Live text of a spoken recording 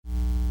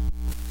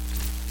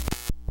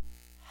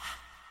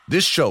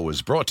This show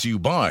is brought to you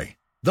by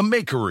The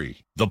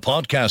Makery, the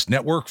podcast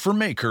network for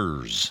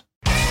makers.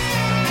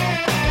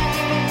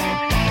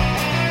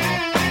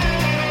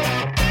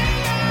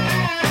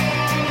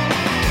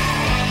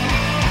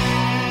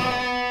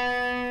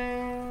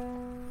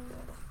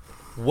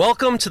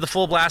 Welcome to the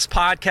Full Blast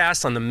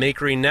Podcast on the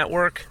Makery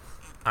Network.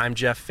 I'm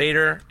Jeff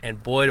Fader,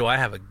 and boy, do I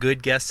have a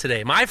good guest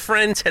today. My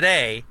friend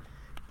today,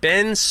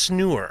 Ben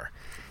Sneuer.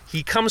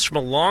 He comes from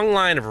a long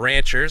line of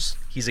ranchers.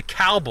 He's a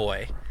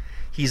cowboy.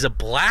 He's a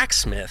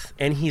blacksmith,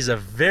 and he's a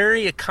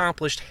very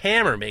accomplished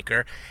hammer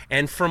maker.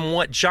 And from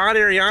what John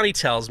Ariani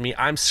tells me,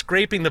 I'm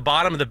scraping the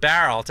bottom of the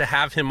barrel to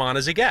have him on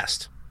as a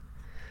guest.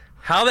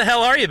 How the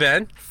hell are you,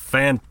 Ben?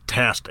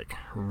 Fantastic.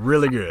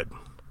 Really good.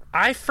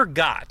 I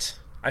forgot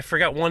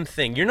one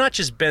thing. You're not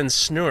just Ben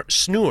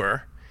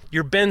Sneuer.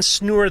 You're Ben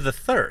Sneuer the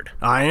Third.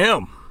 I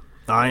am,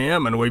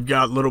 and we've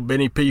got little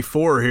Benny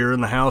P4 here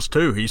in the house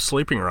too. He's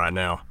sleeping right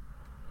now.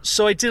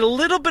 So I did a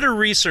little bit of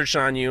research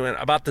on you and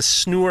about the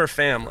Sneuer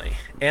family,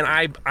 and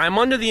I'm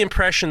under the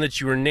impression that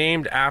you were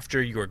named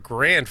after your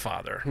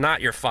grandfather, not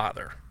your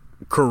father.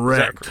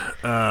 Correct.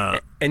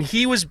 And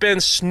he was Ben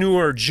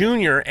Sneuer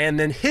Jr., and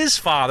then his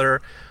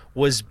father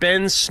was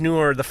Ben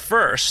Sneuer the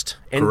First.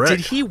 And correct.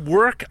 Did he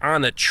work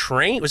on a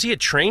train? Was he a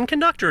train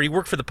conductor, or he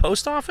worked for the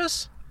post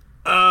office?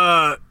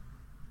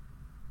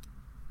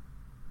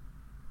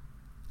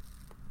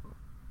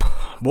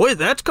 Boy,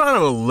 that's kind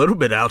of a little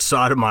bit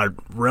outside of my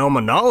realm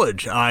of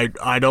knowledge.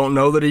 I don't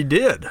know that he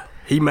did.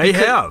 He may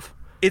have.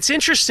 It's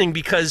interesting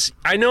because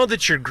I know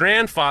that your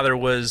grandfather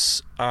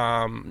was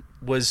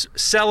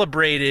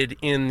celebrated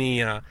in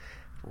the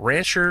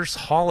Ranchers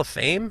Hall of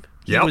Fame.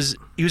 Yep.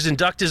 He was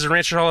inducted as a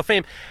Ranchers Hall of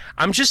Fame.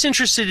 I'm just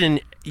interested in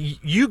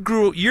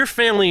your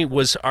family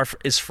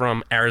is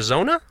from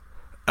Arizona?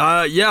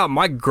 Yeah,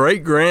 my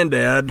great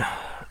granddad,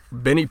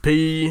 Benny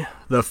P.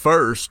 the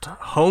First,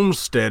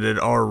 homesteaded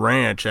our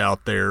ranch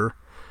out there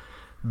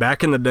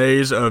back in the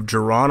days of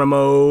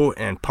Geronimo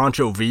and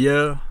Pancho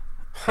Villa.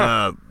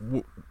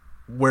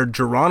 Where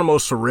Geronimo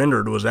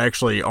surrendered was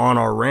actually on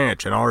our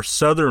ranch, and our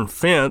southern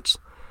fence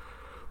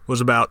was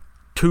about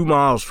 2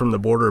 miles from the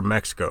border of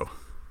Mexico.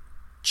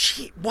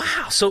 Gee,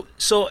 wow! So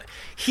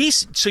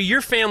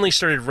your family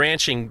started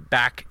ranching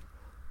back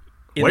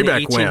in way the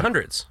back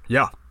 1800s. When.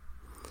 Yeah.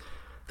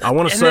 I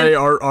want to say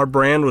our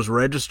brand was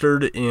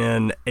registered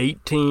in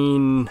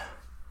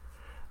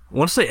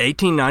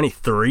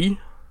 1893.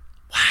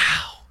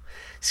 Wow.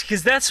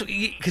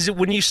 Because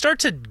when you start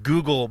to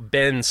Google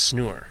Ben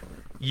Sneuer,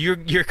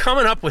 you're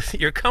coming up with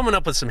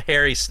some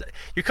hairy stuff.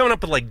 You're coming up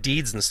with like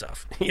deeds and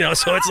stuff.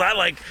 So it's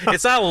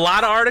not a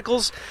lot of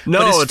articles.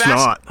 No, it's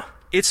not.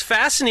 It's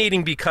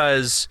fascinating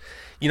because,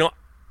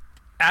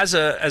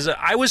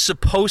 I was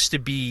supposed to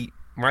be,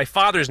 my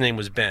father's name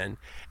was Ben,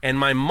 and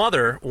my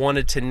mother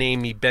wanted to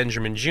name me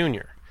Benjamin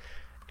Jr.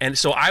 And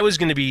so I was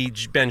going to be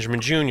Benjamin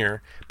Jr.,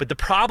 but the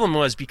problem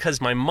was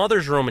because my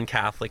mother's Roman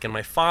Catholic and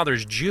my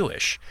father's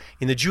Jewish.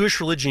 In the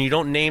Jewish religion, you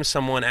don't name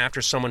someone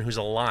after someone who's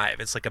alive.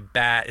 It's like a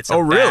bad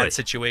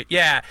situation.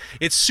 Yeah,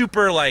 it's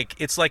super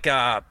it's like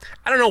I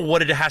don't know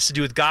what it has to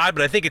do with God,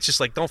 but I think it's just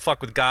like don't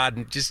fuck with God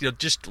and just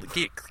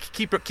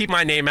keep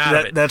my name out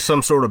of it. That's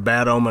some sort of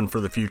bad omen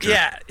for the future.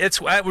 Yeah, it's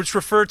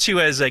referred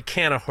to as a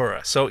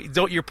canahura. So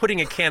you're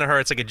putting a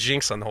canahura. It's like a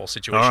jinx on the whole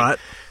situation. All right.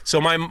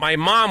 So my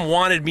mom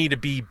wanted me to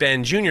be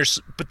Ben Jr.,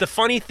 but the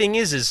funny thing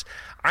is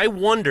I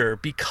wonder,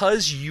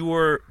 because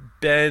you're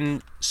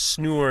Ben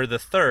Sneuer the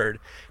Third,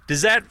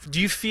 do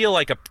you feel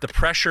like the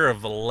pressure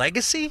of a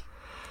legacy?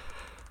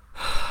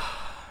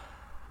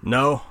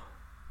 No.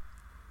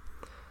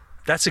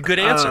 That's a good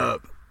answer.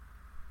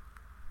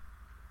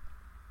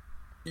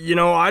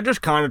 I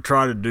just kind of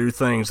try to do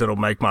things that'll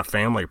make my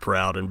family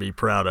proud and be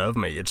proud of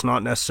me. It's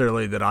not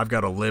necessarily that I've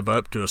got to live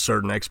up to a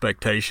certain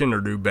expectation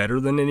or do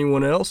better than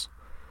anyone else.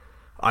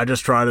 I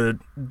just try to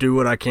do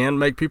what I can,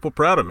 make people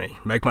proud of me,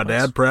 make my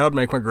dad proud,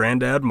 make my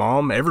granddad,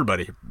 mom,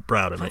 everybody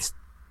proud of me.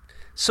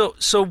 So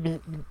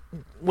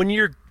when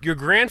your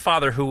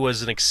grandfather, who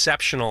was an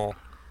exceptional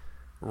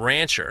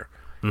rancher,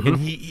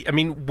 mm-hmm.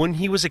 and when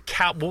he was a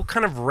cow, what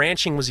kind of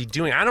ranching was he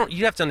doing?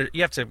 You have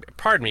to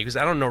pardon me because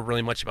I don't know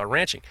really much about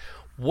ranching.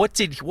 What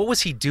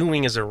was he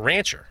doing as a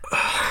rancher?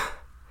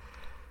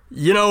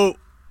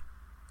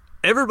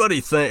 Everybody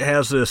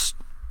has this,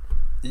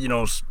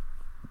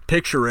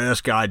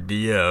 picturesque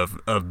idea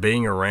of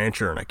being a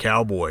rancher and a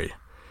cowboy,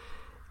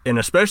 and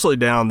especially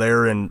down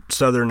there in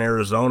southern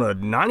Arizona,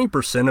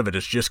 90% of it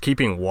is just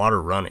keeping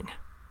water running.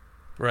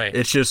 Right.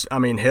 It's just,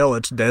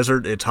 it's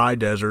desert, it's high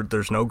desert,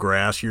 there's no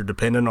grass, you're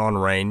dependent on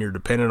rain, you're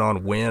dependent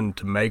on wind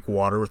to make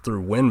water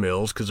through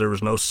windmills because there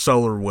was no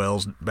solar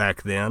wells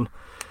back then.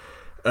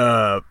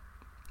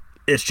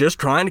 It's just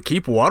trying to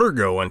keep water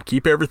going,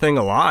 keep everything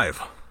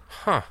alive.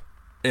 Huh.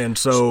 And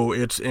so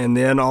and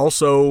then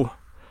also,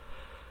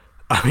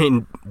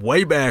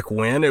 way back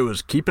when, it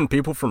was keeping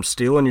people from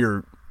stealing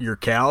your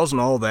cows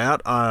and all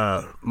that.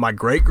 My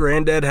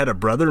great-granddad had a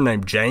brother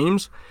named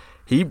James.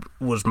 He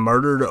was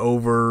murdered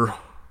over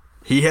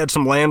he had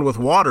some land with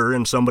water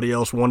and somebody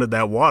else wanted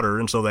that water,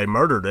 and so they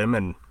murdered him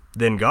and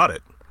then got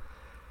it.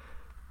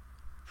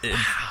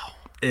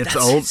 It's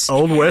That's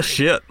old West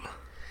shit.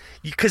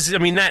 Because, I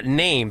mean, that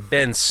name,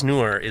 Ben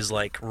Snore, is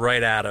like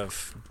right out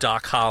of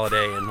Doc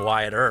Holliday and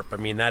Wyatt Earp. I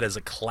mean, that is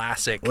a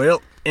classic.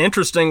 Well,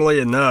 interestingly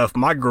enough,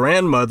 my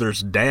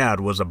grandmother's dad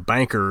was a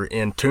banker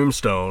in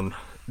Tombstone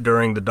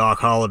during the Doc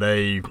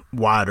Holliday,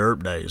 Wyatt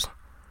Earp days.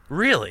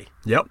 Really?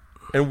 Yep.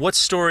 And what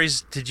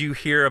stories did you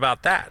hear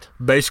about that?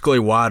 Basically,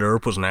 Wyatt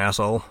Earp was an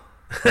asshole.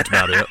 That's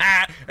about it.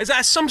 Is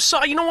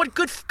that you know what?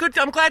 Good.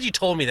 I'm glad you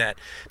told me that.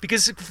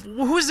 Because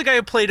who's the guy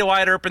who played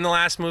Wyatt Earp in the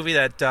last movie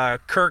that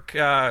Kirk,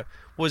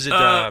 was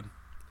it,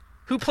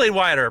 who played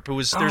Wyatt Earp?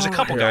 There's a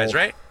couple guys,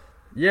 right?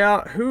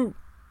 Yeah, who?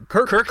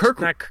 Kirk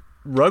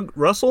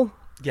Russell?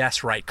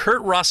 Yes, right.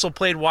 Kurt Russell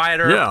played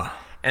Wyatt Earp. Yeah.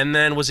 And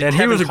then was it And he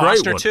Kevin was a great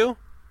Costner one. too?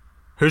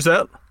 Who's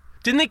that?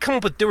 Didn't they come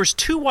up with, there was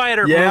 2 Wyatt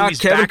Earp Yeah, movies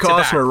Kevin back to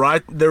Costner, back.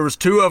 right? There was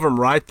 2 of them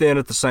right then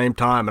at the same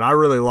time, and I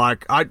really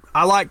like,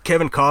 I like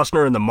Kevin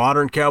Costner in the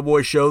modern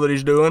cowboy show that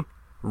he's doing.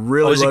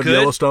 Really is it love good?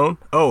 Yellowstone.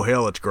 Oh,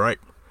 hell, it's great.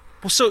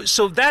 Well,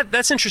 so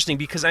that's interesting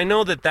because I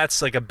know that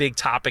that's like a big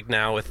topic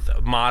now with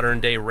modern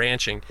day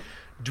ranching.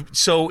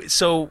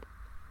 So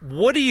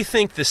what do you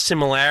think the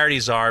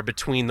similarities are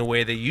between the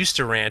way they used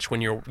to ranch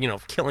when you're,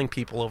 killing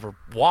people over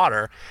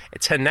water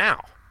to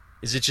now?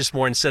 Is it just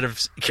more instead of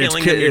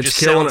killing them, you're just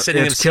sending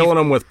them? Killing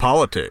them with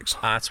politics.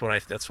 That's what I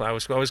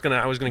was gonna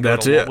go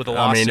That's with it. a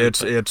lawsuit. I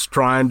mean, it's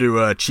trying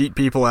to cheat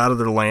people out of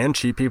their land,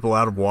 cheat people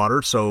out of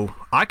water, so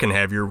I can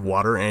have your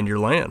water and your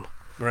land.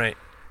 Right.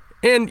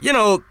 And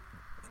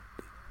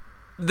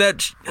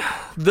that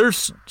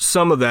there's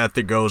some of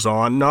that goes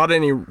on. Not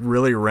any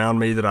really around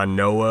me that I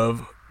know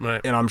of,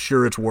 Right. and I'm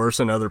sure it's worse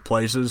in other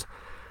places.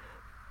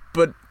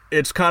 But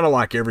it's kind of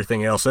like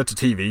everything else. That's a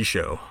TV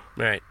show.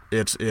 Right.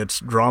 It's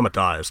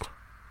dramatized.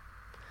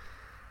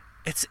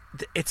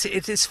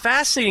 It's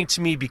fascinating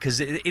to me because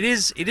it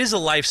is a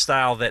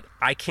lifestyle that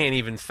I can't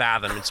even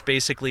fathom. It's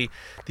basically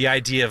the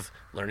idea of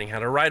learning how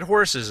to ride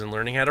horses and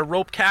learning how to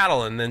rope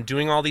cattle and then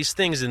doing all these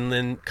things and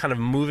then kind of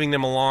moving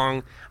them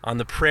along on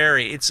the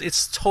prairie.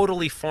 It's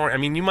totally foreign. I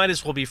mean, you might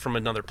as well be from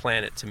another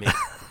planet to me.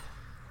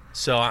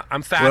 So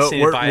I'm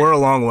fascinated by it. We're a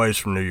long ways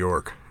from New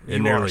York. It You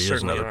nearly are, is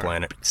certainly another are.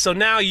 planet. So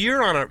now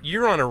you're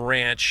on a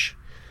ranch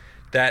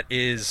that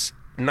is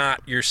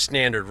not your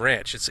standard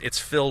ranch. It's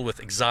filled with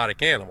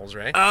exotic animals,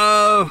 right?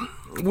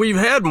 We've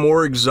had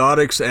more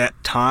exotics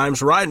at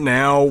times. Right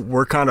now,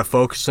 we're kind of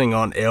focusing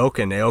on elk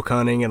and elk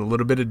hunting and a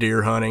little bit of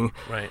deer hunting.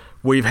 Right.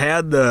 We've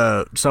had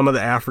some of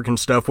the African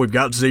stuff. We've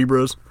got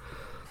zebras.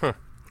 Huh.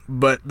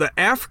 But the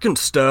African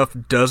stuff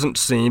doesn't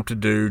seem to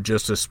do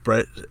just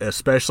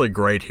especially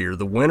great here.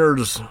 The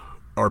winters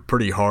are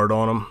pretty hard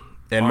on them.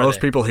 And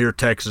most people hear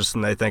Texas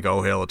and they think,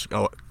 oh, hell, it's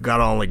got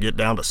to only get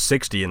down to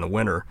 60 in the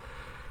winter.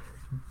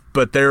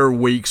 But there are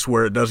weeks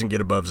where it doesn't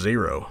get above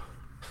 0.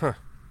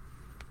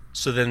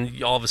 So then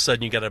all of a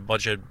sudden you got a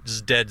bunch of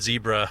dead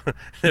zebra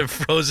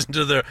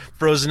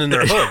frozen in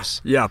their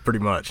hooves. Yeah, pretty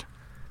much.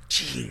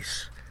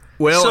 Jeez.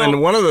 Well, So-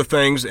 and one of the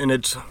things, and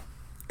it's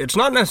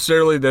not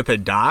necessarily that they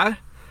die,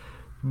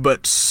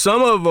 but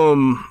some of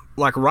them,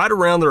 like right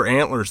around their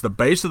antlers, the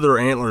base of their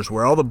antlers,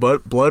 where all the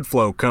blood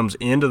flow comes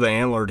into the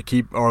antler to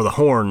keep, or the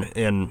horn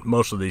in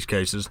most of these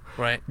cases,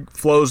 Right.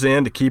 flows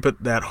in to keep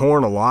that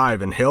horn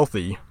alive and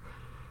healthy.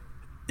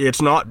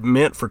 It's not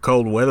meant for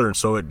cold weather, and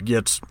so it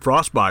gets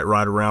frostbite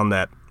right around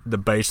the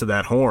base of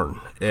that horn.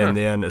 And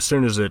then as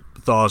soon as it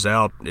thaws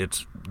out,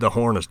 the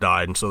horn has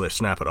died, and so they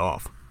snap it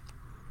off.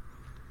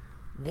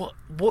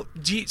 What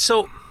do you,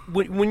 so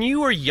when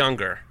you were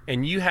younger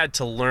and you had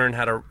to learn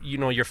how to,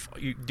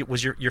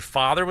 your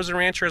father was a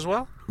rancher as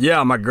well?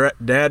 Yeah, my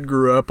dad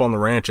grew up on the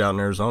ranch out in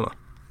Arizona.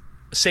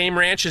 Same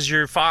ranch as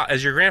your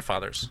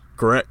grandfather's.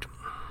 Correct.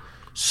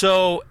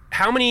 So,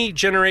 how many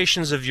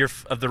generations of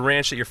the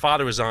ranch that your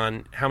father was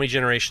on? How many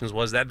generations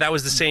was that? That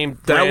was the same.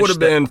 That ranch would have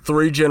been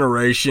 3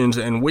 generations,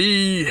 and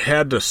we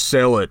had to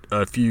sell it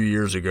a few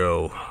years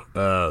ago.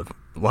 A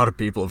lot of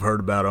people have heard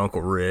about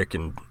Uncle Rick,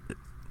 and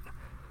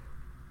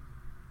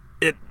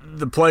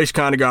the place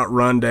kind of got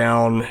run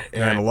down,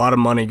 and Right. a lot of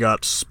money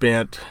got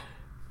spent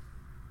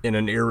in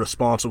an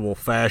irresponsible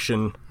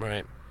fashion.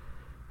 Right.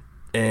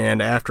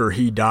 And after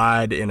he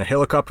died in a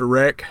helicopter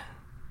wreck,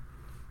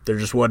 there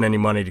just wasn't any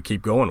money to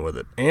keep going with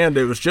it. And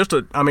it was just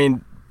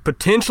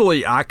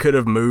potentially I could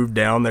have moved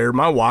down there.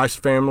 My wife's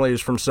family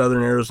is from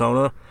southern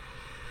Arizona,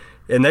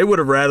 and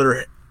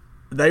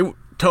they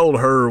told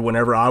her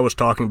whenever I was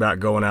talking about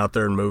going out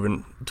there and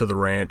moving to the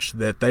ranch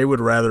that they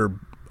would rather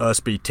us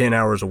be 10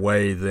 hours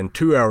away than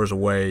 2 hours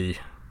away,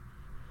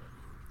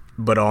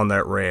 but on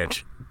that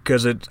ranch.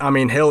 Because it's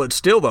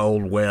still the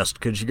Old West,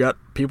 because you got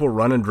people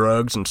running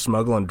drugs and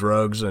smuggling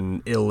drugs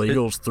and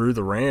illegals through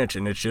the ranch,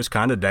 and it's just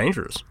kind of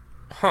dangerous.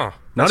 Huh.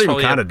 Not That's even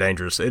probably kind of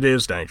dangerous. It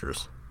is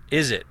dangerous.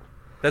 Is it?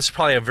 That's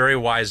probably a very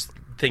wise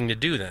thing to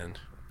do then.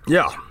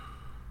 Yeah.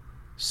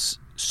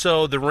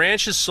 So the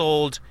ranch is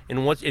sold,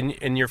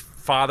 and your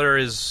father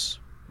is,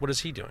 what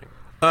is he doing?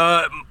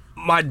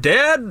 My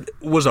dad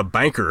was a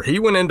banker. He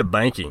went into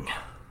banking,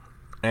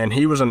 and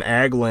he was an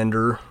ag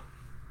lender,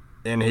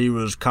 and he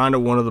was kind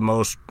of one of the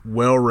most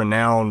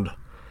well-renowned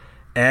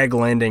ag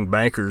lending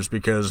bankers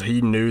because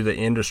he knew the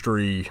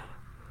industry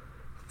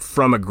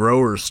from a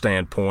grower's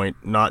standpoint,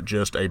 not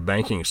just a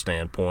banking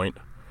standpoint.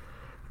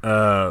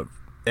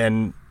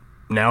 And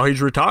now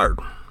he's retired.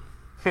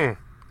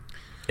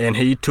 And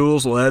he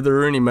tools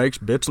leather, and he makes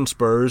bits and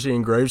spurs. He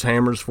engraves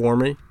hammers for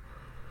me.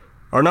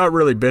 Or not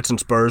really bits and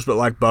spurs, but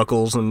like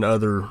buckles and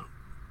other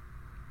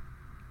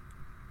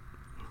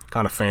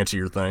kind of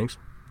fancier things.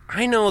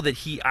 I know that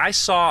I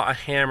saw a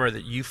hammer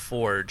that you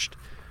forged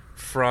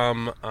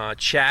from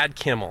Chad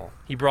Kimmel.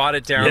 He brought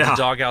it down to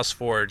Doghouse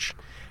Forge,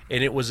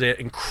 and it was an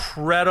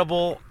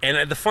incredible.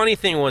 And the funny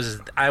thing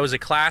was, I was a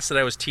class that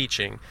I was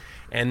teaching,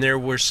 and there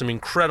were some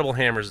incredible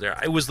hammers there.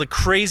 It was the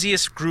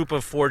craziest group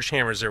of forged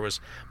hammers. There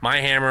was my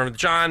hammer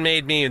John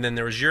made me, and then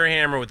there was your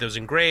hammer that was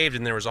engraved,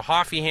 and there was a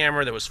Hoffy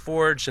hammer that was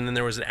forged, and then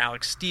there was an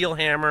Alex Steele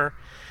hammer,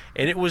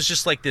 and it was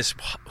just like this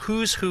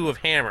who's who of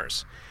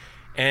hammers.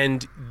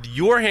 And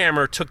your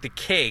hammer took the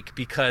cake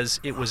because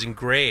it was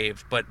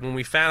engraved, but when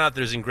we found out that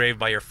it was engraved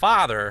by your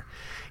father,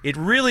 it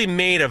really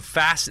made a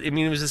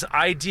it was this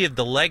idea of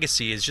the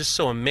legacy is just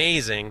so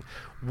amazing.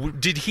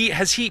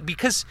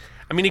 Because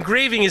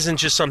engraving isn't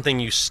just something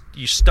you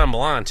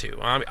stumble onto.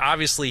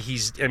 Obviously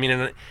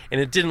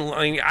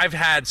I've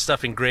had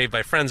stuff engraved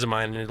by friends of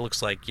mine, and it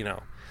looks like,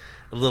 a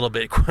little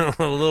bit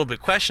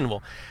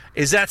questionable.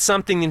 Is that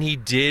something that he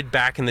did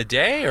back in the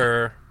day,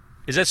 or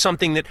is that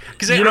something that,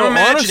 because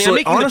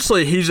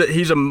honestly,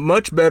 he's a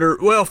much better.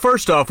 Well,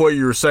 first off, what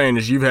you were saying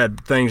is you've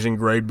had things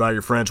engraved by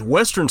your friends.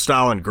 Western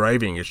style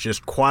engraving is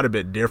just quite a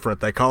bit different.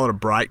 They call it a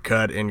bright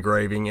cut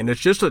engraving, and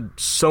it's just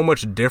so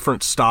much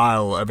different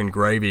style of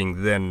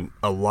engraving than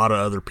a lot of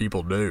other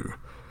people do.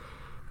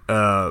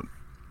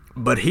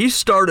 But he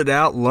started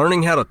out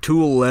learning how to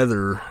tool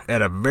leather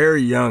at a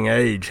very young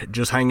age,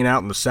 just hanging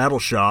out in the saddle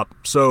shop.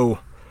 So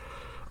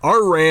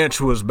our ranch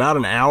was about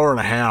an hour and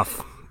a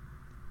half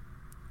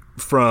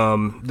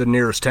from the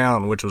nearest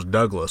town, which was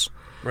Douglas.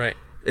 Right.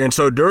 And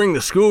so during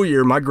the school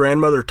year, my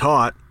grandmother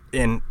taught,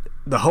 and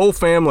the whole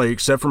family,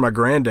 except for my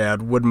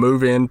granddad, would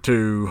move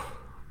into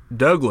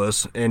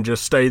Douglas and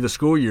just stay the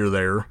school year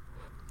there,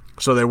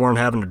 so they weren't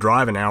having to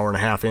drive an hour and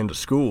a half into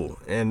school.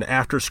 And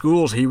after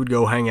schools, he would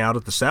go hang out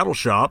at the saddle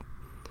shop,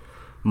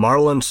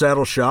 Marlin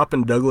Saddle Shop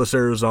in Douglas,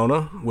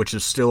 Arizona, which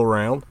is still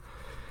around.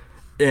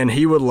 And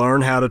he would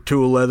learn how to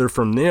tool leather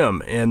from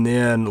them. And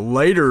then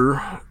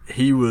later,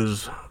 he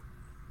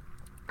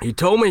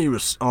told me he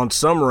was on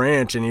some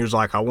ranch, and he was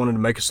like, I wanted to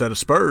make a set of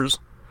spurs.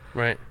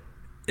 Right.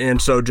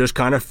 And so just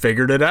kind of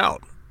figured it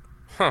out.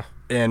 Huh.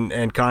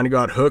 And kind of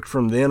got hooked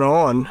from then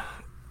on.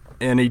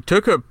 And he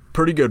took a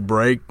pretty good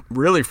break,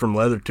 really, from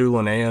leather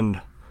tooling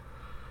and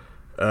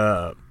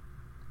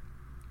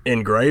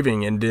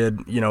engraving, and did,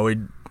 he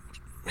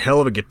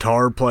hell of a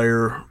guitar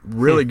player,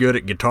 really good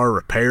at guitar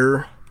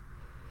repair,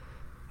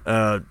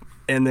 and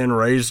then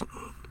raised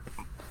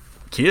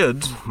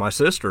kids, my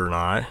sister and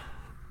I.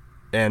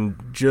 And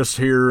just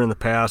here in the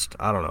past,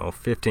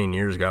 15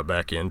 years got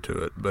back into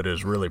it, but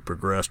has really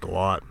progressed a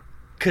lot.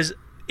 Because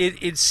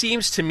it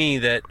seems to me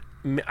that,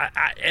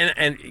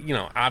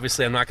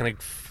 obviously I'm not going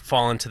to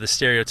fall into the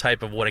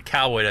stereotype of what a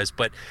cowboy does,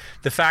 but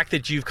the fact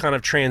that you've kind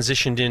of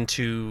transitioned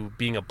into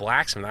being a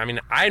blacksmith,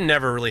 I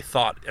never really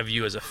thought of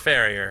you as a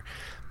farrier,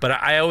 but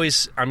I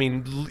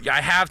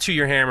have two of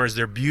your hammers,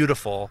 they're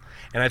beautiful,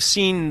 and I've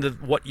seen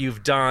what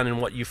you've done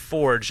and what you've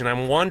forged, and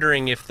I'm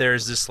wondering if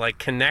there's this like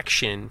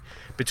connection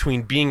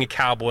between being a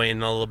cowboy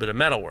and a little bit of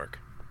metalwork.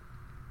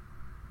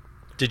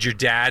 Did your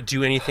dad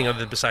do anything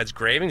other besides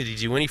graving? Did he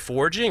do any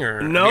forging?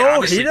 Or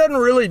no, he doesn't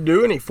really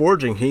do any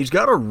forging. He's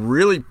got a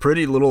really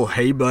pretty little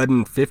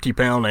hay-button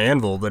 50-pound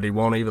anvil that he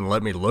won't even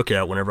let me look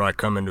at whenever I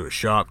come into his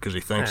shop because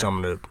he thinks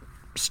I'm going to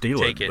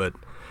steal it.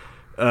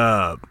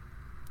 But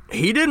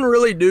he didn't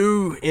really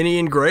do any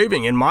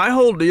engraving, and my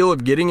whole deal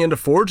of getting into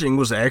forging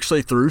was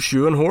actually through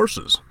shoeing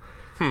horses.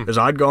 Because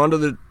I'd gone to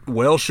the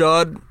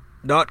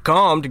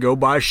wellshod.com to go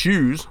buy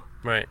shoes.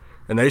 Right.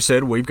 And they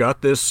said, we've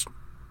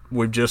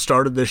just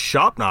started this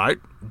shop night.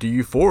 Do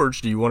you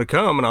forge? Do you want to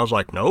come? And I was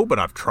like, no, but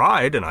I've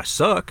tried and I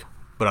suck,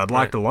 but I'd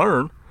like to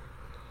learn.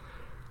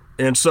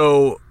 And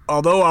so,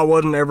 although I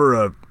wasn't ever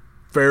a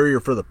farrier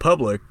for the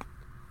public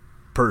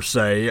per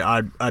se,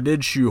 I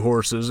did shoe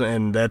horses,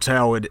 and that's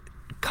how it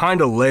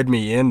kind of led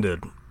me into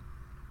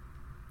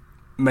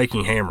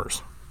making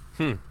hammers.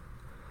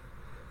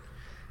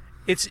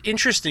 It's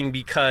interesting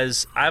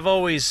because I've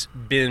always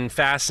been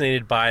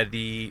fascinated by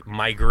the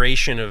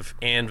migration of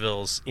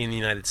anvils in the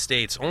United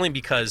States, only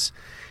because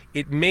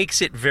it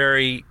makes it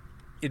very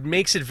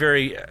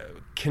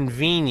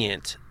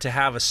convenient to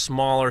have a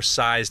smaller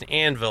sized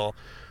anvil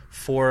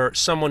for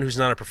someone who's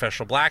not a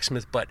professional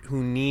blacksmith but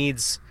who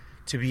needs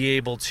to be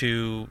able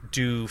to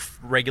do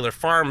regular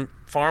farm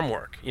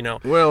work,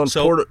 Well, and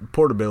so,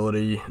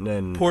 portability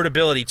and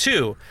portability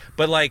too.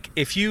 But like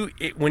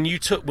when you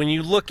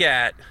look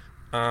at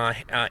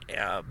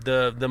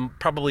the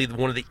probably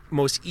one of the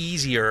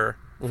easier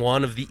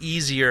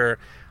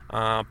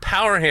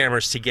power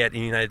hammers to get in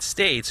the United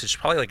States, which is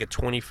probably like a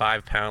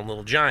 25-pound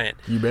little giant.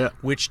 You bet.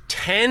 Which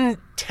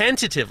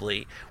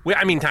tentatively,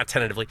 I mean not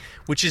tentatively,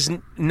 which is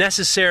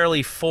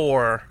necessarily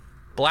for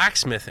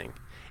blacksmithing.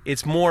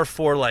 It's more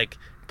for like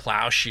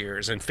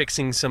plowshares and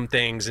fixing some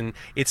things, and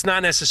it's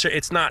not necessary.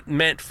 It's not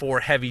meant for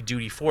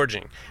heavy-duty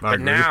forging. But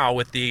now,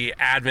 with the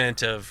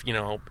advent of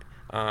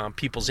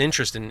people's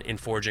interest in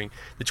forging,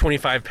 the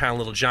 25-pound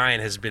little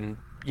giant has been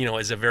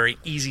is a very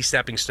easy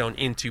stepping stone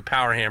into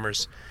power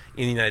hammers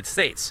in the United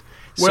States.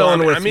 Well, so,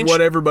 and with what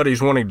everybody's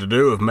wanting to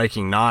do of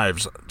making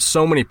knives,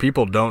 so many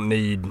people don't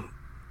need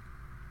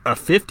a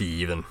 50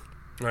 even.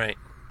 Right.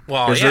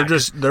 Well,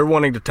 they're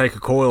wanting to take a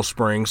coil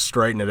spring,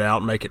 straighten it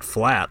out, make it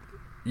flat.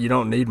 You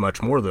don't need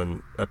much more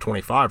than a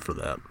 25 for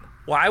that.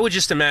 Well, I would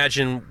just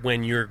imagine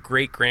when your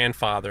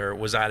great-grandfather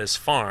was at his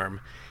farm,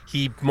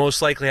 he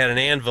most likely had an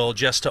anvil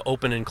just to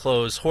open and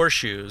close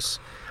horseshoes.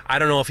 I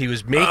don't know if he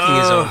was making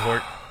his own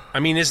horse. I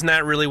mean, isn't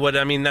that really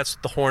that's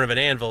what the horn of an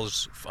anvil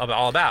is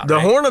all about? The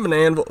right? horn of an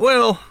anvil,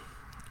 well,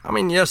 I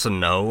mean, yes and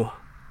no.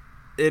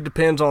 It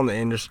depends on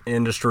the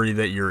industry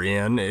that you're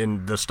in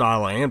and the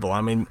style of anvil.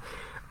 I mean,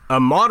 a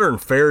modern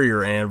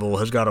farrier anvil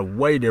has got a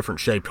way different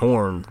shaped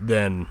horn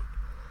than,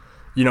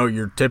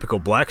 your typical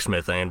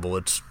blacksmith anvil.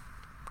 It's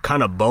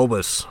kind of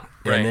bulbous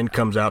and then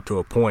comes out to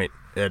a point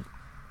at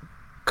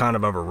kind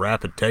of a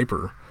rapid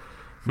taper.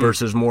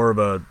 Versus more of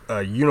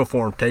a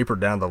uniform taper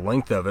down the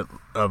length of it,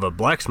 of a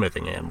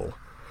blacksmithing anvil.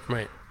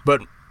 Right.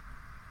 But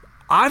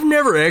I've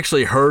never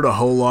actually heard a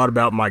whole lot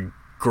about my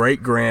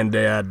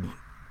great-granddad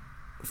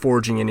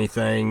forging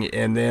anything,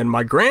 and then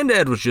my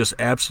granddad was just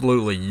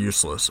absolutely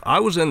useless. I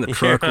was in the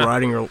truck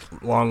riding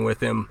along with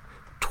him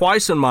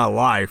twice in my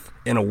life,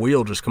 and a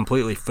wheel just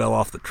completely fell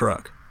off the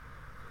truck.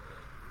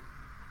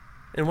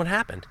 And what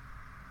happened?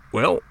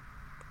 Well,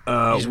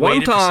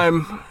 one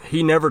time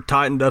he never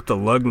tightened up the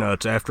lug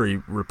nuts after he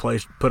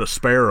put a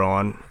spare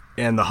on,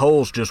 and the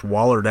holes just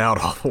wallered out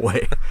all the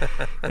way.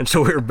 And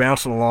so we were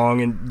bouncing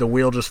along, and the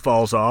wheel just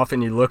falls off,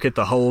 and you look at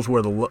the holes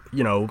where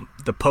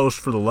the post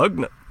for the lug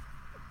nut,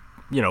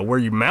 where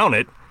you mount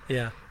it.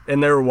 Yeah.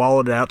 And they were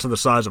walled out to the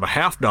size of a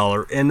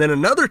 $50. And then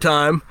another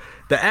time,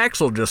 the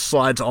axle just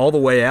slides all the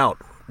way out,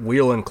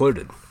 wheel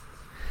included.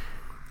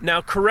 Now,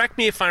 correct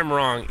me if I'm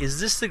wrong. Is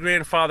this the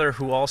grandfather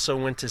who also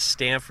went to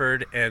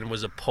Stanford and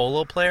was a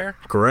polo player?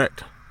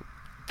 Correct.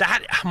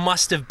 That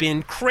must have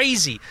been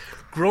crazy.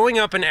 Growing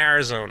up in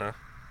Arizona,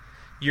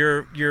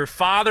 your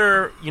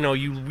father,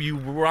 you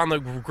were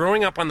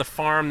growing up on the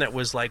farm that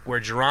was like where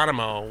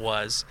Geronimo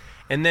was,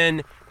 and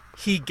then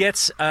he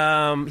gets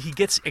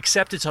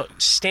accepted to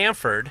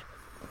Stanford.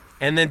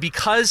 And then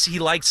because he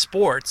liked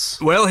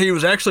sports... Well, he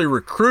was actually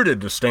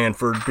recruited to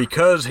Stanford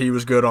because he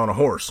was good on a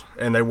horse,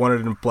 and they wanted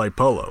him to play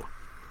polo.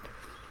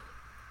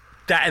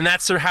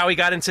 That's how he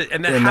got into...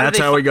 And that's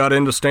how he got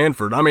into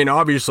Stanford. I mean,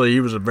 obviously, he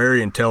was a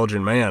very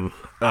intelligent man.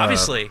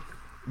 Obviously.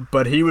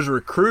 But he was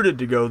recruited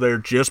to go there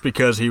just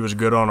because he was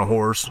good on a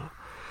horse.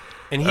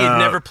 And he had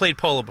never played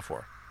polo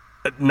before?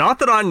 Not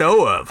that I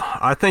know of.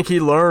 I think he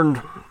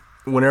learned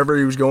whenever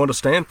he was going to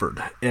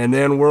Stanford. And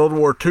then World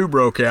War II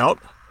broke out.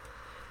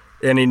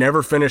 And he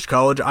never finished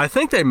college. I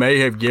think they may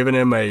have given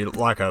him a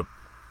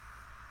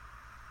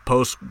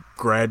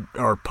post-grad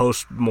or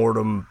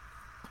post-mortem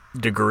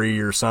degree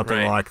or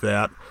something like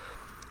that.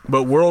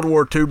 But World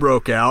War II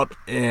broke out,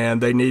 and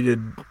they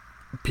needed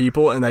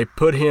people, and they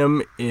put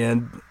him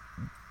in.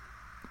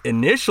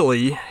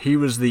 Initially, he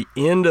was he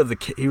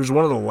was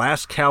one of the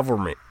last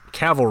cavalrymen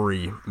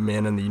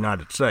in the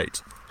United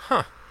States.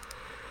 Huh.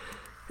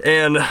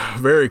 And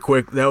very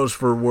quick, that was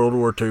for World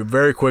War II.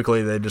 Very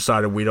quickly, they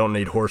decided we don't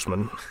need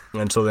horsemen,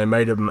 and so they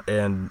made him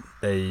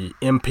a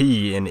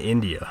MP in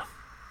India.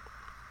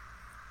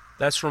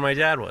 That's where my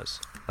dad was.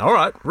 All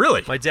right,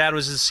 really? My dad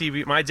was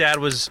My dad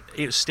was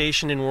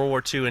stationed in World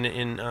War II in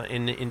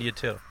India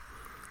too.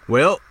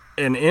 Well,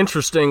 and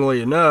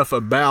interestingly enough,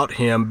 about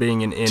him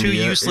being in India, two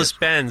useless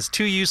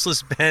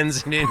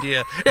Bens in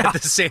India at the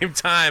same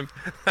time.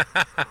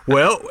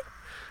 Well.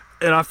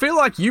 And I feel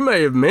like you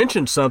may have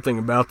mentioned something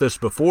about this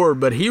before,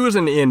 but he was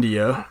in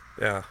India.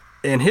 Yeah.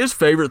 And his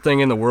favorite thing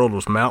in the world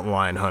was mountain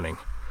lion hunting.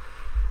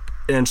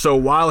 And so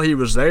while he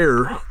was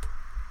there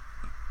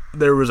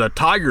was a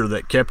tiger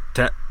that kept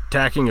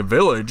attacking a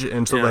village.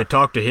 And so they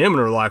talked to him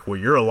and were like, well,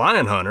 you're a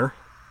lion hunter.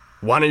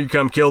 Why don't you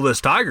come kill this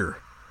tiger?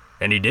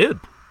 And he did.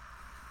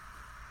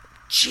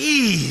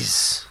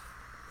 Jeez.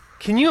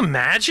 Can you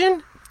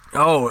imagine?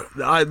 Oh,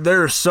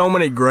 there are so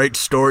many great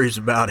stories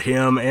about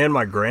him and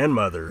my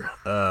grandmother.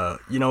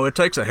 It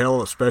takes a hell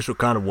of a special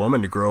kind of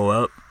woman to grow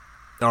up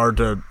or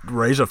to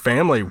raise a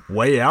family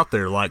way out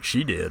there like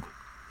she did.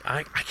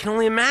 I can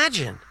only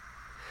imagine.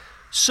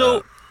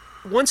 So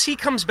once he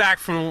comes back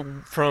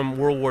from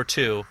World War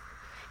II,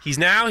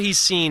 he's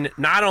seen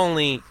not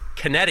only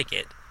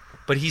Connecticut,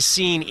 but he's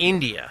seen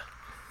India.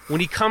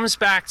 When he comes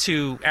back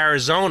to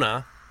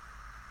Arizona,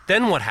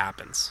 then what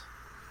happens?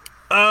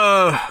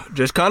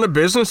 Just kind of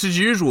business as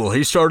usual.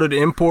 He started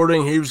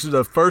importing. He was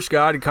the first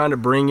guy to kind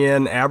of bring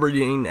in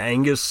Aberdeen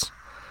Angus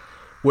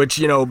which,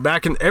 you know,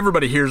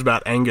 everybody hears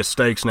about Angus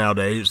steaks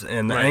nowadays,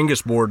 and the Right.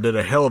 Angus board did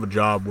a hell of a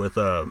job with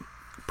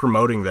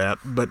promoting that.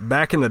 But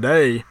back in the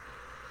day,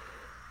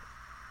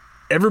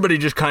 everybody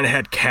just kind of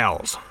had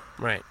cows.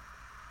 Right.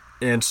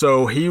 And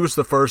so he was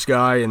the first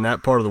guy in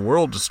that part of the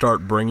world to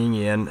start bringing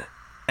in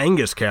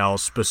Angus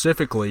cows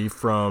specifically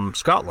from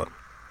Scotland.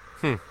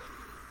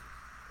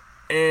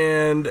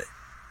 And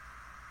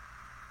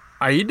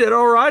he did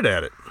all right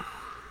at it.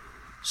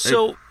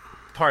 So,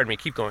 pardon me,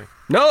 keep going.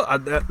 No,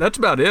 that's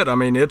about it. I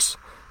mean, there's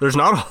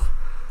not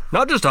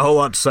just a whole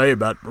lot to say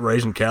about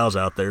raising cows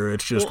out there.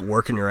 It's just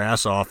working your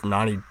ass off all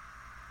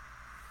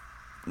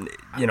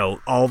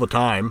the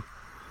time.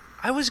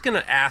 I was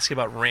going to ask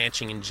about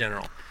ranching in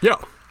general. Yeah.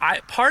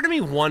 Part of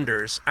me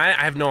wonders, I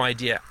have no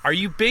idea, are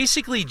you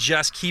basically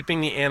just keeping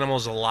the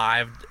animals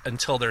alive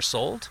until they're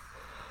sold?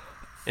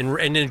 And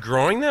then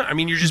growing them? I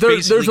mean, you're just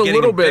basically there's a getting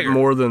little them bit bigger.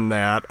 more than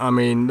that. I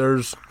mean,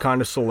 there's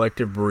kind of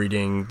selective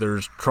breeding.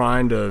 There's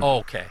trying to, Oh,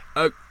 okay.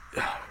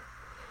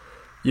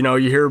 you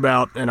hear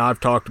about, and I've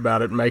talked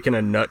about it, making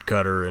a nut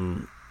cutter,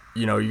 and,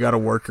 you got to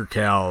work your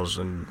cows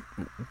and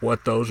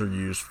what those are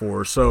used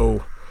for.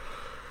 So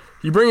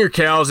you bring your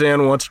cows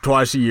in once or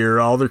twice a year,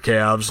 all their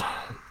calves.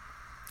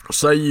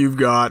 Say you've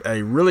got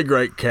a really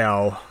great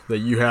cow that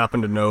you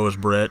happen to know was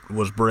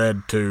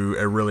bred to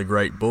a really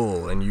great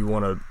bull, and you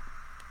want to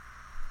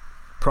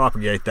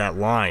propagate that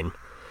line.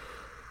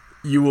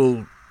 You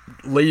will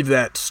leave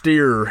that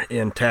steer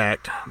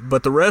intact,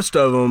 but the rest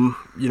of them,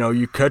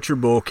 you cut your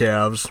bull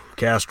calves,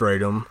 castrate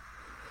them,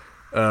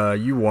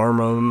 you worm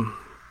them,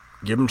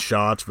 give them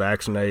shots,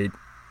 vaccinate,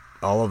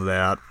 all of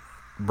that,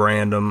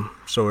 brand them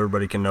so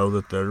everybody can know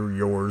that they're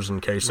yours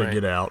in case they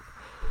get out.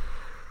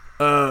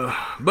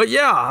 But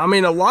yeah, I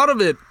mean, a lot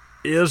of it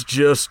is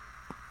just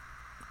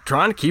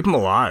trying to keep them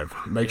alive,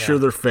 make sure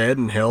they're fed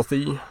and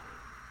healthy,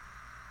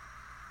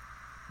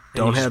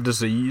 don't have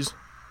disease.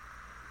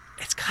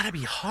 It's got to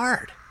be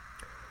hard.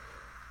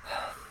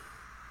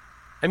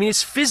 I mean,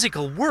 it's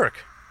physical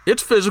work.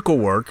 It's physical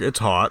work. It's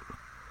hot.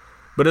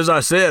 But as I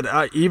said,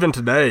 even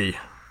today,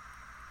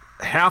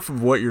 half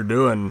of what you're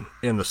doing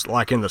in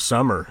the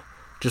summer,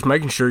 just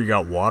making sure you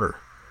got water.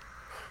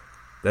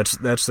 That's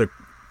the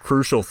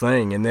crucial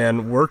thing. And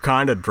then we're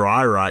kind of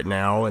dry right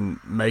now, and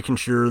making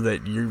sure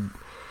that you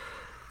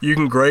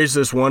can graze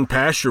this one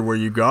pasture where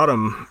you got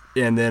them,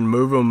 and then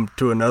move them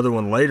to another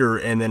one later,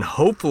 and then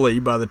hopefully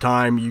by the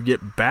time you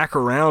get back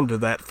around to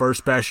that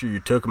first pasture you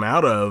took them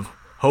out of,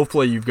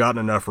 hopefully you've gotten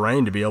enough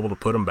rain to be able to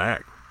put them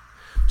back.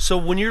 So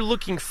when you're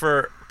looking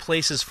for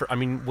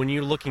when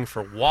you're looking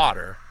for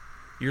water,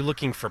 you're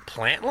looking for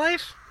plant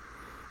life?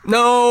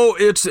 No,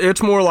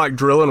 it's more like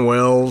drilling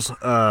wells,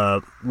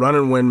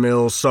 running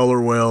windmills,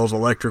 solar wells,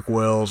 electric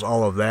wells,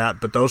 all of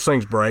that. But those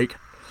things break.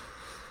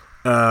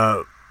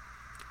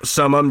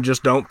 Some of them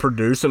just don't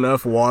produce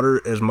enough water,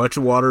 as much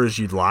water as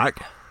you'd like.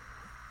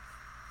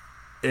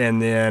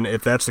 And then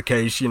if that's the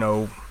case,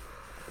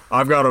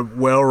 I've got a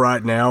well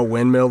right now,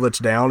 windmill that's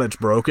down, it's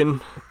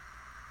broken.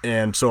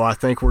 And so I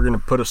think we're going to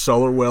put a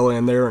solar well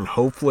in there, and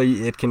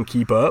hopefully it can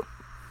keep up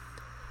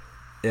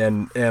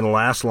and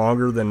last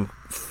longer than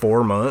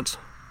 4 months.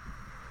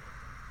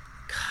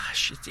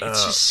 Gosh, it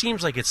just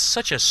seems like it's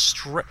such a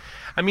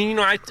I mean,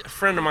 a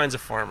friend of mine's a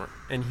farmer,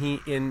 and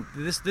he in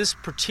this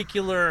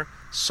particular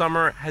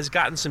summer has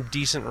gotten some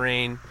decent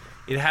rain.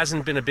 It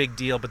hasn't been a big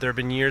deal, but there have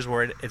been years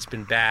where it's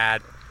been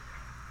bad.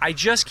 I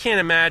just can't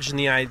imagine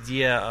the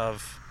idea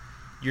of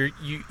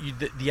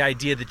the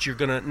idea that you're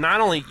gonna not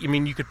only,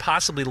 you could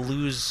possibly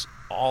lose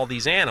all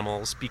these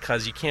animals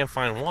because you can't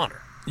find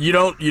water. You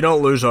don't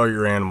lose all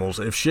your animals.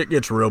 If shit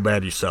gets real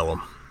bad, you sell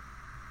them.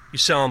 You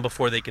sell them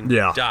before they can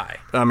die.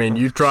 I mean,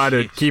 you try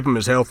to keep them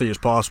as healthy as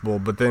possible,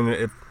 but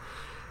then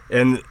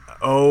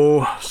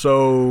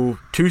so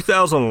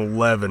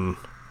 2011,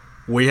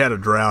 we had a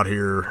drought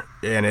here,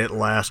 and it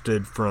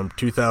lasted from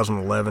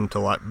 2011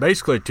 to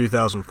basically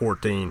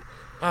 2014.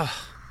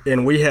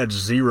 And we had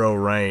zero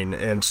rain.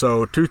 And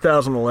so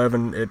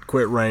 2011, it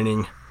quit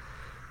raining,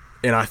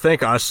 and I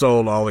think I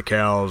sold all the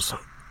cows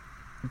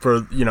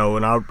for,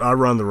 and I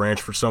run the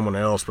ranch for someone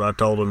else, but I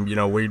told them,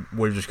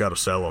 we just got to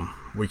sell them.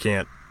 We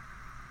can't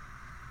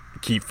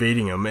keep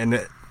feeding them. And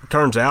it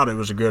turns out it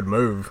was a good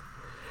move.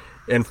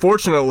 And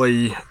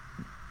fortunately,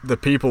 the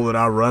people that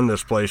I run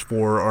this place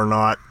for are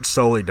not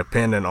solely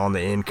dependent on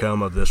the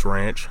income of this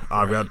ranch.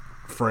 I've got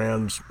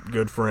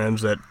good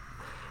friends that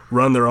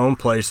run their own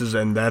places,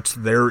 and that's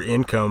their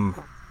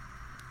income,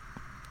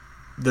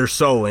 their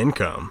sole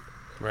income.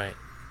 Right.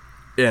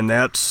 And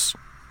that's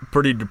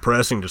pretty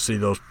depressing to see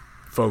those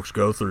folks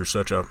go through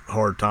such a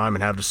hard time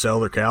and have to sell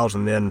their cows,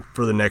 and then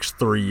for the next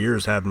 3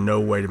 years have no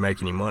way to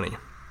make any money.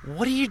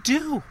 What do you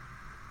do?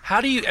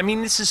 How do you,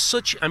 this is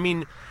such,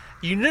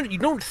 you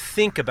don't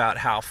think about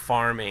how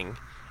farming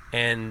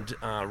and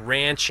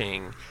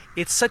ranching,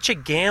 it's such a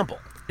gamble.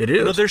 It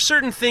is. There's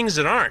certain things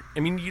that aren't.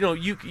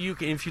 You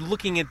if you're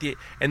looking at the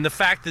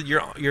fact that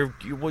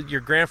your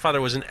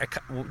grandfather was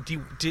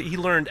he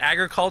learned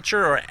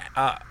agriculture or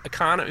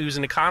economy. He was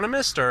an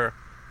economist, or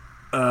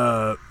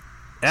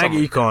Ag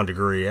econ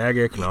degree, ag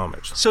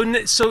economics.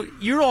 So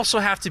you also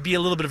have to be a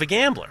little bit of a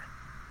gambler,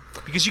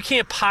 because you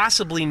can't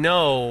possibly know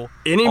all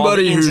the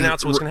Anybody ins who's and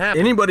outs of what's going to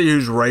happen. anybody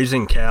who's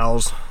raising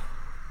cows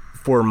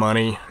for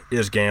money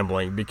is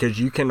gambling, because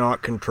you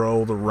cannot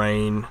control the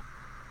rain.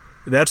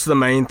 That's the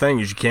main thing,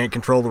 is you can't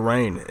control the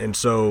rain. And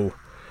so,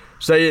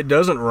 say it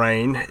doesn't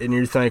rain, and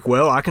you think,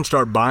 well, I can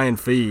start buying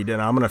feed,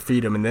 and I'm going to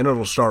feed them, and then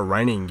it'll start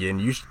raining again.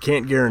 You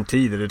can't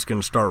guarantee that it's going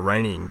to start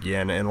raining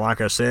again. And like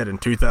I said, in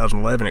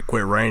 2011, it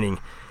quit raining,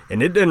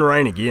 and it didn't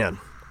rain again.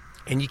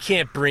 And you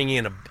can't bring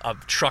in a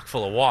truck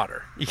full of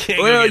water. You can't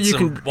go get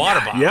some water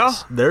bottles. Yeah,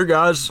 there are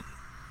guys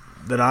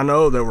that I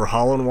know that were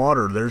hauling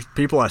water. There's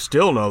people I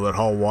still know that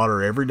haul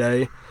water every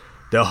day.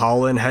 They'll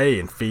haul in hay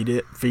and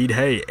feed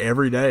hay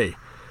every day.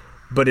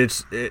 But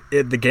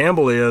the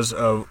gamble is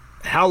of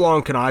how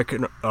long can I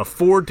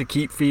afford to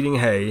keep feeding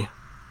hay,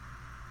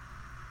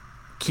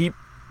 keep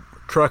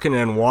trucking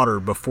in water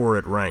before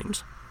it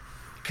rains.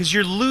 Because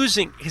you're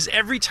losing. Because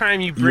every time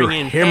you bring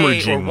in hay or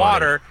hemorrhaging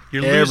water,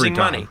 you're losing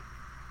money.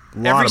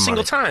 Every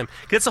single time.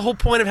 That's the whole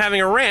point of having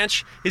a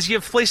ranch, is you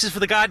have places for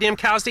the goddamn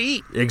cows to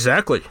eat.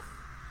 Exactly.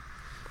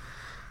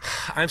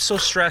 I'm so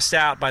stressed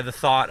out by the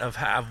thought of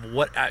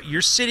what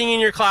you're sitting in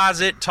your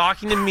closet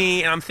talking to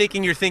me, and I'm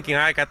thinking you're thinking,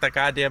 I got that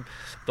goddamn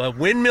the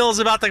windmill's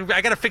about to.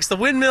 I got to fix the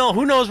windmill.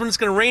 Who knows when it's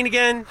going to rain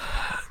again?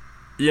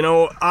 You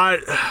know, I'm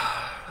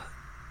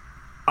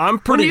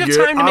pretty When do you have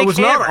good. time to I make was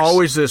hammers? not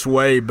always this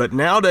way, but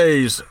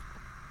nowadays,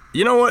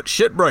 you know what?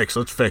 Shit breaks.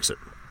 Let's fix it.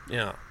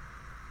 Yeah.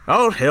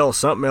 Oh hell,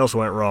 something else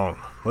went wrong.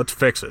 Let's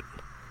fix it.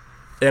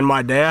 And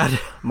my dad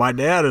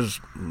is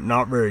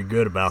not very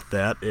good about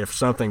that. If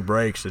something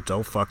breaks, it's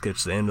oh fuck,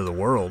 it's the end of the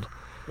world.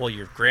 Well,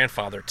 your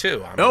grandfather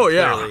too. I mean, Oh,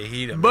 yeah. clearly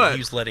he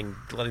was letting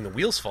the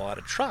wheels fall out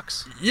of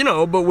trucks. You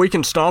know, but we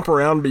can stomp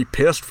around and be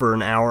pissed for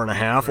an hour and a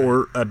half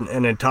or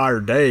an entire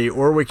day,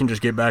 or we can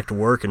just get back to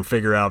work and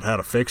figure out how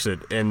to fix it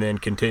and then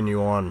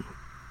continue on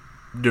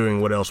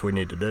doing what else we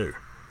need to do.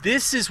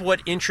 This is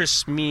what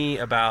interests me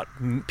about,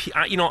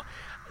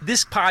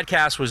 this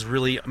podcast was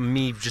really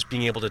me just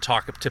being able to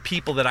talk to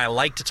people that I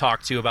like to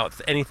talk to about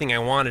anything I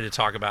wanted to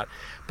talk about.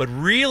 But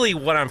really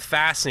what I'm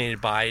fascinated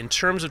by in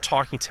terms of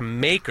talking to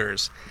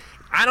makers,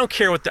 I don't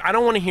care I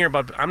don't want to hear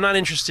about, I'm not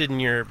interested in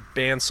your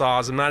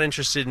bandsaws. I'm not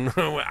interested in,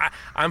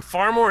 I'm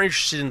far more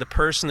interested in the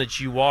person that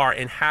you are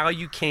and how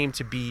you came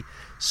to be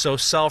so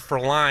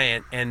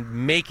self-reliant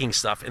and making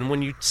stuff. And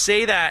when you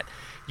say that,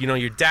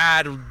 your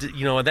dad,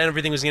 then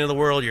everything was the end of the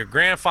world. Your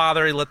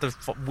grandfather, he let the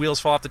wheels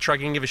fall off the truck.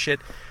 He didn't give a shit.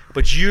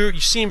 But you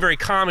seem very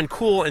calm and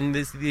cool, and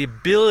the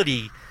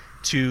ability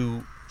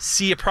to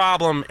see a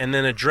problem and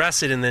then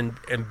address it and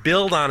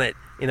build on it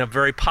in a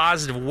very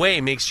positive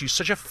way makes you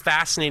such a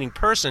fascinating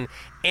person.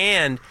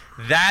 And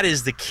that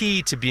is the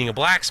key to being a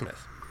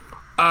blacksmith.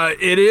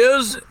 It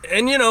is,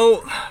 and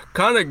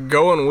kind of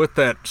going with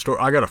that story,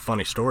 I got a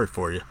funny story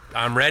for you.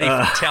 I'm ready.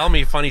 Tell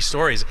me funny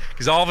stories,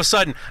 because all of a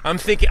sudden I'm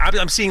thinking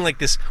I'm seeing like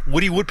this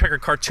Woody Woodpecker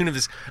cartoon of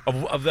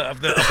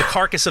the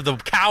carcass of the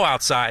cow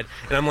outside,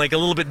 and I'm like a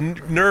little bit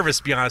nervous.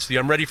 To be honest with you,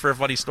 I'm ready for a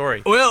funny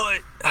story. Well,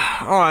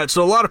 all right.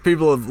 So a lot of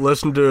people have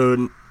listened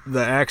to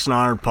the Axe and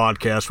Iron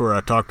podcast where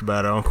I talked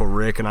about Uncle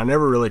Rick, and I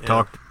never really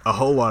talked a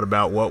whole lot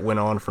about what went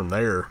on from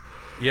there.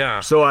 Yeah.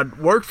 So I'd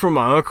worked for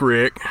my Uncle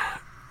Rick,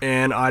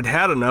 and I'd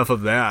had enough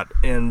of that,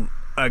 and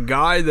a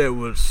guy that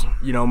was,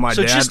 my dad.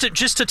 So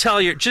just to tell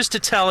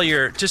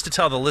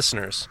the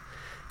listeners,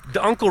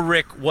 the Uncle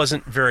Rick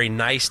wasn't very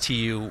nice to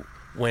you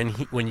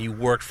when you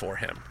worked for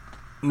him.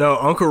 No,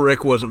 Uncle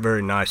Rick wasn't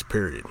very nice.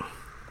 Period.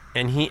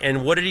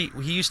 And what did he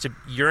used to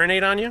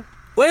urinate on you?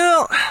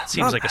 Well,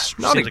 seems like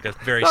a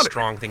very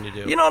strong thing to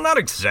do. Not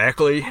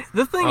exactly.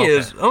 The thing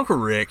is, Uncle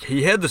Rick,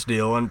 he had this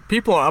deal, and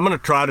people, I'm going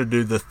to try to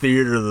do the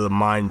theater of the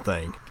mind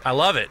thing. I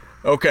love it.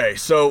 Okay,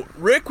 so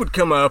Rick would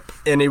come up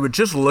and he would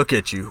just look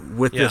at you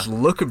with this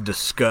look of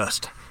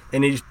disgust,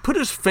 and he'd put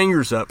his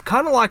fingers up,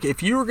 kind of like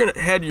if you were gonna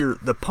had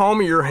the palm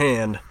of your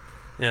hand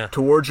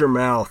towards your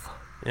mouth.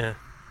 Yeah.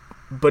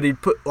 But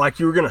he'd put like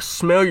you were gonna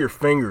smell your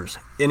fingers,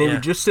 and he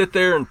would just sit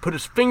there and put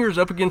his fingers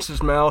up against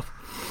his mouth.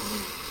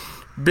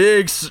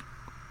 Big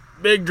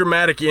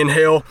dramatic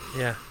inhale.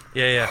 Yeah.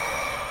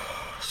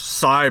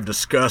 Sigh of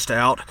disgust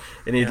out,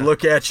 and he'd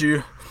look at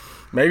you.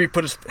 Maybe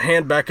put his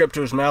hand back up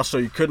to his mouth so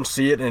you couldn't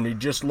see it, and he'd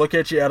just look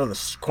at you out of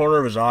the corner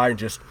of his eye and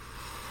just,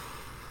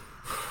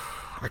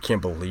 I can't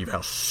believe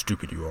how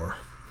stupid you are.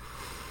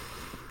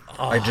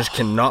 Oh. I just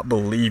cannot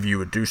believe you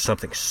would do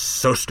something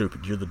so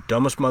stupid. You're the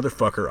dumbest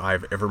motherfucker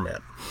I've ever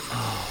met.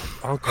 Oh,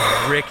 Uncle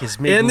Rick is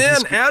making. And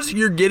then as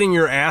you're getting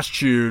your ass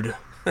chewed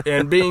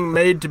and being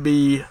made to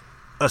be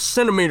a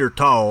centimeter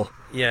tall,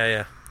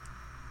 the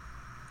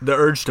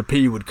urge to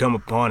pee would come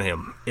upon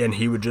him, and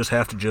he would just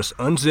have to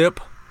unzip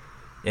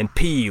and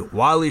pee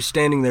while he's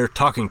standing there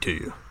talking to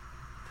you.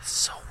 That's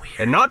so weird.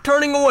 And not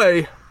turning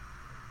away.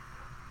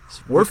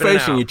 We're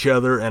facing each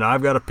other, and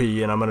I've got to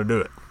pee, and I'm going to do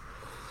it.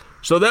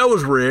 So that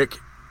was Rick,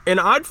 and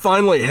I'd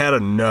finally had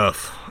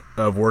enough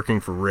of working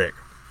for Rick.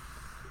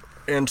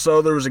 And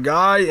so there was a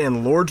guy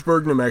in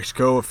Lordsburg, New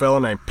Mexico, a fellow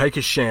named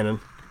Pecos Shannon,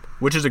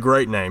 which is a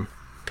great name.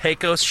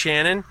 Pecos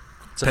Shannon.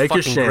 It's a Pecos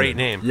fucking Shannon. great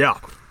name. Yeah.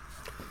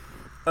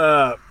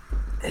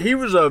 He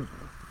was a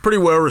pretty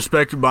well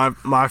respected by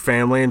my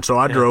family, and so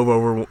I drove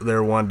over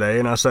there one day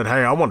and I said,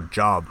 "Hey, I want a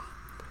job.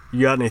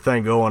 You got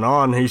anything going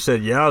on?" He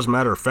said, "Yeah, as a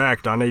matter of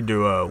fact, I need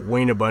to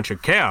wean a bunch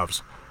of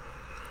calves."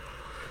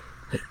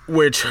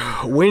 Which,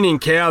 weaning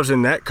calves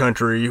in that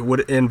country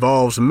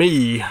involves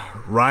me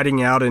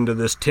riding out into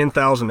this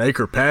 10,000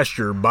 acre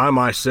pasture by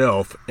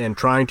myself and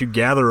trying to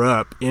gather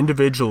up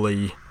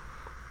individually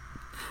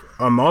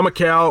a mama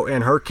cow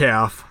and her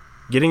calf,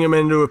 getting them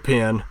into a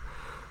pen,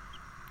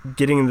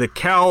 getting the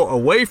cow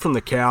away from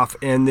the calf,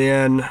 and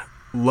then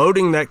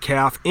loading that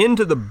calf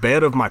into the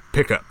bed of my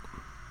pickup.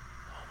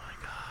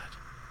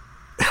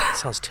 That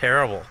sounds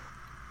terrible.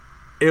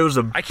 It was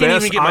the I can't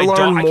best. even get my I dog.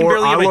 learned I can more.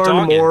 barely I get my learned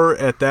dog in. more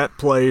at that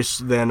place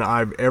than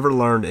I've ever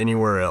learned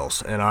anywhere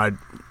else. And I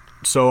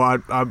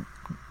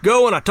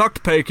go and I talk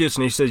to Pecos,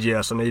 and he says,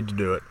 "Yes, I need to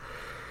do it."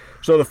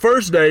 So the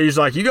first day, he's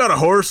like, "You got a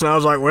horse?" And I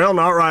was like, "Well,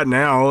 not right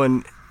now."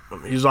 And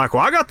he's like,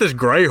 "Well, I got this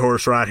gray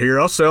horse right here.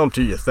 I'll sell him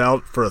to you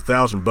for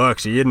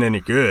 $1,000. He isn't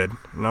any good."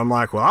 And I'm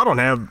like, "Well, I don't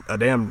have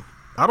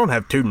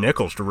 2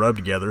 nickels to rub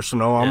together, so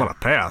no, I'm gonna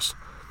pass."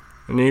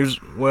 And he was,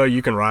 "Well,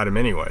 you can ride him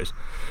anyways."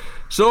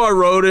 So I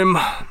rode him,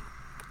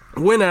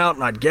 went out,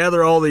 and I'd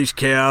gather all these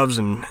calves,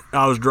 and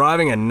I was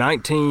driving a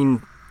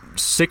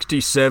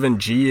 1967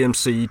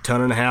 GMC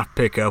 1.5-ton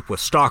pickup with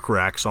stock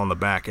racks on the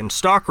back. And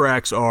stock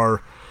racks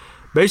are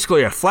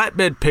basically a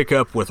flatbed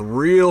pickup with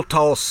real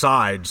tall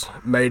sides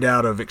made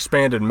out of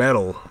expanded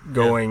metal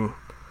going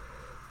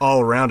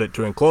all around it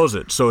to enclose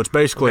it. So it's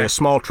basically a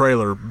small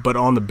trailer, but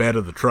on the bed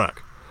of the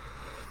truck.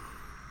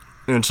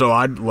 And so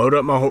I'd load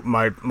up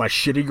my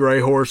shitty gray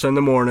horse in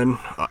the morning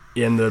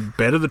in the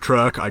bed of the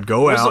truck. I'd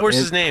go What's out. the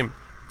horse's name?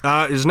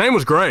 His name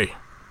was Gray.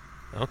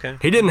 Okay.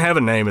 He didn't have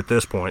a name at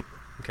this point.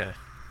 Okay.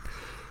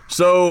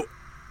 So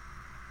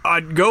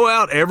I'd go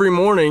out every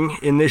morning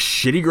in this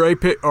shitty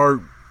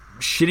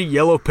shitty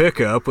yellow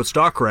pickup with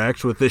stock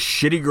racks with this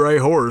shitty gray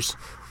horse,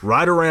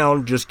 ride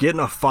around just getting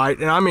a fight,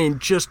 and I mean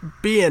just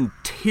being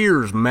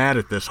tears mad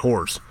at this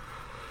horse,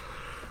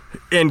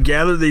 and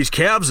gather these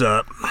calves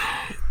up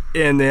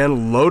and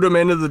then load them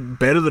into the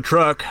bed of the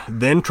truck,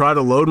 then try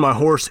to load my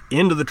horse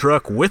into the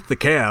truck with the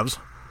calves.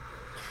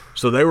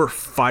 So they were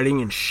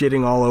fighting and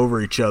shitting all over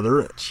each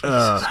other.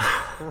 Jesus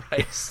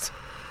Christ.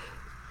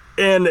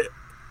 And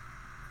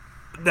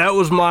that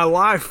was my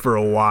life for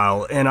a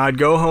while. And I'd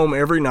go home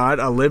every night.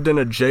 I lived in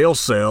a jail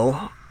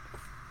cell.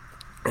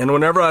 And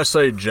whenever I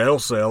say jail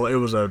cell, it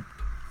was a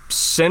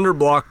cinder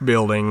block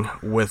building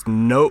with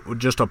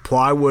just a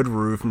plywood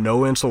roof,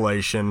 no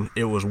insulation.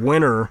 It was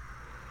winter,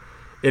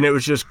 and it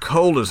was just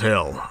cold as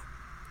hell.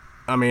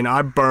 I mean,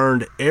 I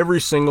burned every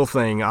single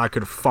thing I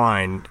could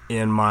find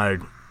in my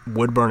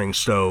wood-burning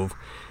stove,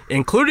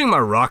 including my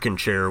rocking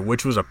chair,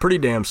 which was a pretty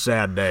damn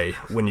sad day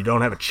when you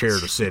don't have a chair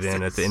to sit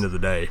in at the end of the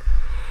day.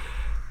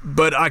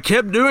 But I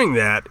kept doing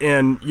that,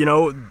 and, you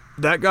know,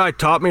 that guy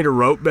taught me to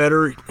rope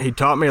better. He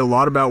taught me a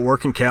lot about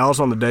working cows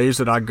on the days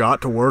that I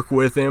got to work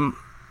with him,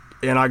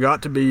 and I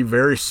got to be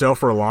very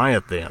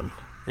self-reliant then.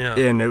 Yeah.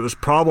 And it was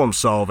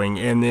problem-solving,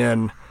 and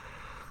then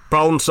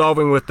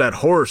problem-solving with that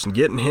horse and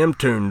getting him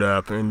tuned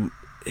up, and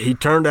he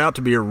turned out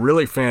to be a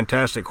really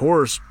fantastic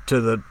horse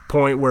to the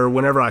point where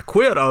whenever I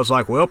quit, I was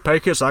like, well,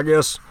 Pecos, I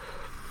guess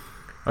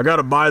I got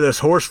to buy this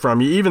horse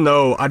from you, even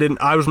though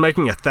I was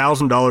making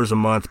 $1,000 a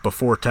month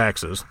before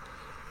taxes.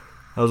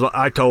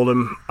 I told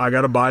him, I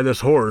got to buy this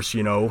horse,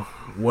 you know,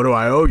 what do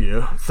I owe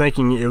you?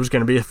 Thinking it was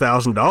going to be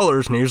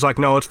 $1,000. And he was like,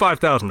 no, it's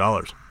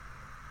 $5,000.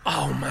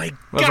 Oh my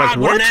was God, like,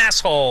 what an what?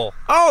 asshole.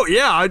 Oh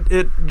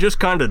it just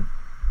kind of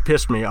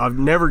pissed me. I've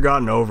never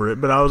gotten over it,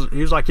 but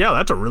he was like, yeah,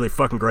 that's a really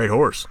fucking great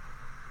horse.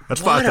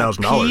 That's $5,000.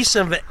 What a piece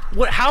of it.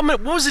 What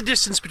was the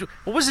distance between?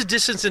 What was the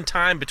distance in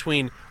time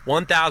between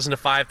 1,000 to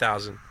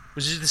 5,000?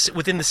 Was it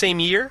within the same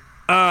year?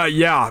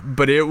 Yeah,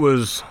 but it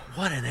was.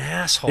 What an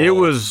asshole. It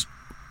was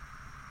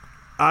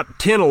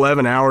 10,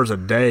 11 hours a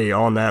day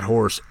on that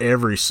horse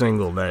every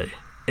single day,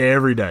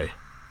 every day.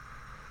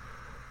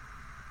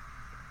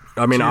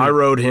 I mean, Dude. I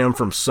rode him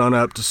from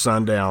sunup to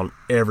sundown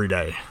every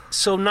day.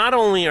 So not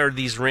only are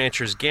these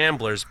ranchers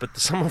gamblers, but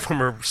some of them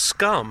are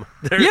scum.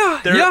 Yeah.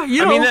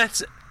 You I mean, know,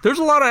 there's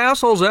a lot of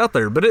assholes out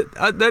there, but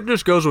that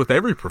just goes with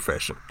every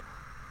profession.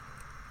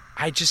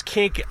 I just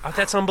can't get.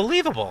 That's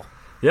unbelievable.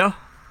 Yeah.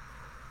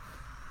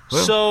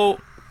 Well,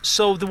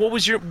 What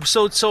was your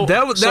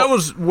that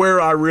was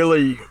where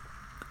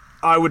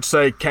I would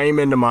say came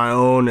into my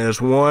own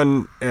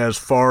as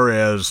far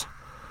as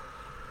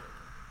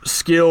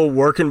skill,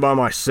 working by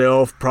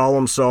myself,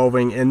 problem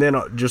solving, and then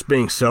just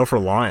being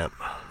self-reliant.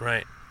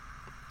 Right.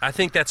 I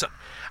think that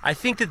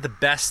the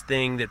best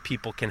thing that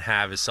people can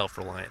have is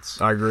self-reliance.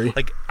 I agree.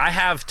 Like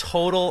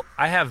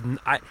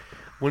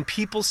when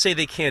people say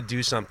they can't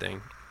do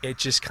something, it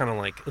just kind of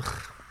like,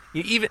 ugh.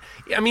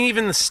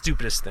 Even the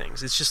stupidest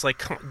things. It's just like,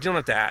 come on, you don't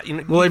have to ask.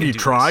 Well, have you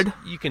tried?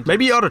 You can.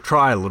 Maybe you ought to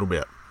try a little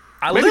bit.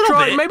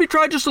 Maybe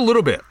try just a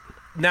little bit.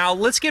 Now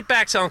let's get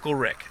back to Uncle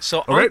Rick.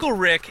 So Okay. Uncle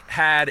Rick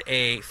had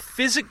a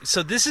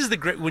So this is the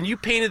great. When you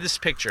painted this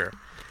picture,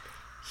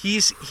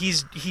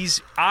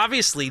 he's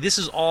obviously, this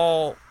is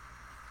all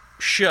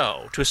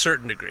show to a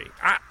certain degree.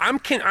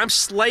 I'm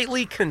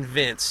slightly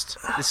convinced,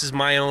 this is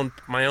my own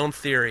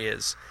theory,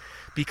 is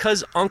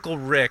because Uncle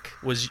Rick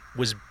was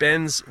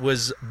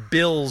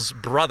Bill's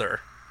brother.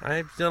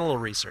 I've done a little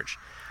research.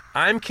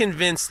 I'm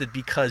convinced that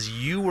because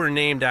you were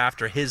named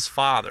after his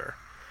father,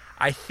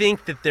 I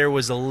think that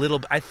there's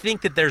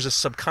a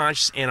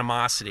subconscious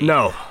animosity.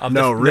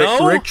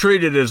 Rick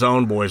treated his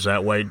own boys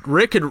that way.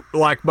 Rick had,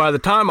 like, by the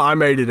time I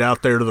made it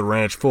out there to the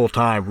ranch full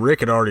time,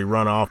 Rick had already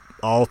run off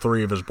all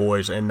three of his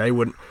boys, and they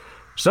wouldn't.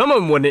 Some of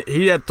them, when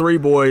he had three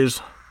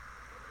boys,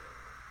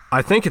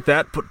 I think at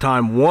that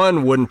time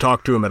one wouldn't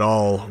talk to him at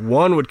all.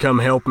 One would come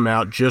help him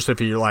out just if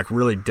he like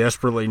really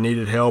desperately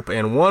needed help,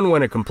 and one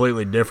went a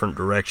completely different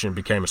direction and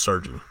became a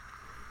surgeon.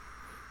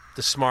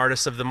 The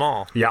smartest of them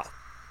all. Yeah.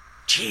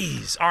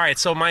 Jeez. All right.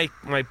 So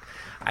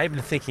I've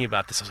been thinking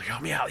about this. I was like,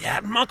 oh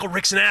yeah, Uncle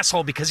Rick's an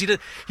asshole because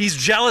he's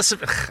jealous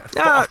of.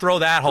 I'll throw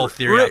that whole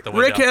theory out the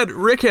window.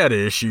 Rick had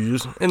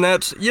issues, and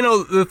that's,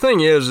 the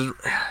thing is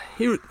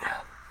there's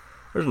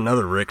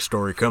another Rick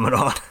story coming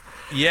on.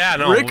 Yeah,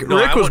 no.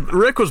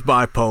 Rick was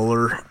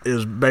bipolar,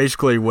 is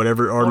basically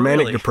whatever, or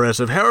manic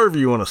depressive, however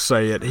you want to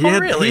say it. He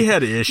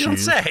had issues. You don't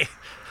say.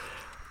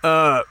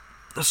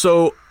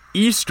 So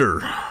Easter.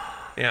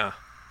 Yeah.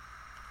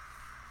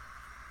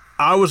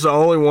 I was the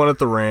only one at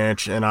the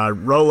ranch, and I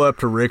roll up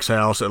to Rick's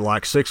house at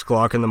like 6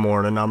 o'clock in the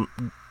morning. I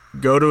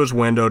go to his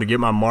window to get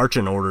my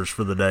marching orders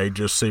for the day,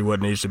 just see what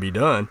needs to be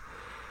done.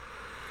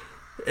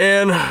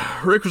 And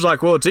Rick was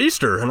like, well, it's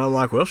Easter. And I'm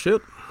like, well,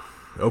 shit.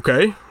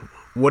 Okay.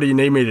 What do you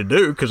need me to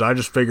do? Because I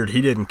just figured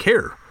he didn't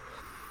care.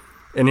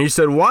 And he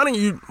said,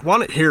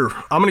 here,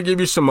 I'm going to give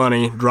you some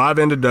money, drive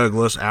into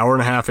Douglas, hour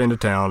and a half into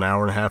town,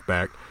 hour and a half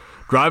back.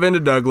 Drive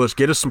into Douglas,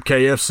 get us some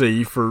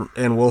KFC,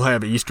 and we'll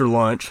have Easter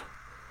lunch.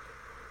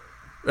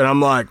 And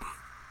I'm like,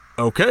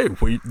 okay,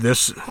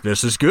 this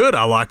is good.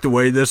 I like the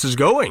way this is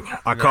going.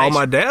 I called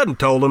my dad and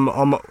told him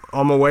on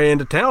my way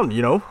into town, I'm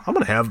going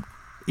to have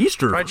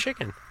Easter. Fried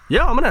chicken.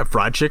 Yeah, I'm going to have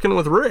fried chicken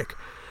with Rick.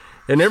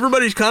 And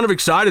everybody's kind of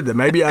excited that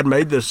maybe I'd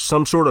made this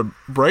some sort of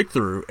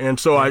breakthrough. And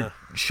so I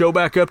show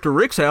back up to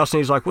Rick's house, and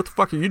he's like, what the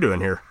fuck are you doing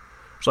here?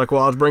 It's like,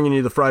 well, I was bringing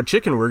you the fried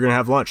chicken. We're going to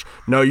have lunch.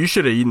 No, you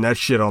should have eaten that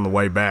shit on the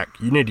way back.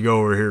 You need to go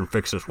over here and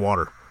fix this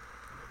water.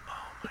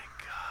 Oh, my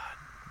God.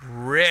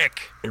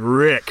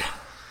 Rick.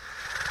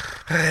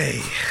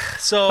 Hey.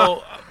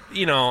 So,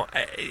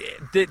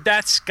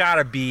 that's got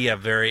to be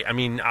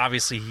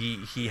obviously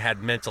he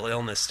had mental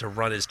illness to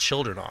run his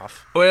children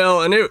off.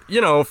 Well, and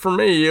for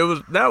me,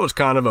 that was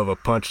kind of a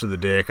punch to the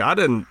dick. I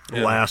didn't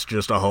last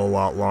just a whole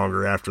lot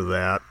longer after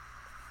that.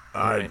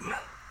 Right.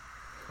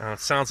 It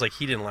sounds like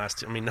he didn't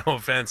last. No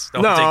offense.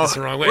 Don't take this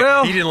the wrong way.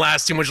 Well, he didn't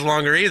last too much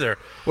longer either.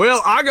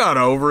 Well, I got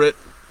over it.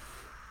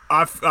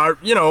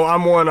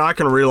 I'm one, I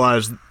can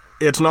realize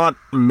it's not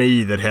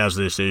me that has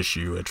this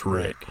issue. It's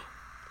Rick. Right.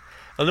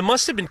 Well, it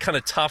must have been kind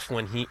of tough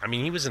when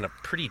he was in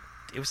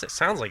it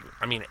sounds like,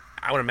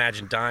 I would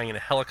imagine dying in a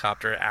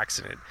helicopter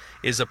accident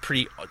is a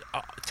pretty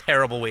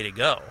terrible way to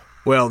go.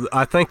 Well,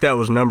 I think that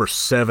was number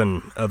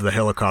 7 of the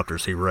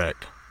helicopters he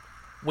wrecked.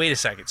 Wait a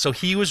second. So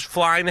he was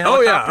flying the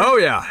helicopter? Oh,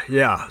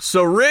 yeah.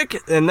 So Rick,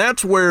 and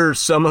that's where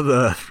some of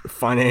the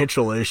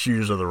financial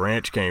issues of the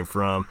ranch came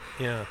from.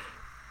 Yeah.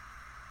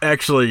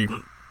 Actually,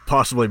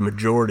 possibly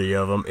majority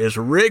of them, is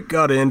Rick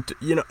got into,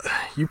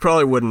 you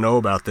probably wouldn't know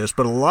about this,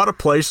 but a lot of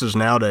places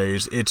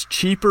nowadays, it's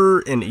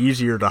cheaper and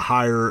easier to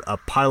hire a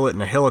pilot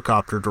in a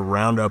helicopter to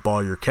round up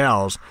all your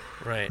cows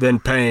than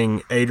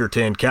paying 8 or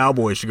 10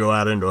 cowboys to go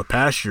out into a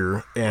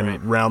pasture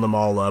and round them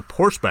all up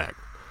horseback.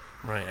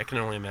 Right, I can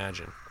only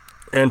imagine.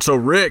 And so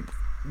Rick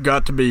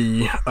got to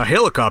be a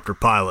helicopter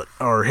pilot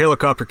or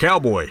helicopter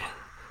cowboy.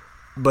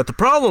 But the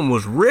problem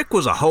was Rick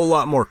was a whole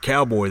lot more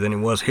cowboy than he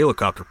was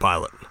helicopter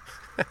pilot.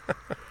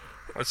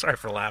 I'm sorry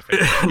for laughing.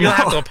 You'll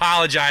have to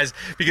apologize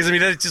because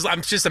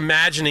I'm just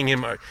imagining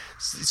him.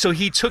 So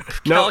he took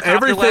helicopter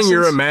everything lessons?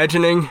 You're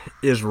imagining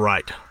is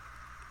right.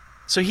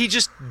 So he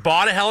just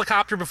bought a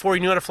helicopter before he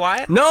knew how to fly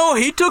it? No,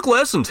 he took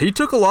lessons. He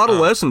took a lot of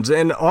lessons,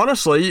 and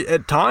honestly,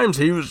 at times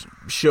he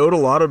showed a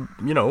lot of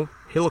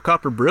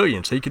helicopter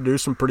brilliance. He could do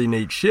some pretty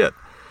neat shit.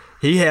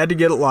 He had to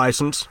get a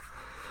license.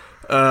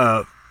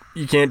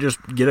 You can't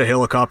just get a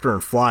helicopter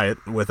and fly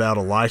it without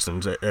a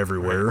license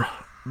everywhere. Right.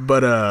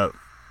 But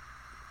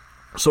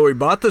so he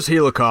bought this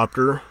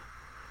helicopter,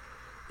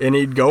 and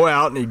he'd go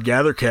out and he'd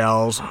gather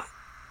cows.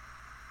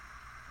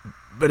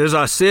 But as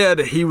I said,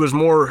 he was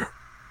more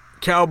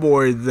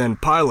cowboy than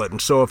pilot,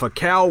 and so if a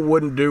cow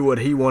wouldn't do what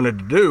he wanted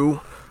to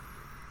do,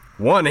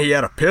 one, he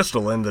had a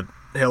pistol in the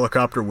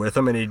helicopter with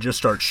him, and he'd just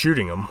start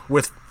shooting them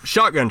with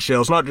shotgun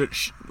shells, not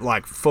just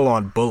like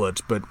full-on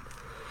bullets, but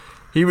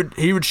he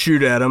would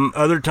shoot at him.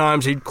 Other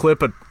times he'd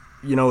clip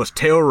his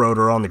tail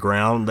rotor on the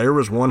ground. There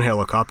was one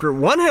helicopter,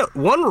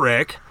 one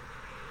wreck.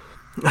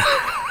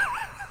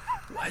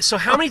 So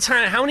how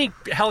many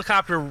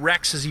helicopter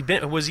wrecks was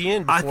he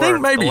in? I think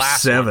maybe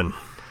 7.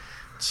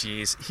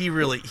 Jeez, he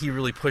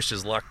really pushed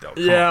his luck though.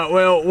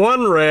 Well,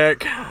 one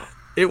wreck.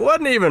 It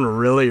wasn't even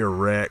really a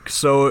wreck.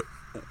 So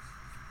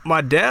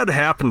my dad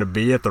happened to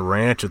be at the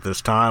ranch at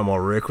this time while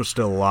Rick was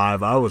still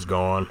alive. I was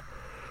gone.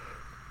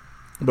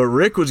 But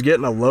Rick was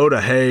getting a load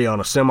of hay on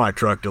a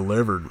semi-truck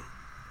delivered.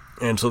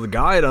 And so the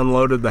guy had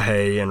unloaded the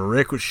hay, and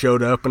Rick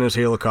showed up in his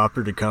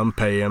helicopter to come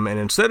pay him. And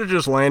instead of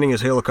just landing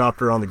his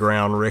helicopter on the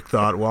ground, Rick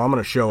thought, well, I'm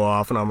going to show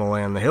off, and I'm going to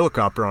land the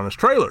helicopter on his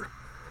trailer.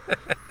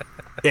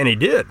 And he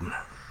did.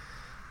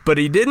 But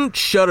he didn't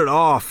shut it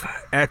off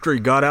after he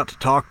got out to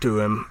talk to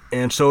him,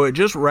 and so it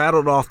just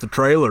rattled off the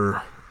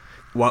trailer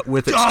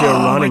with it still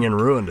running and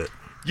ruined it.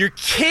 You're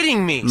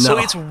kidding me. No. So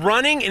it's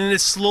running and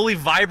it's slowly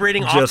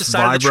vibrating off the Just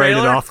side of the vibrated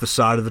trailer? off the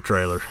side of the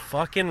trailer.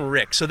 Fucking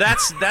Rick. So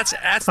that's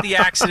the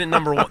accident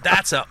number one.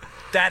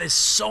 That is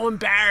so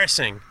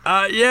embarrassing.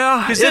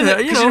 Yeah. Because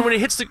then when it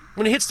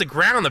hits the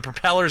ground, the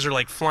propellers are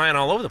like flying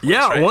all over the place.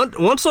 Yeah, right?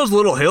 once those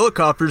little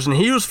helicopters, and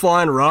he was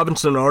flying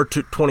Robinson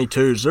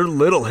R-22s, they're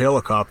little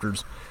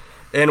helicopters,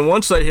 and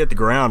once they hit the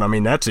ground, I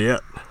mean, that's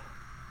it.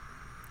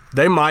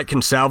 They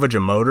can salvage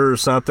a motor or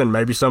something,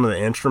 maybe some of the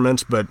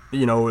instruments, but,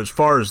 as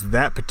far as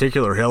that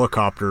particular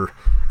helicopter,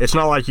 it's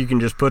not like you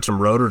can just put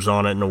some rotors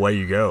on it and away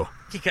you go.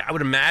 I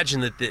would imagine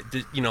that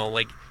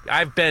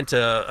I've been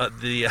to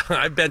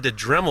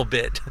Dremel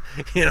bit,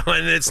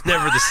 and it's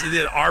never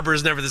the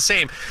arbor's never the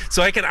same.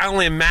 So I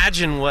only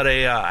imagine what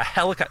a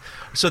helicopter.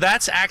 So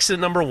that's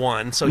accident number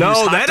one. So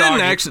no,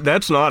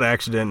 that's not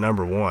accident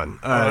number one.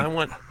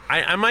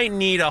 I might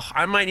need a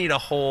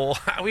whole.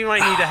 We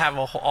might need to have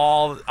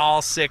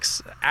all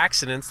 6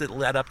 accidents that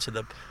led up to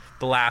the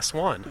last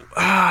one.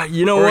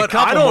 You know what?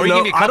 I don't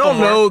know. I don't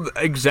know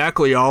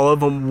exactly all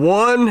of them.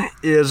 One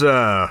is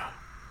another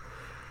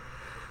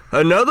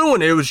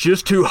one. It was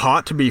just too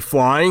hot to be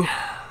flying.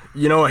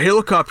 A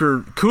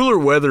helicopter, cooler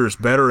weather is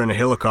better in a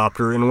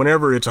helicopter, and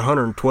whenever it's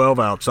 112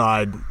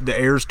 outside, the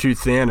air's too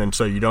thin, and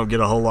so you don't get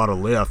a whole lot of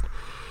lift.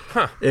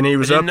 Huh. And he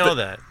was I didn't know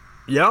that.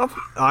 Yeah,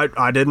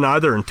 I didn't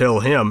either until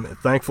him.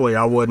 Thankfully,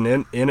 I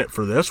wasn't in it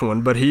for this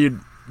one, but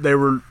they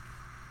were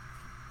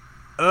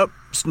up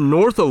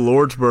north of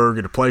Lordsburg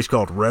at a place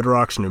called Red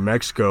Rocks, New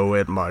Mexico,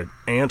 at my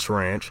aunt's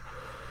ranch.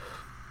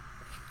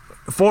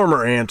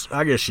 Former aunt,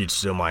 I guess she's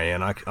still my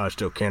aunt. I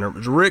still can't remember.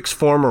 It was Rick's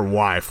former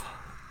wife.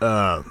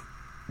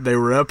 They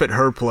were up at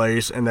her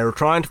place, and they were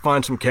trying to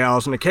find some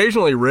cows, and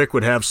occasionally Rick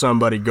would have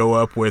somebody go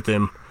up with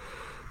him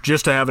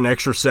just to have an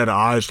extra set of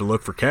eyes to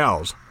look for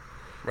cows.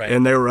 Right.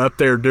 And they were up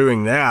there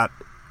doing that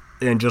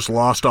and just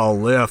lost all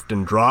lift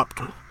and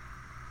dropped out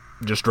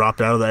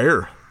of the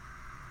air.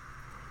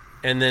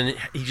 And then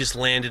he just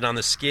landed on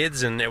the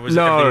skids, and everything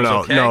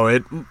was okay?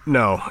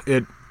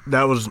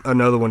 That was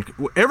another one.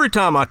 Every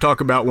time I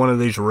talk about one of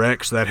these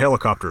wrecks, that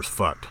helicopter's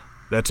fucked.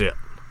 That's it.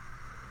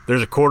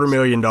 There's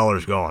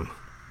 $250,000 gone. Oh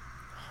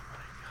my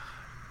God.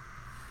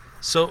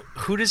 So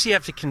who does he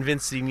have to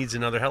convince that he needs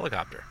another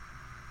helicopter?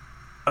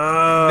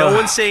 No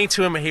one's saying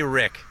to him, "Hey,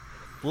 Rick,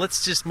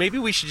 maybe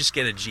we should just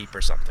get a Jeep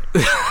or something."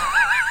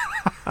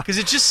 Because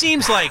it just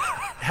seems like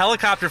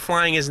helicopter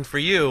flying isn't for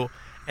you,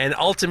 and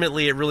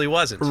ultimately it really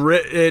wasn't.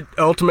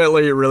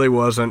 Ultimately it really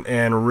wasn't,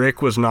 and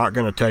Rick was not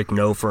going to take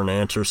no for an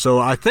answer. So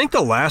I think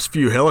the last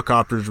few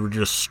helicopters were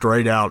just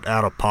straight out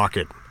of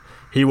pocket.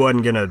 He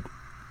wasn't going to,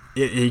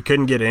 he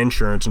couldn't get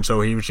insurance, and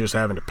so he was just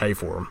having to pay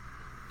for them.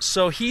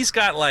 So he's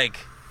got like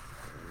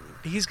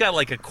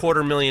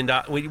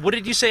 $250,000. What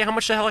did you say? How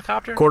much the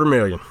helicopter?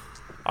 $250,000.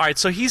 All right,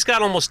 so he's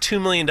got almost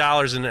 $2 million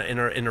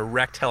in a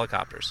wrecked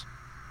helicopters.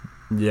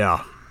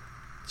 Yeah.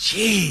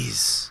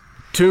 Jeez.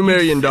 $2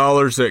 million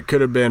that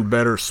could have been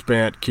better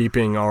spent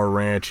keeping our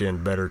ranch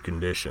in better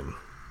condition.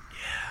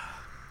 Yeah.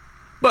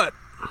 But.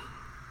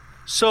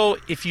 So,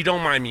 if you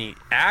don't mind me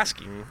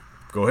asking.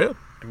 Go ahead.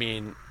 I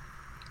mean,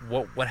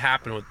 what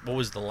happened with, what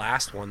was the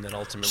last one that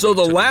ultimately So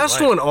the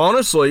last one,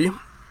 honestly,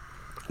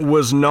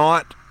 was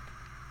not.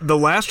 The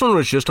last one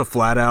was just a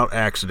flat-out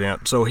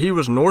accident. So he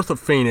was north of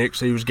Phoenix.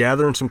 He was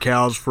gathering some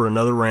cows for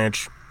another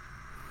ranch.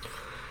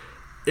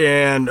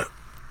 And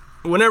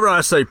whenever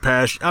I say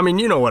pasture, I mean,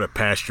 you know what a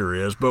pasture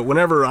is, but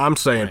whenever I'm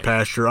saying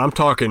pasture, I'm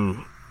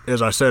talking,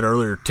 as I said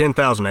earlier,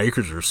 10,000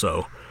 acres or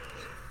so.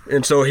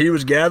 And so he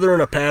was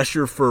gathering a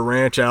pasture for a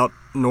ranch out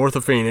north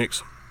of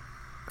Phoenix.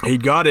 He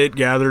got it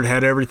gathered,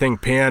 had everything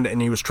pinned,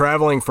 and he was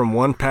traveling from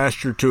one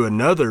pasture to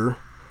another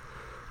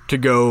to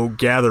go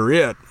gather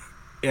it.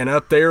 And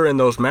up there in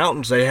those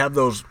mountains, they have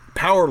those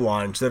power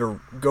lines that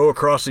go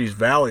across these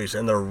valleys,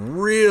 and they're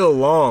real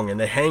long, and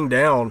they hang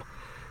down.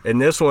 And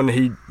this one,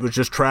 he was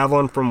just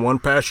traveling from one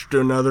pasture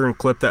to another and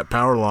clipped that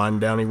power line,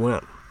 and down he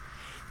went.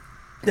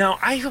 Now,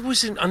 I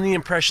was under the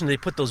impression they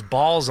put those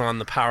balls on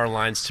the power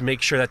lines to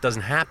make sure that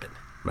doesn't happen.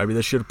 Maybe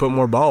they should have put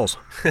more balls.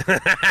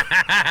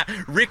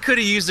 Rick could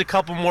have used a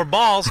couple more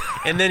balls,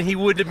 and then he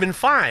would have been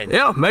fine.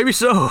 Yeah, maybe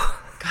so.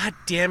 God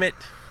damn it.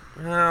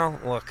 Well,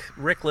 look,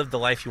 Rick lived the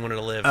life he wanted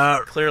to live.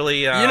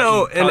 Clearly, he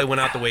probably went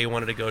out the way he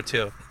wanted to go,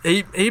 too.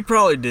 He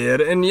probably did.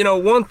 And,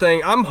 one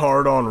thing, I'm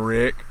hard on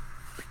Rick.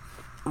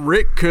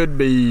 Rick could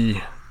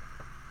be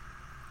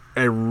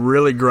a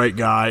really great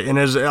guy. And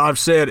as I've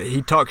said,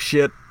 he talks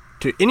shit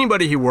to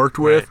anybody he worked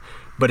with,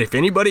 But if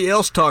anybody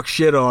else talks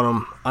shit on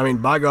him, I mean,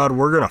 by God,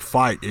 we're going to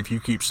fight if you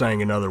keep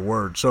saying another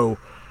word. So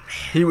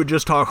he would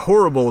just talk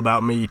horrible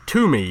about me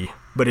to me,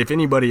 but if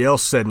anybody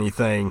else said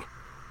anything,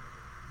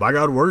 by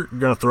God, we're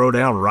going to throw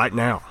down right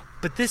now.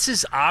 But this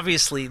is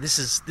obviously,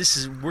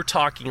 we're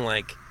talking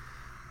like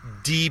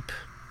deep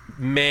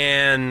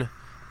man,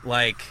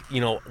 like,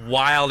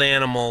 wild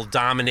animal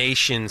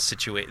domination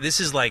situation. This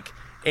is like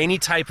any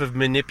type of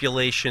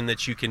manipulation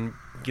that you can,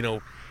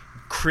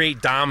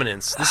 create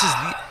dominance. This is,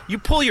 you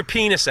pull your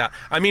penis out.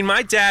 I mean,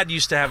 my dad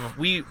used to have,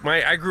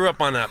 I grew up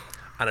on a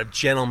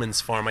gentleman's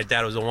farm. My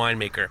dad was a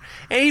winemaker,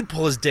 and he'd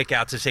pull his dick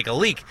out to take a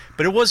leak,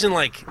 but it wasn't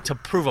like to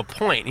prove a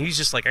point. He's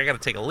just like, I got to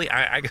take a leak.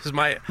 I guess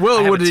I have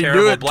would a he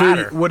terrible do it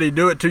bladder. would he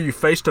do it to you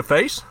face to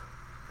face?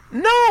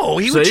 No,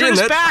 he would turn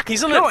his back.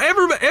 He's on no,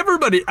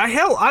 everybody. I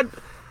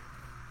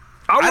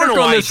work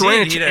on this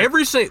ranch.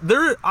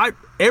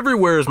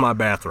 Everywhere is my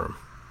bathroom.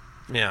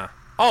 Yeah.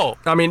 Oh.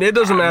 I mean, it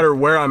doesn't matter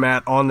where I'm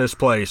at on this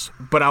place,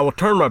 but I will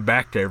turn my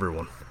back to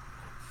everyone.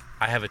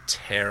 I have a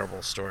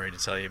terrible story to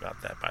tell you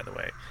about that, by the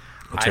way.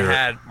 Let's hear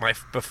it.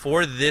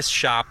 Before this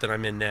shop that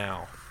I'm in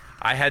now,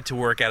 I had to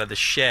work out of the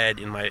shed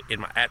in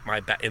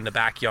the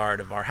backyard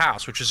of our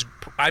house,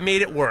 I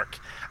made it work.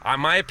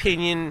 My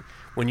opinion,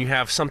 when you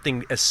have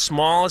something as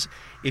small as,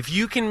 if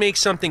you can make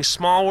something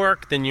small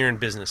work, then you're in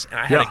business. And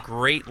I had a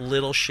great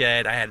little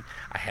shed. I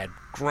had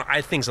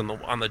things on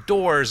the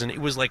doors, and it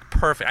was like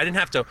perfect. I didn't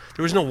have to.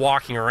 There was no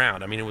walking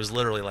around. I mean, it was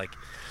literally like,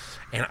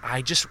 and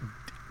I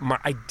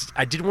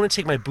didn't want to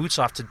take my boots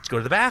off to go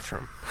to the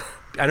bathroom.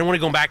 I didn't want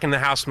to go back in the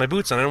house with my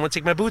boots on. I didn't want to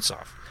take my boots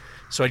off.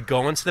 So I'd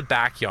go into the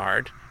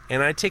backyard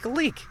and I'd take a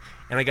leak.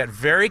 And I got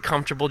very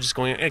comfortable just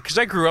going, because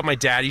I grew up, my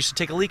dad used to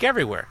take a leak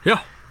everywhere.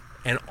 Yeah.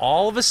 And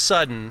all of a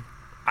sudden,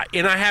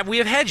 we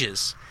have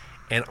hedges.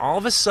 And all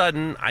of a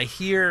sudden, I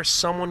hear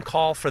someone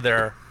call for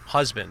their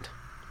husband.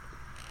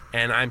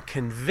 And I'm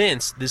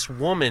convinced this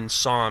woman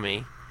saw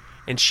me,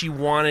 and she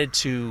wanted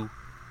to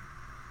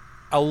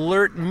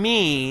alert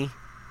me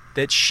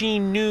that she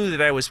knew that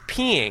I was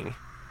peeing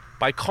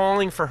by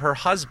calling for her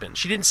husband.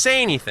 She didn't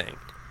say anything,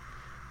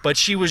 but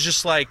she was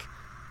just like,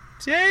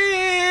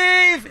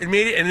 Dave, and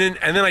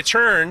then I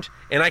turned,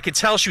 and I could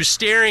tell she was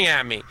staring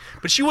at me,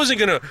 but she wasn't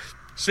gonna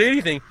say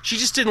anything. She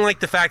just didn't like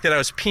the fact that I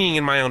was peeing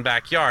in my own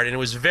backyard, and it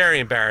was very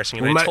embarrassing.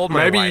 And I told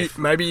my wife.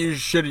 Maybe you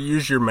should have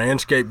used your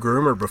Manscaped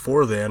groomer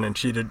before then, and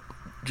she'd have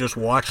just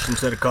watched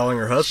instead of calling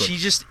her husband.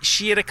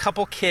 She had a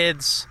couple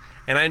kids,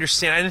 and I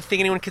understand. I didn't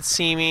think anyone could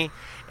see me,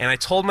 and I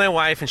told my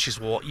wife, and she's,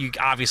 well, you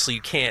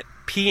can't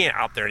pee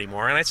out there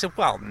anymore. And I said,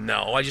 well,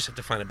 no, I just have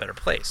to find a better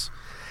place.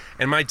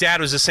 And my dad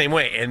was the same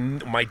way,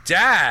 and my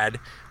dad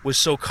was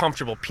so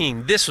comfortable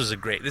peeing. This is a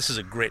great.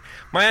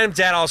 My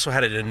dad also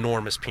had an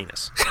enormous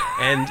penis,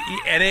 and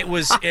it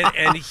was,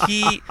 and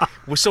he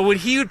was, so when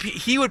he would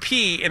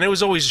pee, and it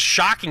was always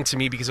shocking to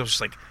me because I was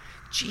just like,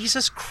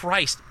 Jesus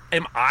Christ,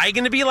 am I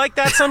going to be like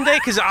that someday?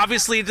 Because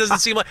obviously it doesn't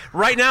seem like,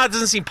 right now it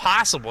doesn't seem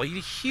possible. He had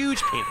a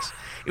huge penis.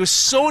 It was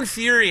so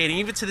infuriating,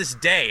 even to this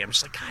day. I'm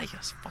just like, God, he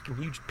has a fucking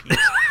huge penis.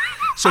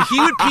 So he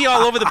would pee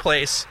all over the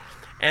place,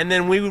 and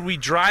then we would be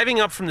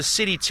driving up from the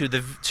city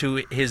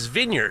to his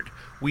vineyard.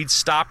 We'd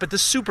stop at the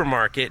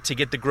supermarket to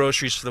get the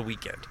groceries for the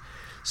weekend.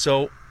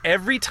 So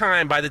every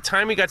time, by the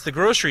time we got to the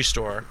grocery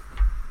store,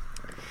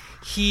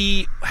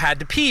 he had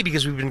to pee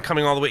because we've been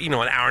coming all the way, an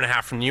hour and a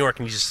half from New York,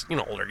 and he's just,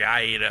 older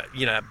guy,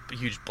 he had a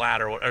huge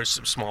bladder or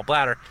small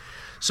bladder.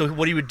 So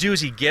what he would do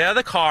is he'd get out of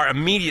the car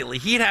immediately.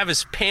 He'd have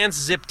his pants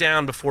zipped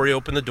down before he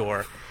opened the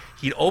door.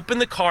 He'd open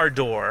the car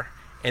door,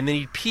 and then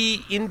he'd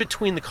pee in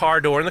between the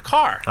car door and the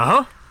car.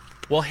 Uh-huh.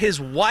 Well, his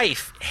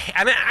wife,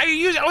 and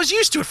I was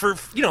used to it for,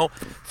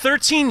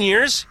 13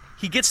 years.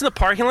 He gets in the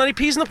parking lot, he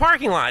pees in the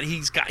parking lot.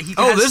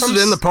 This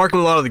is in the parking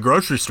lot of the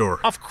grocery store.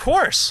 Of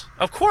course.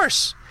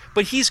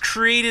 But he's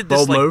created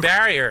this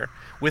barrier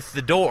with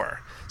the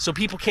door. So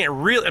people can't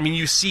really,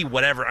 you see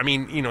whatever.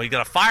 You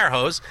got a fire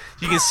hose.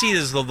 You can see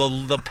there's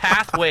the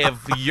pathway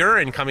of the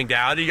urine coming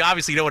down. You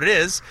obviously know what it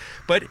is.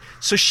 But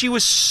so she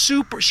was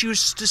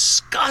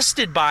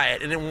disgusted by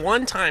it. And then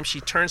one time she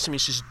turns to me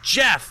and says,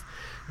 Jeff,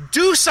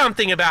 do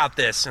something about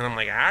this. And I'm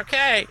like,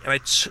 okay.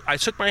 And I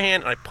took my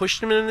hand and I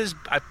pushed him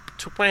I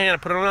put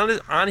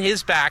it on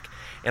his back,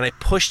 and I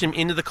pushed him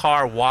into the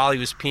car while he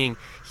was peeing.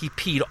 He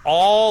peed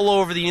all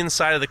over the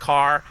inside of the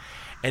car,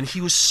 and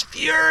he was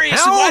furious.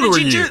 How old were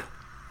you?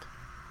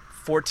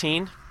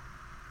 14.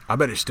 I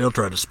bet he still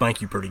tried to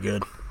spank you pretty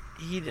good.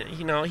 He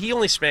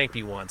only spanked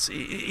me once.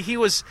 There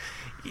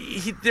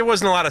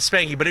wasn't a lot of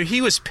spanking, but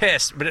he was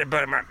pissed. But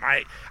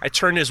I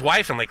turned to his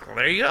wife and like, well,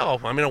 there you go.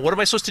 What am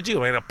I supposed to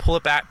do? I'm gonna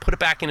put it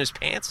back in his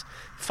pants.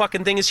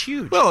 Fucking thing is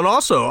huge. Well, and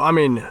also,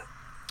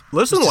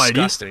 listen,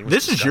 lady,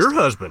 this is your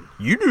husband.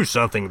 You do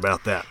something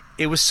about that.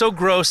 It was so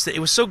gross that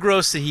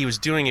he was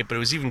doing it, but it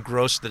was even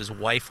grosser that his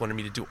wife wanted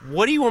me to do it.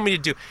 What do you want me to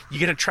do?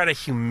 You're going to try to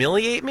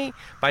humiliate me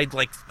by,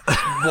 what?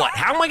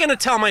 How am I going to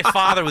tell my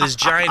father with his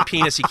giant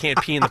penis he can't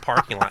pee in the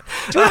parking lot?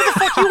 Do whatever the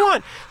fuck you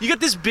want. You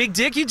got this big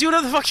dick, you do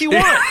whatever the fuck you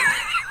want.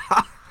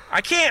 I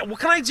can't. What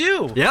can I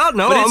do? Yeah,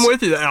 no, I'm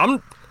with you.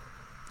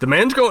 The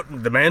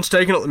man's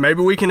taking it.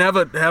 Maybe we can have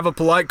a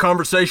polite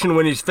conversation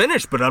when he's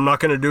finished, but I'm not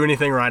going to do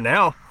anything right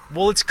now.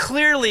 Well, it's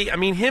clearly, I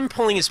mean, him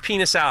pulling his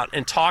penis out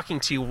and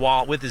talking to you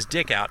while with his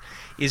dick out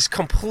is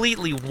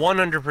completely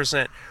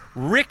 100%.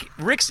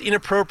 Rick's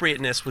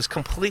inappropriateness was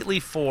completely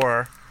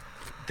for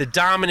the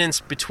dominance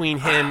between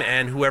him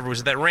and whoever was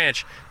at that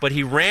ranch, but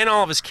he ran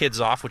all of his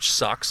kids off, which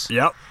sucks.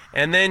 Yep.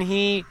 And then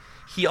he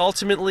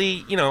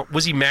ultimately,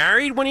 was he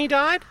married when he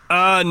died?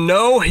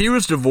 No, he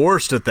was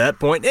divorced at that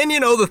point. And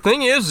the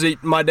thing is,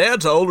 my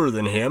dad's older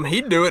than him.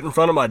 He'd do it in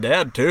front of my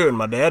dad too, and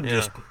my dad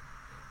just,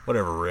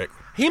 whatever, Rick.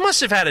 He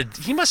must have had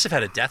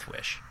a death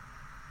wish.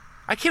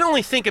 I can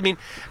only think. I mean,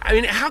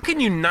 how can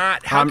you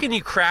not? How can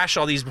you crash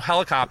all these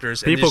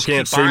helicopters? And People just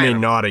can't keep see buying me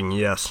them? nodding.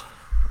 Yes.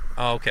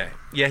 Oh, okay.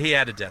 Yeah, he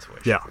had a death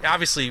wish. Yeah.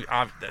 Obviously,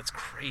 that's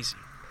crazy.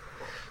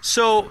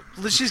 So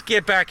let's just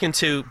get back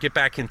into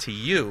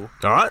you.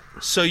 All right.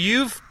 So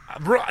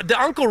the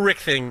Uncle Rick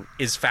thing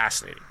is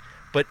fascinating,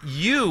 but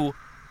you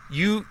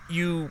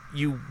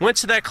went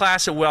to that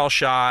class at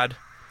Wellshod.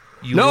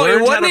 No,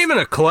 it wasn't even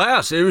a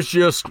class. It was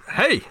just,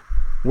 hey,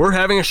 we're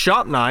having a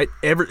shop night.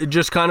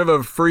 Just kind of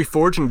a free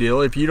forging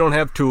deal. If you don't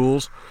have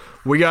tools,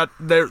 we got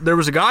there. There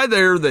was a guy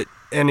there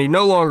and he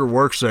no longer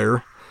works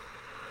there.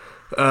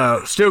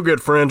 Still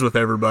good friends with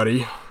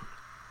everybody.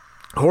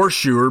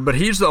 Horseshoer, but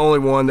he's the only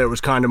one that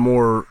was kind of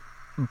more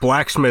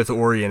blacksmith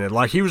oriented.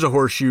 Like, he was a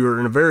horseshoer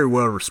and a very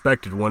well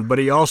respected one, but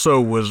he also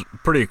was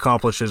pretty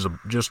accomplished as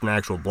just an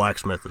actual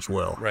blacksmith as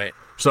well. Right.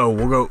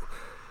 So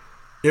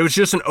it was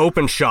just an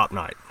open shop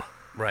night.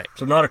 Right.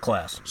 So not a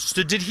class.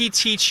 So did he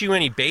teach you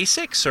any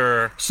basics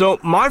or? So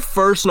my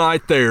first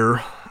night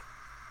there,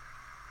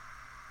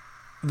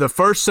 the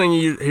first thing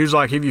he was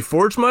like, have you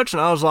forged much?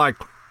 And I was like,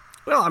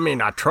 well, I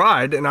mean, I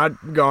tried, and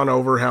I'd gone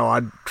over how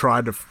I'd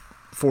tried to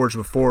forge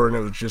before, and it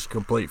was just a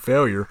complete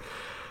failure.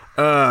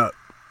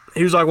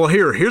 He was like, well,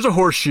 here's a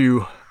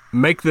horseshoe,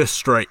 make this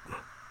straight. And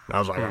I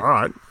was like, all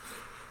right.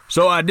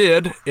 So I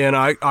did, and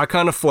I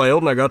kind of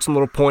flailed, and I got some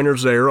little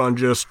pointers there on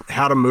just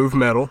how to move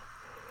metal.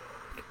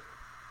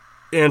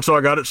 And so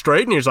I got it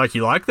straight, and he was like,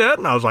 you like that?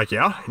 And I was like,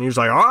 yeah. And he was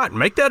like, all right,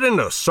 make that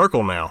into a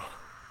circle now.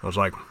 I was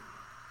like,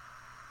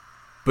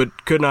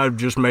 but couldn't I have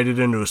just made it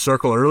into a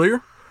circle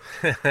earlier?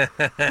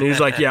 And he was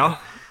like, yeah,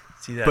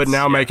 but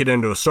now make it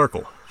into a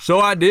circle. So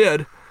I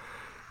did.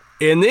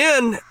 And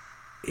then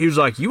he was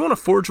like, you want to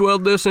forge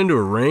weld this into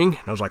a ring?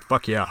 And I was like,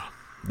 fuck yeah.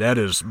 That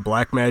is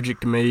black magic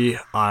to me.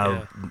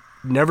 I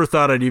never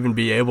thought I'd even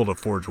be able to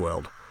forge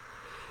weld.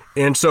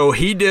 And so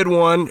he did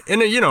one.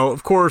 And,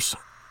 of course,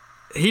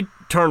 he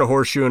turned a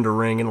horseshoe into a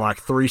ring in like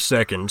 3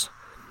 seconds.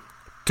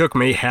 Took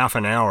me half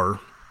an hour,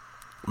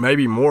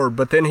 maybe more.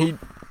 But then he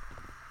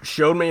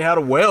showed me how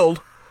to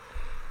weld.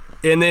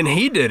 And then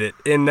he did it.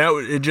 And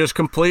it just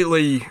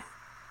completely...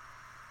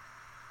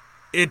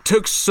 It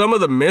took some of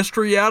the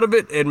mystery out of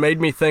it and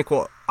made me think,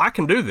 well, I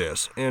can do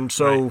this. And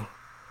so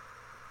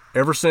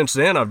ever since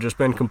then, I've just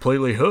been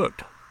completely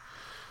hooked.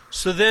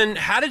 So then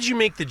how did you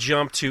make the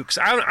jump to, because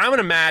I would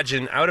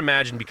imagine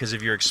because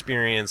of your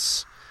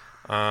experience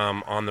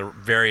on the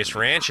various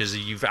ranches,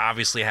 you've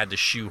obviously had to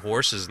shoe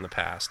horses in the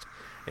past.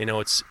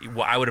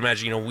 I would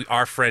imagine,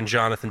 our friend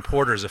Jonathan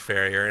Porter is a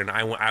farrier, and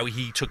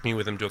he took me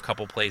with him to a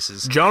couple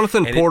places.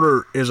 Jonathan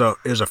Porter is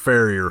a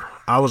farrier.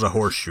 I was a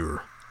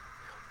horseshoer.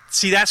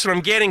 See, that's what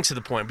I'm getting to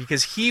the point,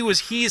 because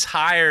he's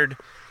hired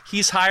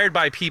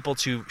by people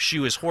to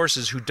shoe his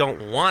horses who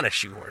don't want to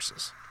shoe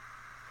horses.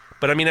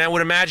 But I mean, I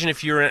would imagine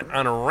if you're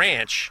on a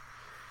ranch,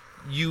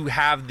 you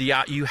have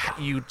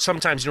you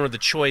sometimes you don't have the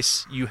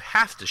choice. You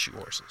have to shoe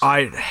horses.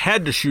 I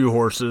had to shoe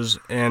horses,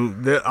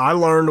 and I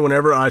learned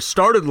whenever I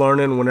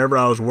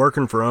was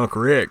working for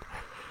Uncle Rick,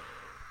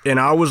 and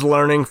I was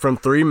learning from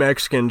 3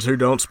 Mexicans who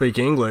don't speak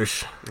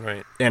English,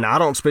 right? And I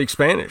don't speak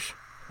Spanish,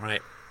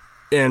 right?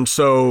 And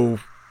so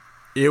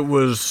it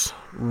was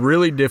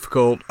really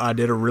difficult. I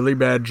did a really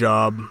bad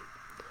job,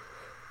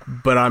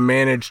 but I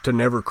managed to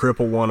never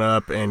cripple one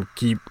up and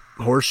keep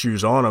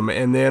horseshoes on them.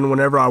 And then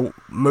whenever I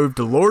moved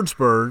to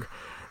Lordsburg,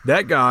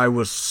 that guy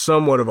was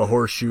somewhat of a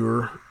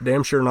horseshoer,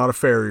 damn sure not a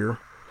farrier,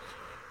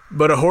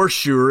 but a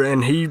horseshoer,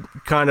 and he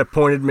kind of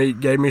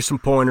gave me some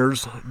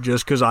pointers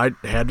just because I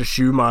had to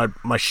shoe my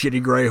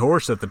shitty gray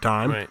horse at the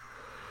time. Right.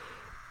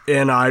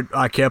 And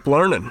I kept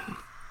learning.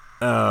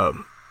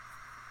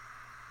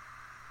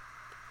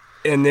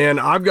 And then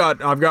I've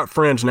got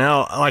friends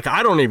now, like,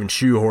 I don't even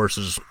shoe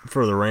horses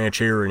for the ranch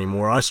here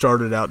anymore. I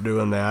started out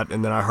doing that,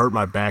 and then I hurt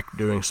my back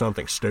doing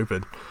something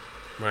stupid.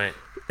 Right.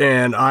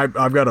 And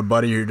I've got a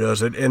buddy who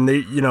does it, and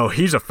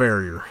he's a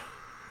farrier.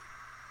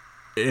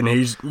 And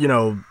he's,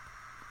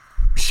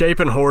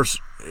 shaping horse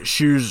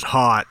shoes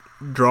hot,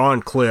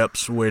 drawing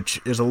clips, which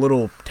is a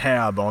little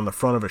tab on the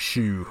front of a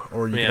shoe,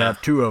 or you could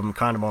have 2 of them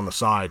kind of on the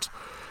sides,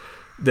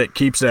 that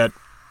keeps that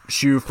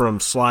shoe from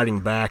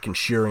sliding back and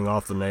shearing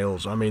off the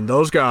nails. I mean,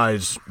 those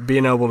guys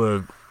being able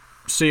to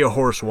see a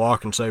horse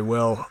walk and say,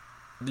 well,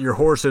 your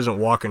horse isn't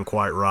walking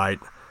quite right,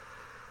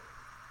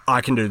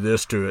 I can do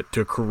this to it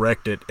to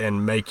correct it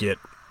and make it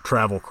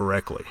travel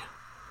correctly.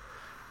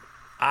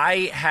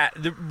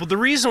 the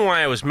reason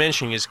why I was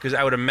mentioning is because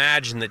I would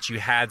imagine that you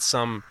had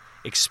some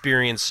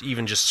experience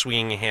even just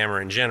swinging a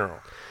hammer in general.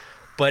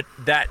 But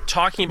that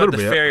talking about the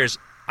farriers,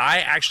 I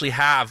actually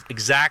have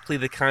exactly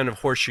the kind of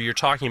horseshoe you're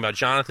talking about.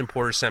 Jonathan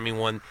Porter sent me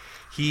one.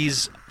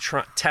 He's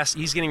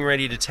getting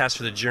ready to test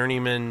for the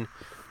journeyman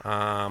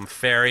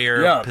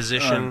farrier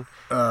position.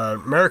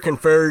 American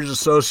Farriers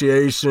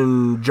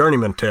Association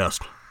journeyman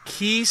test.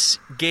 He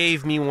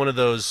gave me one of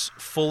those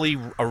fully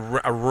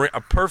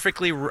a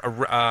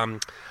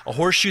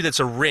horseshoe that's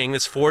a ring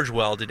that's forge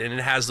welded, and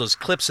it has those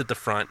clips at the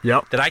front.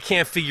 Yep. That I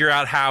can't figure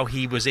out how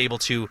he was able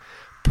to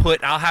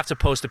put. I'll have to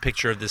post a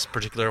picture of this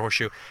particular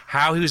horseshoe.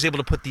 How he was able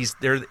to put these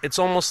there. It's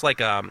almost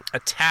like a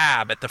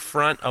tab at the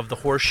front of the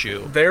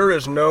horseshoe. There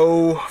is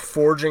no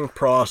forging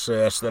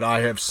process that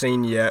I have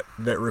seen yet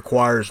that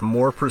requires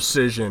more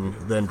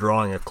precision than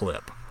drawing a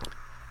clip.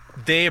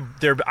 I'm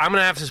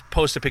gonna have to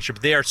post a picture,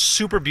 but they are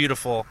super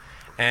beautiful.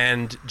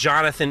 And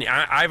Jonathan,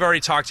 I've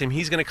already talked to him.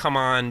 He's gonna come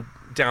on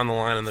down the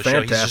line on the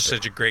show. He's just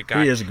such a great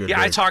guy. He is a good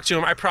guy. I talked to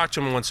him. I talk to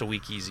him once a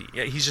week, easy.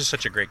 Yeah, he's just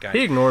such a great guy.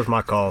 He ignores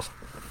my calls.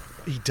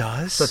 He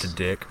does? Such a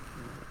dick.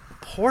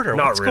 Porter,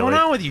 Not what's really. going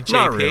on with you, JP?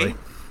 Not really.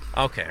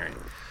 Okay, all right.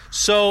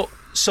 So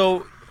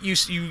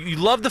you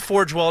love the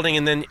forge welding,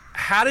 and then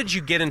how did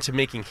you get into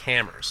making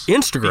hammers?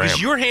 Instagram.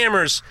 Because your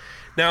hammers,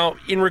 now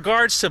in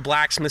regards to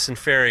blacksmiths and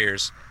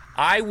farriers,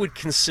 I would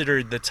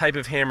consider the type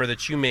of hammer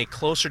that you make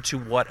closer to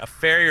what a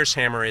farrier's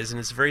hammer is, and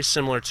it's very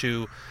similar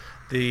to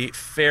but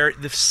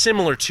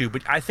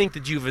I think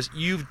that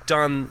you've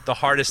done the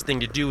hardest thing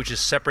to do, which is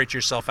separate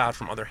yourself out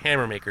from other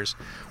hammer makers,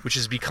 which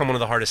has become one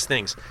of the hardest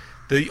things.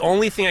 The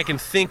only thing I can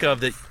think of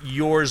that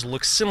yours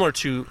looks similar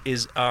to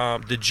is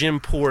the Jim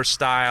Poor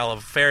style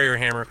of farrier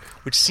hammer,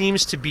 which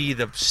seems to be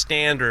the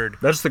standard.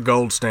 That's the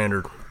gold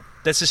standard.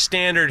 That's a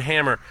standard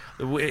hammer.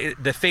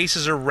 The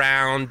faces are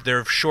round.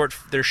 They're short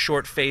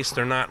faced.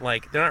 They're not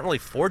really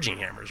forging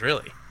hammers,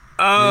 really.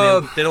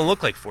 They don't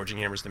look like forging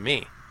hammers to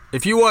me.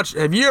 Have you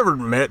ever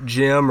met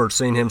Jim or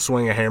seen him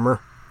swing a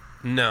hammer?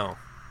 No.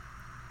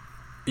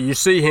 You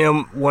see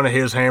one of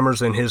his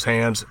hammers in his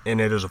hands, and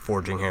it is a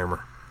forging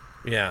hammer.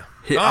 Yeah.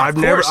 In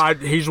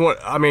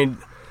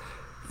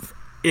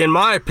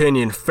my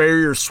opinion,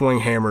 farriers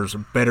swing hammers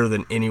better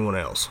than anyone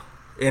else.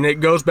 And it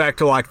goes back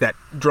to like that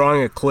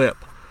drawing a clip.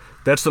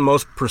 That's the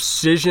most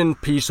precision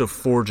piece of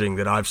forging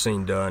that I've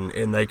seen done,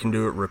 and they can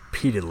do it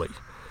repeatedly.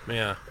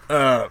 Yeah.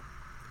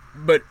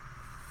 But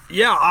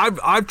yeah,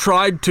 I've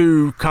tried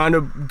to kind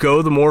of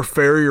go the more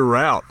farrier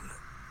route.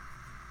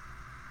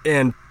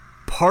 And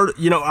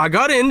I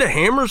got into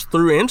hammers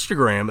through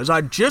Instagram as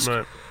I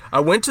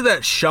went to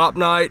that shop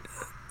night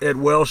at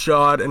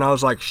Wellshot, and I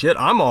was like, shit,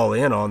 I'm all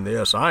in on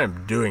this. I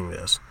am doing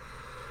this.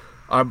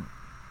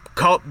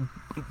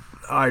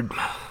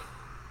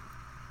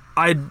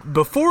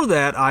 Before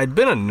that, I'd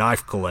been a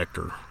knife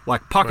collector,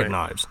 like pocket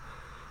knives.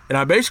 And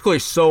I basically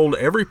sold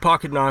every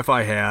pocket knife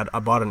I had. I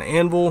bought an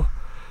anvil.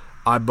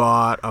 I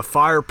bought a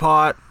fire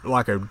pot,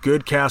 like a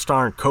good cast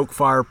iron coke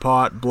fire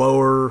pot,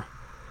 blower.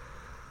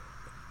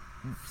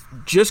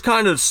 Just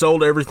kind of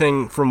sold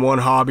everything from one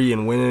hobby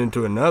and went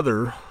into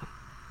another.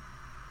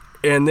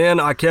 And then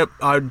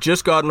I'd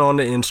just gotten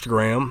onto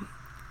Instagram,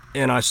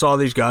 and I saw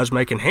these guys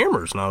making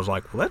hammers, and I was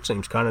like, well, that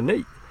seems kind of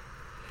neat.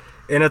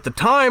 And at the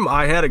time,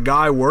 I had a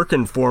guy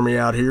working for me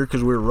out here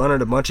because we were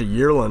running a bunch of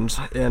yearlings,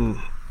 and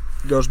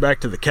it goes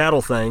back to the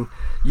cattle thing.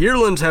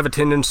 Yearlings have a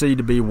tendency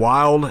to be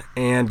wild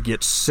and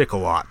get sick a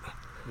lot.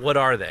 What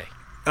are they?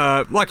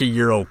 Like a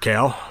year-old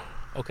cow.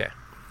 Okay.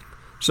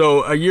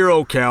 So a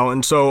year-old cow,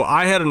 and so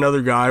I had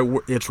another guy.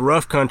 It's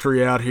rough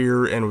country out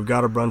here, and we've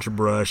got a bunch of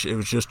brush. It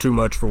was just too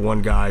much for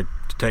one guy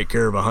to take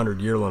care of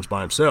 100 yearlings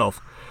by himself.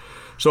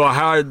 So I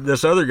hired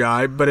this other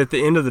guy, but at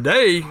the end of the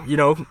day, a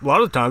lot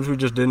of the times we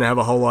just didn't have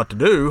a whole lot to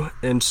do.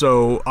 And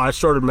so I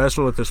started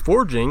messing with this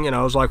forging, and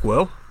I was like,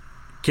 well,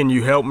 can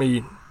you help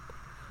me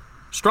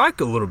strike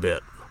a little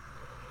bit?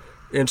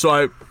 And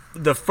so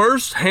the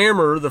first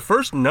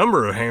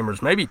number of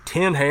hammers, maybe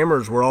 10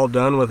 hammers, were all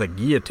done with a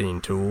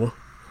guillotine tool.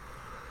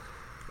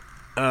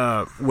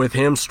 With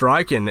him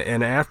striking,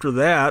 and after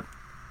that,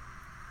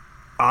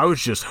 I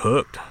was just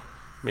hooked.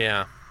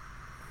 Yeah.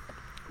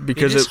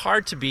 Because it's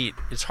hard to beat.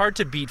 It's hard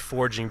to beat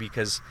forging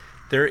because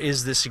there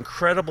is this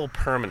incredible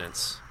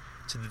permanence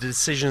to the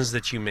decisions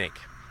that you make,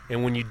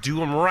 and when you do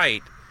them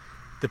right,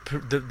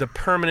 the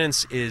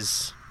permanence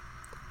is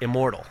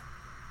immortal.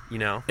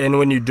 And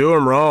when you do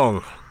them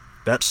wrong,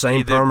 that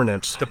same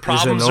permanence the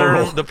problems is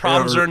immortal. The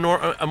problems are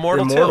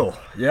immortal too.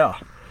 Yeah.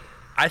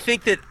 I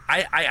think that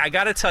I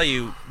got to tell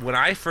you, when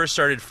I first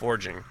started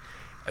forging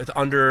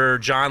under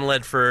John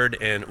Ledford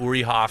and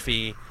Uri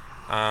Hoffey,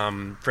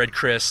 Fred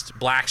Christ,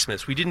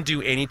 blacksmiths, we didn't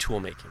do any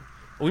tool making.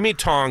 We made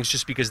tongs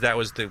just because that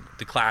was the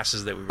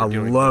classes that we were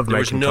doing. I love there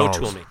making was no tongs.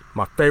 tool making.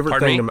 My favorite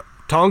thing to make.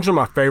 Tongs are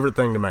my favorite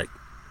thing to make.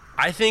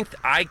 I think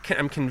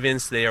I'm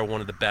convinced they are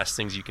one of the best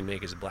things you can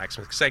make as a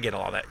blacksmith, because I get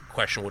all that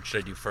question, what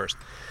should I do first?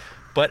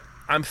 But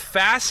I'm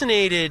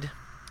fascinated.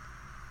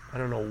 I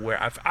don't know where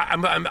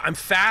I'm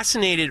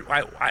fascinated.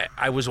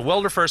 I was a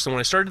welder first, and when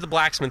I started the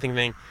blacksmithing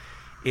thing,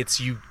 It's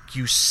you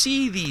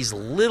see these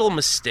little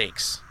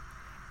mistakes,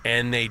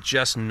 and they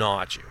just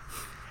gnaw at you.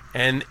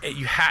 And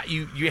you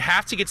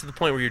have to get to the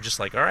point where you're just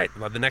like, all right,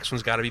 well, the next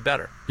one's got to be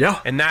better. Yeah.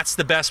 And that's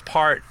the best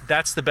part.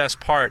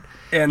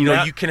 And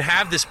you can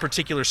have this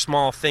particular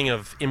small thing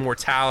of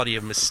immortality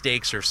of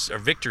mistakes or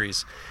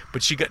victories,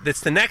 but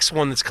that's the next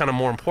one that's kind of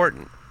more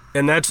important.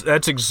 And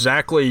that's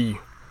exactly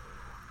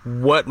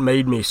what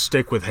made me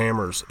stick with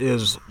hammers.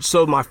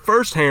 So my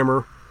first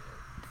hammer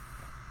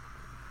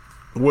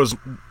was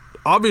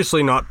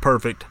obviously not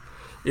perfect.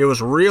 It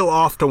was real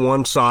off to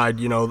one side,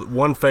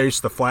 one face,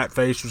 the flat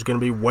face was going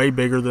to be way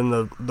bigger than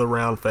the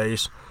round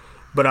face.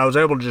 But I was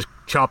able to just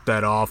chop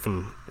that off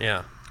and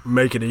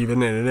make it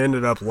even, and it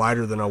ended up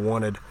lighter than I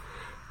wanted.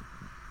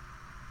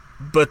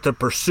 But the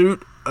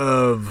pursuit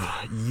of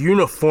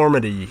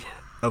uniformity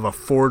of a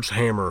forged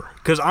hammer,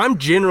 because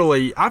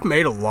I've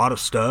made a lot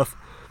of stuff,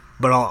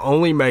 but I'll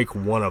only make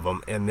one of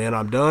them, and then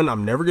I'm done.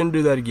 I'm never going to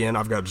do that again.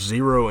 I've got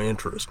zero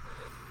interest.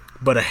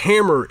 But a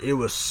hammer, it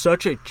was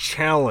such a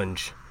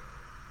challenge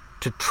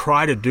to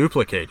try to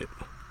duplicate it.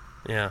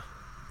 Yeah.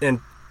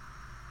 And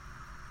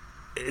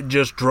it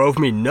just drove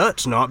me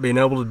nuts not being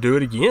able to do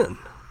it again.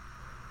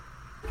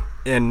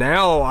 And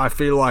now I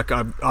feel like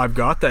I've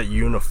got that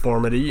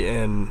uniformity,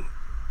 and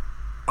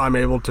I'm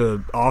able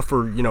to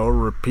offer, a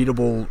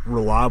repeatable,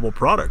 reliable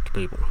product to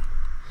people.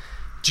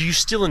 Do you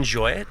still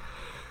enjoy it?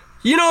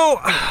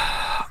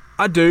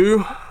 I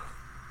do.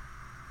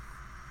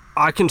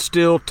 I can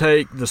still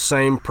take the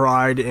same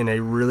pride in a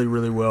really,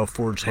 really well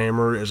forged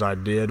hammer as I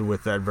did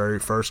with that very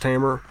first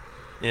hammer.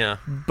 Yeah.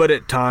 But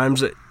at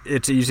times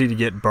it's easy to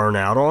get burnt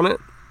out on it.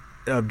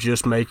 Of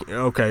just making,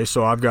 okay,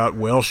 so I've got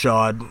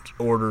Wellshod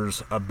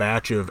orders a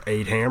batch of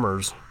 8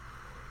 hammers,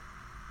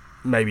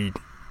 maybe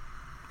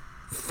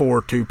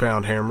 4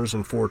 2-pound hammers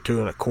and 4 2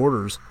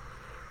 1/4s.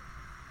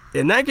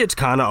 And that gets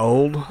kind of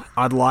old.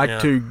 I'd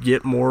like to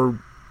get more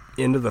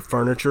into the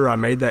furniture. I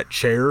made that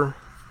chair,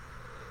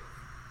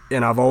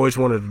 and I've always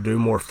wanted to do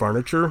more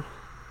furniture.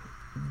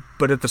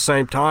 But at the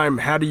same time,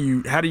 how do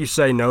you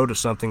say no to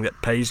something that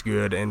pays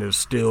good and is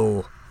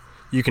still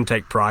you can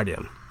take pride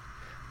in?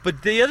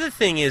 But the other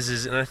thing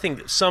is, and I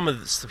think some of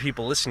the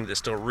people listening to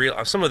this don't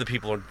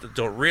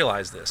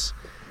realize this.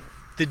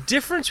 The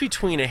difference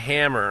between a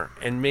hammer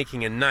and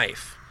making a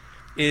knife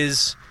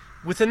is,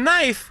 with a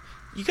knife,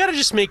 you got to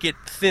just make it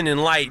thin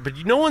and light.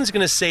 But no one's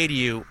going to say to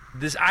you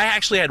this. I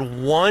actually had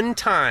one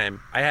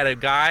time. I had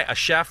a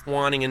chef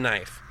wanting a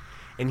knife,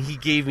 and he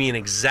gave me an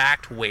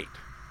exact weight.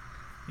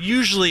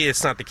 Usually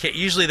it's not the case.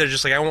 Usually they're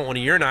just like, I want one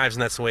of your knives,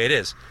 and that's the way it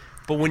is.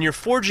 But when you're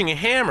forging a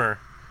hammer,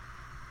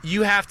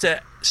 you have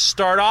to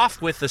start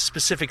off with a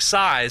specific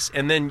size,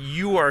 and then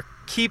you are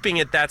keeping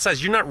it that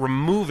size. You're not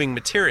removing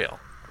material.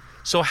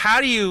 So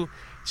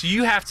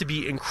you have to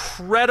be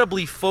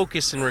incredibly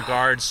focused in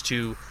regards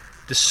to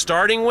the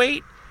starting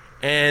weight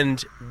and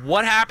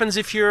what happens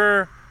if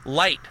you're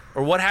light,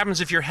 or what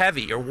happens if you're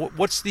heavy, or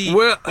what's the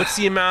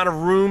amount of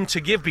room to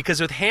give.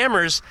 Because with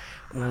hammers,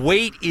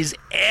 weight is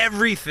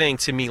everything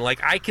to me. Like,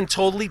 I can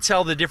totally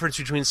tell the difference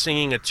between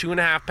swinging a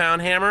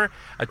 2.5-pound hammer,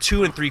 a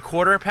 2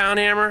 3/4-pound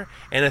hammer,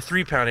 and a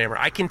 3-pound hammer.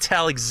 I can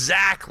tell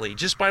exactly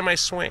just by my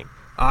swing.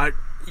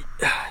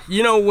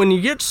 When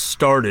you get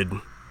started,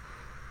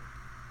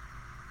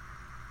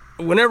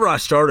 whenever I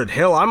started,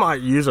 hell, I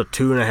might use a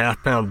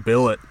 2.5-pound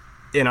billet,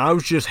 and I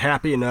was just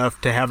happy enough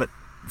to have it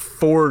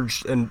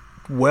forged and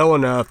well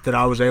enough that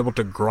I was able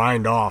to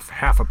grind off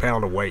 1/2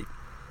 pound of weight.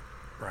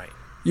 Right.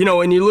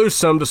 And you lose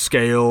some to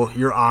scale.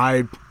 Your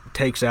eye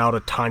takes out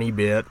a tiny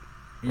bit,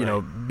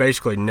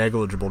 basically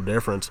negligible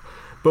difference.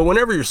 But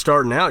whenever you're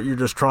starting out, you're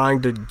just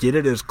trying to get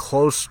it as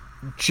close,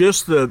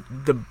 just the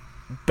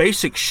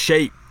basic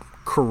shape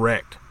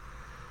correct.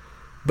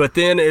 But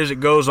then as it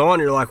goes on,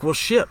 you're like, well,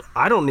 shit,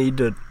 I don't need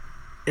to,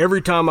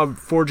 every time I'm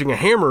forging a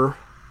hammer,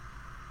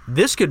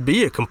 this could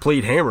be a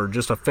complete hammer,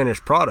 just a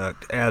finished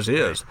product as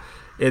is.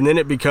 Right. And then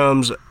it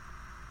becomes,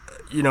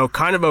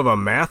 kind of a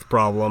math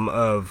problem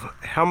of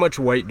how much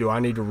weight do I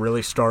need to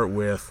really start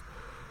with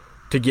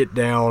to get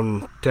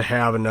down to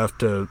have enough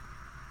to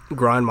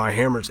grind my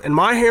hammers. And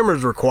my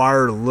hammers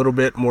require a little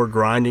bit more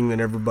grinding than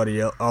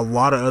everybody else, a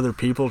lot of other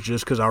people's,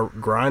 just because I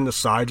grind the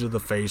sides of the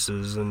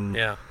faces, and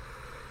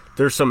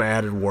there's some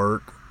added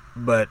work.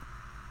 But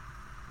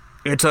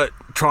it's a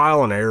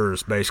trial and error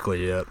is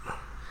basically it.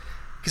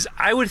 Because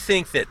I would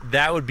think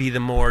that would be the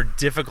more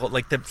difficult.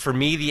 For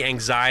me, the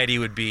anxiety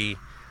would be,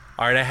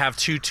 all right, I have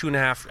two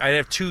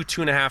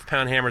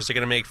 2.5-pound hammers. They're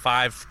going to make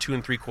 5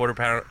 2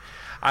 3/4-pound.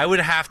 I would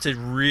have to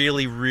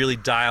really, really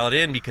dial it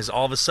in, because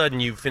all of a sudden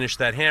you finish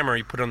that hammer,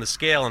 you put it on the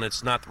scale, and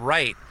it's not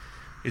right.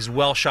 Is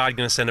Wellshod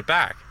going to send it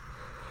back?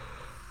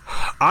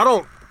 I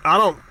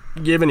don't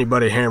give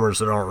anybody hammers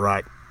that aren't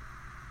right.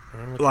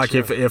 Like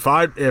if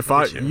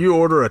you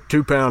order a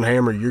 2-pound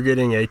hammer, you're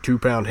getting a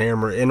 2-pound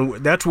hammer,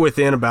 and that's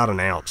within about an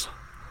ounce.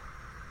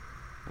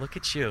 Look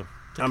at you.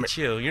 Look at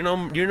you. You're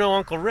no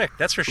Uncle Rick,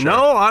 that's for sure.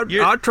 No,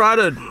 I try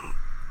to.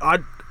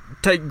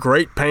 take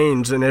great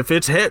pains, and if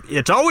it's heavy,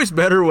 it's always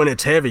better when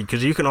it's heavy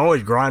because you can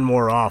always grind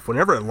more off.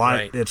 Whenever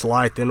it's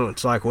light, then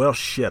it's like, well,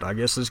 shit, I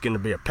guess it's going to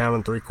be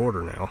 1 3/4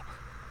 pounds now.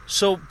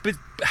 So, but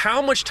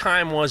how much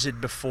time was it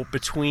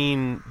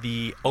between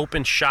the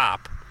open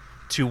shop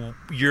to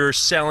your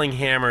selling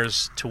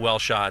hammers to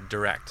Wellshod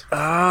direct?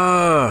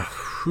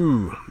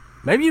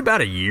 Maybe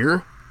about a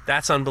year.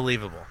 That's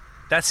unbelievable.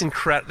 That's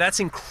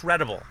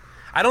incredible.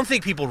 I don't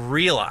think people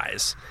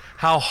realize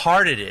how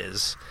hard it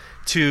is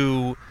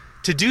to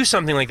do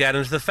something like that,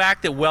 and the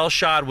fact that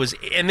Wellshod was,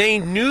 and they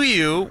knew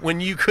you when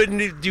you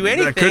couldn't do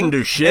anything. I couldn't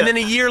do shit. And then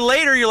a year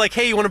later, you're like,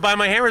 "Hey, you want to buy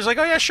my hammers?" Like,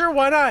 "Oh yeah, sure,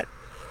 why not?"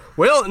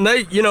 Well,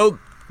 and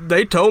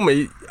they told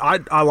me,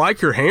 I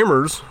like your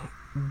hammers,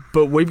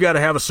 but we've got to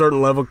have a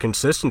certain level of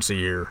consistency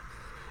here.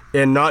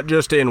 And not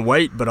just in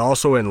weight, but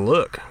also in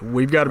look.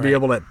 We've got to be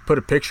able to put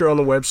a picture on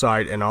the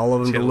website and all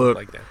of them to look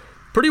like that.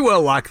 Pretty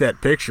well like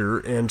that picture.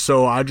 And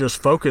so I just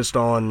focused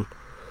on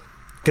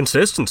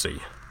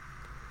consistency.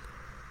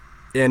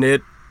 And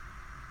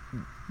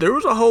there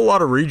was a whole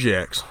lot of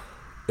rejects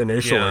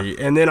initially.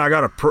 Yeah. And then I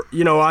got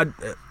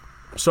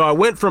so I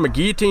went from a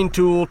guillotine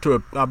tool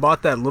to I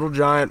bought that Little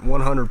Giant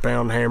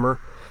 100-pound hammer.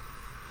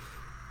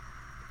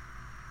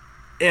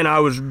 And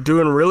I was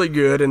doing really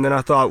good, and then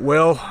I thought,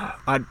 well,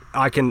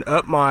 I can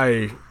up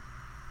my,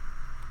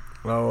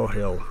 oh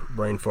hell,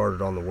 brain farted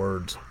on the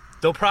words.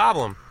 No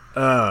problem.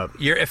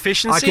 Your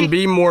efficiency? I can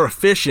be more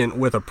efficient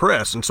with a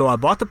press, and so I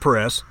bought the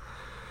press,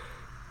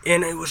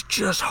 and it was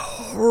just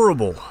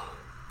horrible.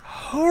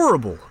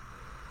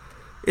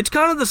 It's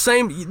kind of the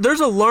same.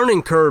 There's a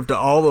learning curve to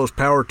all those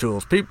power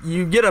tools.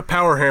 You get a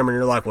power hammer, and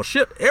you're like, well,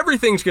 shit,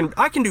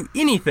 I can do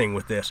anything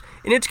with this,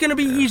 and it's going to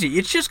be easy.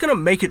 It's just going to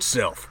make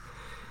itself.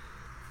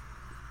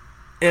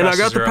 And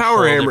Presses I got the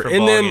power hammer,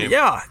 and then game.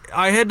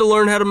 I had to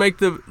learn how to make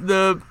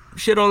the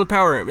shit on the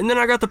power hammer, and then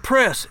I got the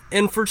press,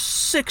 and for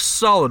 6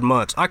 solid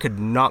months I could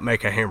not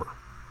make a hammer.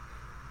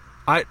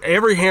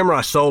 Every hammer I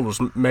sold was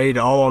made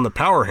all on the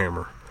power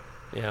hammer.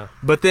 Yeah.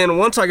 But then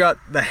once I got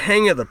the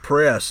hang of the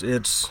press,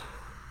 it's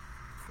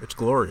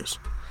glorious.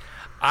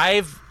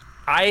 I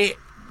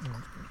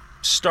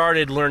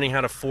started learning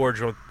how to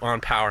forge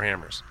on power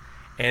hammers,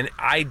 and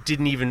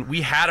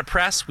we had a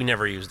press, we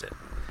never used it.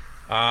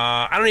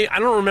 I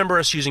don't remember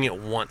us using it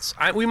once.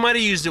 We might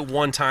have used it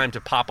one time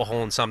to pop a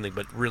hole in something,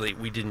 but really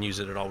we didn't use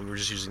it at all. We were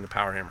just using the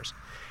power hammers.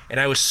 And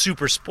I was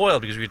super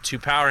spoiled because we had 2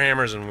 power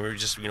hammers, and we were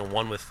just,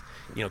 one with,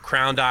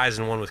 crown dies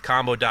and one with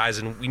combo dies,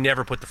 and we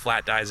never put the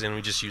flat dies in.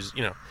 We just used,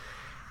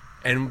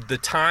 And the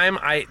time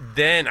I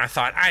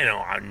thought,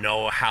 I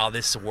know how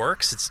this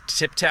works. It's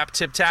tip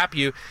tap.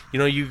 You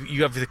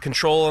have the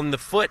control on the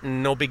foot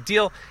and no big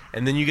deal.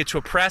 And then you get to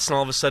a press, and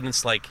all of a sudden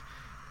it's like,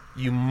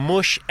 you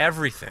mush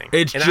everything.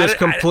 It's just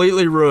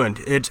completely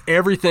ruined.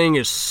 Everything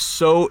is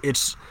so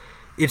it's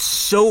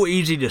so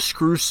easy to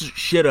screw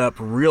shit up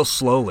real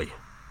slowly.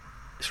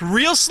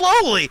 Real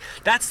slowly.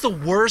 That's the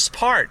worst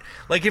part.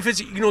 Like if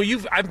it's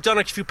I've done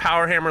a few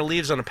power hammer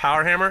leaves on a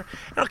power hammer.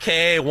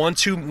 Okay,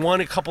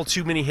 a couple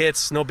too many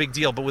hits, no big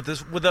deal. But with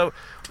it's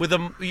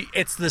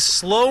the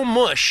slow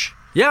mush.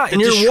 Yeah,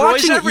 and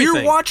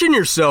you're watching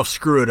yourself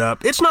screw it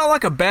up. It's not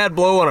like a bad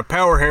blow on a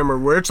power hammer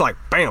where it's like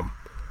bam.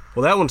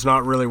 Well, that one's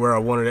not really where I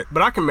wanted it,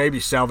 but I can maybe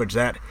salvage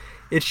that.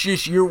 It's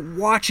just you're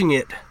watching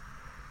it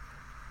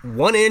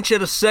 1 inch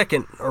at a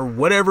second or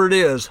whatever it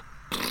is.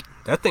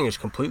 That thing is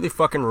completely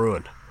fucking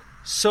ruined.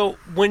 So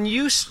when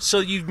you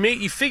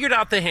figured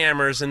out the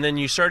hammers, and then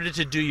you started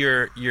to do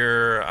your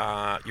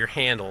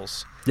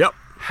handles. Yep.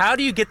 How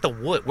do you get the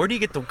wood? Where do you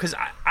get the? Because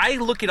I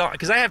look at all,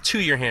 because I have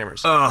 2-year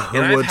hammers.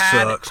 The wood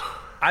sucks.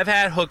 I've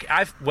had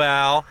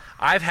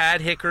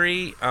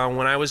hickory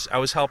when I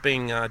was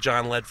helping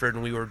John Ledford,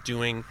 and we were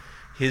doing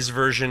his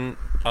version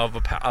of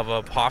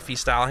a Hoffy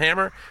style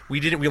hammer.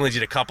 We only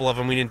did a couple of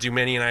them. We didn't do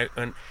many,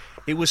 and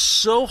it was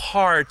so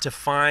hard to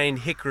find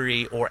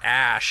hickory or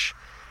ash.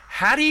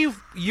 How do you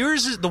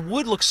the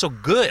wood looks so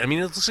good? I mean,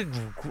 it looks like,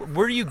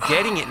 where are you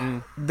getting it?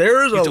 And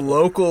there is a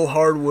local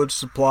hardwood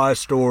supply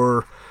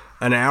store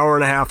an hour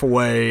and a half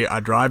away. I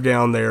drive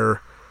down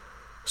there.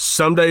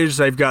 Some days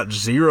they've got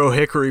 0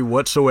 hickory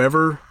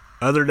whatsoever.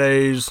 Other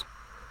days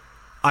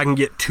I can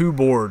get 2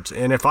 boards.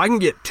 And if I can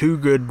get 2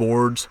 good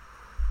boards,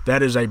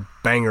 that is a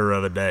banger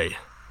of a day.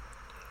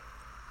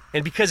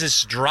 And because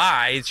it's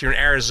dry, you're in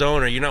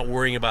Arizona, you're not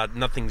worrying about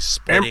nothing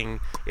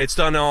splitting. It's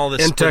done all the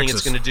splitting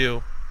it's going to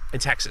do. In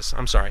Texas,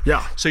 I'm sorry.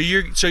 Yeah. So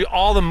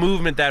all the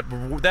movement that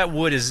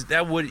wood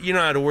you don't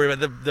have to worry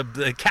about.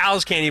 The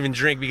cows can't even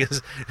drink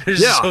because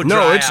it's so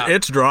dry.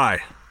 It's dry.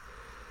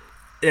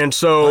 And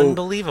so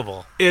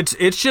unbelievable.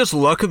 It's just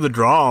luck of the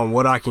draw on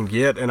what I can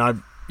get. And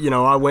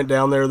I went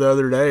down there the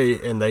other day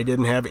and they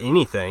didn't have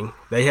anything.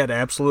 They had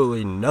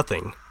absolutely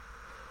nothing.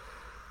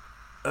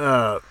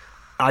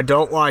 I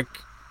don't like,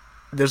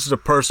 this is a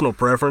personal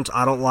preference,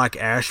 I don't like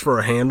ash for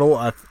a handle.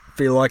 I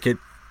feel like it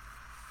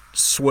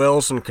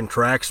swells and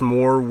contracts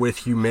more with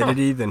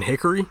humidity than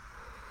hickory.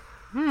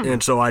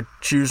 And so I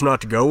choose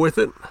not to go with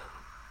it.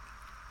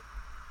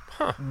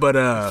 But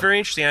It's very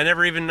interesting. I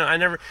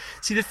never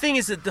see. The thing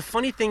is that the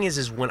funny thing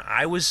is when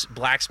I was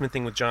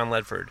blacksmithing with John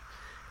Ledford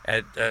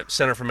at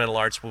Center for Metal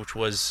Arts, which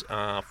was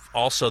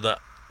also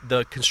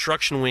the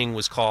construction wing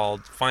was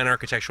called Fine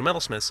Architectural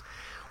Metalsmiths.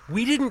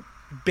 We didn't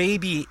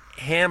baby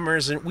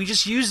hammers, and we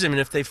just used them.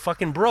 And if they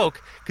fucking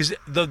broke, because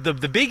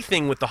the big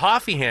thing with the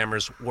Hoffy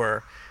hammers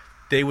were,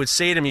 they would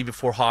say to me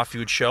before Hoffy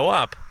would show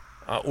up,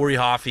 Uri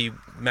Hoffy,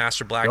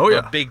 master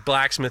big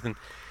blacksmith, and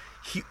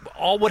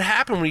what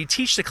happened when you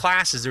teach the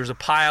classes, there was a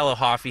pile of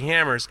Hoffy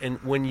hammers, and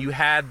when you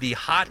had the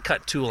hot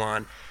cut tool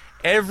on,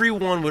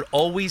 everyone would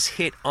always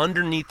hit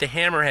underneath the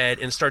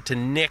hammerhead and start to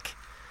nick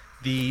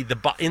the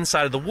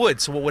inside of the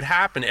wood. So what would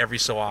happen every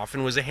so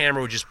often was a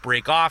hammer would just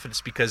break off, and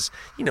it's because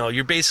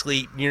you're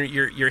basically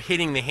you're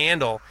hitting the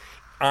handle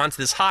onto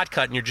this hot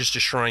cut and you're just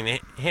destroying the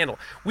handle.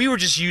 We were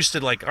just used to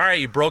like, all right,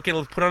 you broke it,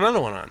 let's put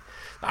another one on.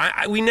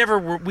 We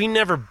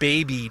never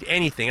babied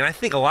anything, and I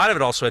think a lot of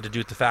it also had to do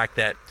with the fact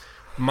that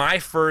my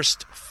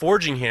first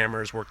forging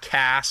hammers were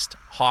cast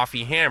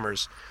Hoffy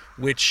hammers,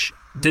 which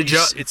did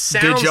y'all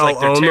like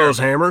own terrible. Those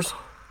hammers?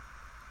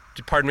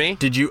 Pardon me?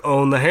 Did you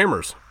own the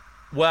hammers?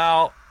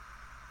 Well,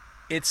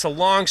 it's a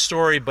long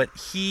story, but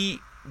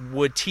he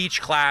would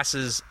teach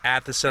classes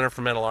at the Center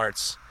for Metal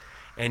Arts,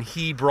 and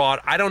he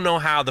brought, I don't know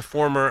how the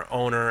former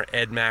owner,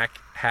 Ed Mack,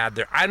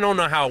 I don't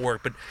know how it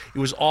worked, but it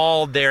was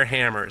all their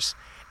hammers.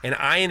 And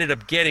I ended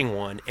up getting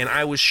one, and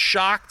I was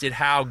shocked at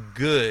how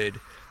good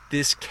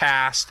this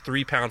cast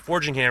 3-pound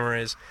forging hammer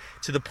is,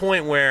 to the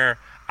point where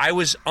I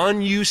was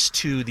unused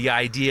to the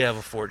idea of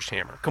a forged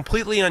hammer.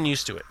 Completely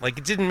unused to it. Like,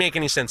 it didn't make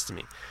any sense to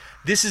me.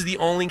 This is the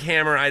only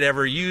hammer I'd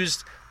ever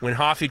used. When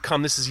Hoffy would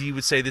come, he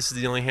would say, this is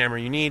the only hammer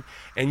you need.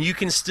 And you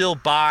can still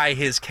buy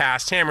his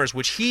cast hammers,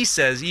 which he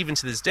says, even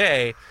to this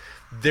day,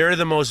 they're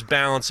the most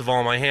balanced of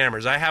all my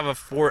hammers. I have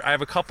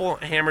a couple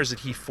hammers that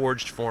he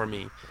forged for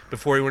me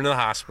before he went to the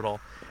hospital.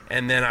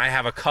 And then I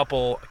have a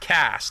couple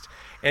cast.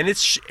 And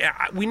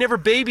we never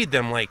babied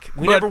them.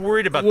 Never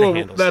worried about the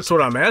handles. That's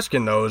what I'm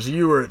asking, though, is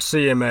you were at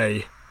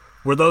CMA.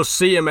 Were those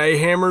CMA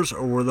hammers,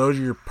 or were those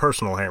your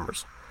personal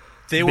hammers?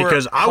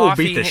 Because I will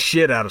beat the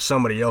shit out of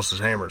somebody else's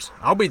hammers.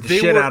 I'll beat the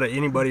shit out of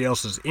anybody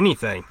else's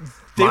anything.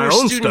 They My were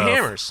own student stuff,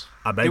 hammers.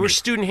 I They were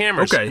student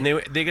hammers. Okay. And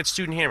they get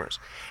student hammers.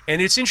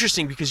 And it's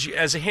interesting because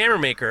as a hammer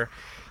maker,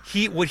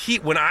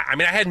 I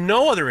had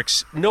no other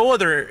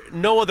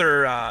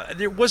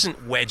there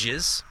wasn't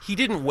wedges. He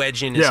didn't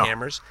wedge in his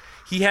hammers.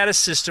 He had a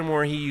system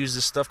where he used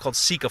this stuff called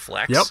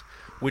Sikaflex,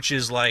 which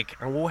is like,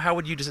 well, how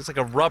would you just, it's like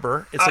a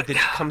rubber. It's like it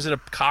comes in a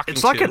cocking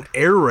It's like tube. an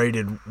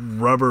aerated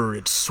rubber.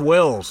 It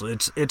swells.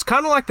 It's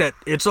kind of like that.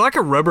 It's like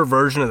a rubber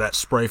version of that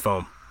spray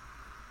foam.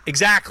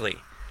 Exactly.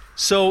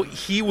 So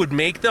he would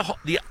make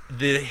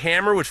the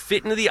hammer would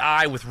fit into the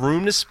eye with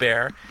room to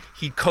spare.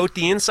 He'd coat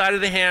the inside of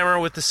the hammer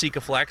with the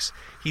Sikaflex.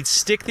 He'd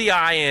stick the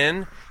eye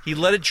in. He'd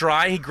let it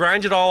dry. He'd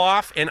grind it all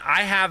off. And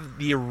I have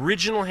the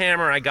original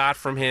hammer I got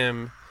from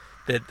him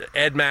that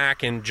Ed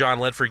Mack and John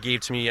Ledford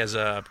gave to me as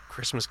a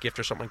Christmas gift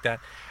or something like that.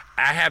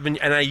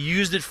 I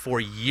used it for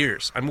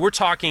years. I mean, we're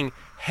talking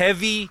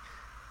heavy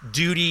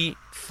duty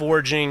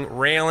forging,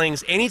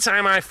 railings.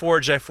 Anytime I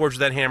forged with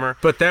that hammer.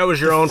 But that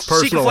was your own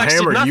personal Sikaflex did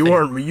hammer.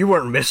 nothing. You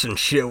weren't missing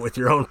shit with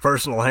your own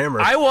personal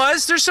hammer. I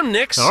was. There's some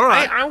nicks. All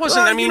right. I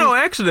wasn't. Well,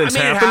 accidents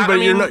happen,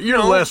 but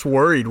you're less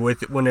worried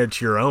with it when it's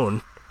your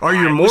own. Or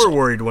you're more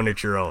worried when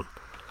it's your own.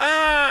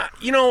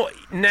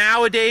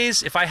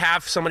 Nowadays, if I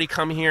have somebody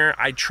come here,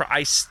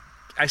 I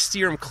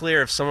steer them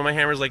clear of some of my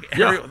hammers.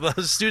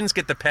 Those students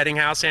get the petting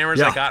house hammers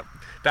I got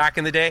back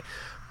in the day.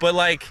 But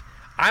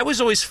I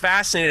was always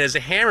fascinated as a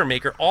hammer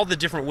maker, all the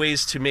different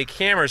ways to make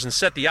hammers and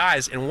set the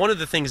eyes. And one of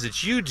the things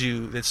that you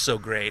do that's so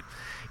great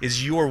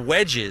is your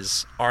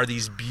wedges are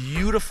these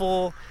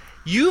beautiful.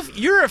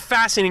 You're a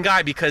fascinating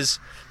guy because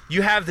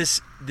you have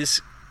this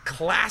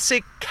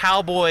classic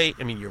cowboy.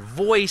 I mean, your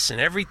voice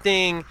and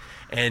everything,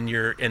 and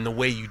the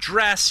way you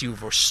dress. You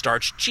wear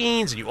starched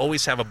jeans, and you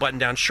always have a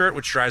button-down shirt,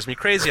 which drives me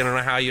crazy. I don't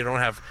know how you don't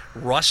have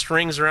rust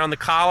rings around the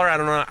collar. I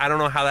don't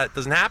know how that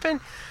doesn't happen.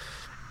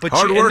 But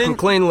hard work and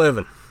clean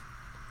living.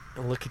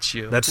 Look at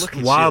you. That's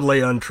wildly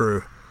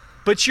untrue.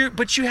 But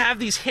you have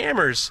these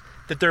hammers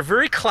that they're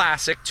very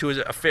classic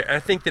to I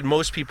think that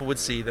most people would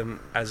see them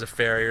as a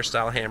Farrier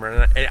style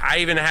hammer. And I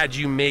even had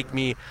you make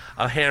me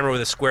a hammer with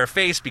a square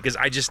face because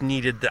I just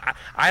needed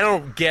I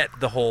don't get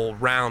the whole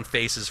round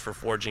faces for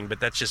forging,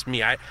 but that's just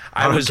me. I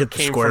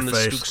came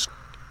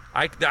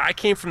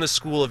from the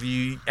school of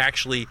you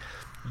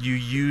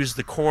use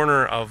the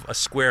corner of a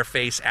square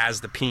face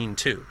as the peen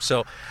too.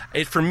 So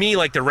for me,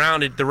 like the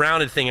rounded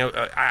thing,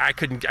 I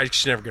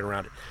just never get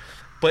around it.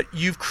 But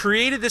you've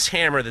created this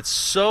hammer that's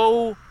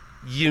so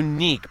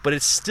unique, but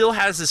it still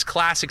has this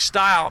classic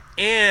style,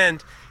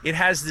 and it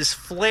has this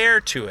flair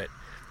to it.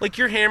 Like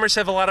your hammers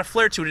have a lot of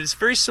flair to it. It's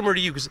very similar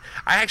to you, because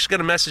I actually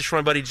got a message from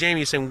my buddy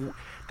Jamie saying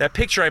that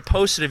picture I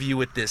posted of you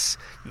with this,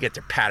 you got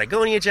your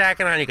Patagonia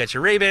jacket on, you got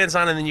your Ray-Bans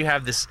on, and then you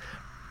have this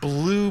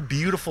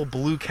beautiful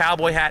blue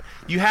cowboy hat.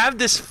 You have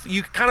this,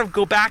 you kind of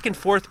go back and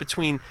forth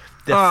between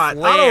the All right,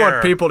 flare. I don't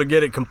want people to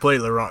get it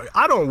completely wrong.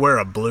 I don't wear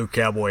a blue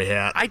cowboy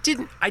hat. I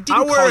didn't I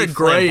call wear you a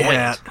gray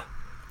flamboyant. hat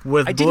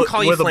with I didn't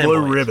call you with a blue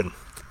flamboyant. ribbon.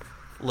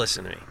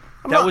 Listen to me.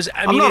 I'm not It's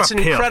a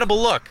an pimp.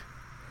 incredible look.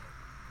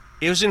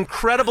 It was an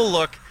incredible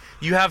look.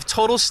 You have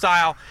total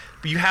style.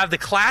 But you have the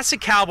classic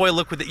cowboy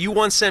look with it. You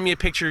once sent me a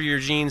picture of your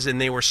jeans,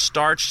 and they were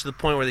starched to the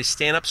point where they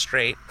stand up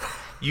straight.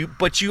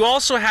 But you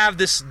also have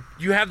this.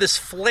 You have this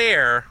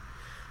flair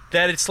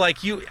that it's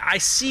like you. I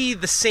see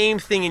the same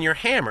thing in your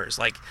hammers.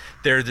 Like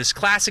they're this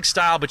classic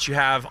style, but you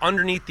have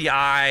underneath the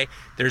eye.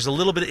 There's a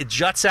little bit. It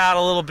juts out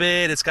a little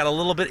bit. It's got a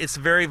little bit. It's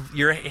very.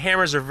 Your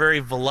hammers are very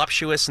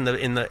voluptuous in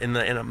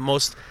a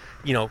most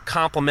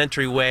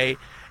complimentary way,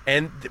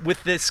 and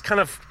with this kind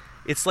of.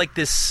 It's like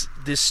this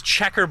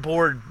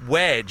checkerboard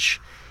wedge.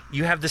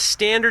 You have the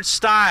standard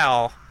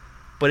style,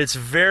 but it's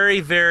very,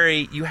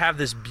 very. You have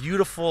this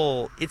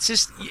beautiful. It's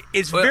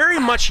very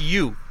much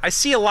you. I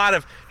see a lot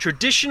of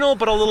traditional,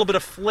 but a little bit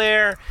of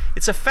flair.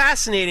 You're a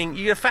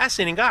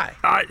fascinating guy.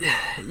 Kind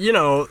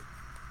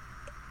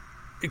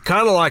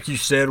of like you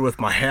said with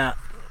my hat,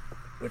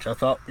 which I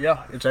thought,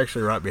 yeah, it's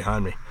actually right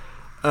behind me.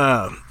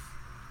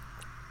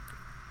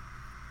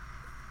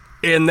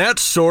 And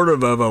that's sort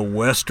of a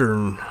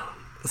Western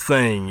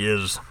thing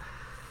is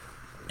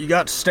you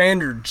got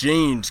standard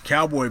jeans,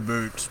 cowboy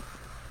boots,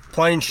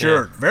 plain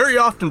shirt, very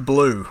often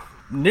blue,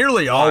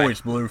 nearly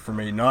always blue for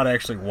me, not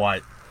actually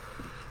white.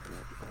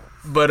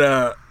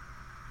 But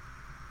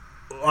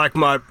like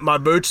my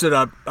boots that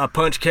I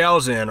punch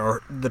cows in,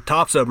 or the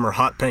tops of them are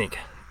hot pink,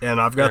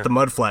 and I've got the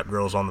mud flap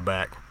girls on the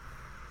back.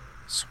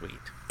 Sweet.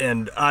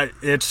 And that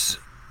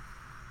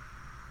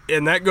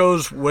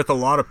goes with a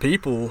lot of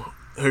people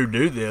who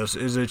do this.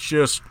 Is it's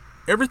just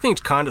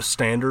everything's kind of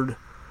standard.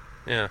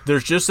 Yeah.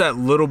 There's just that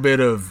little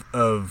bit of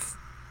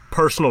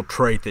personal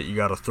trait that you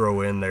got to throw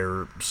in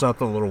there,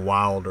 something a little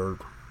wild. Or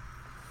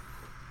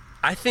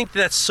I think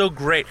that's so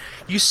great.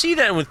 You see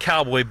that with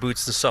cowboy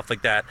boots and stuff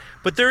like that.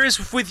 But there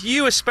is with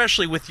you,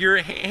 especially with your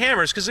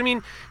hammers, because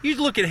you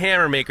look at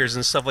hammer makers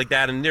and stuff like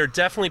that, and there are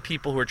definitely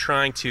people who are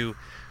trying to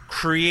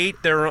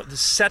create their own,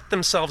 set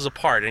themselves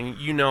apart. And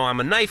I'm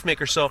a knife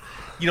maker, so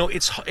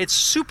it's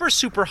super,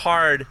 super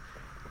hard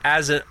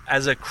as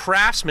a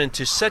craftsman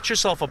to set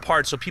yourself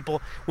apart. So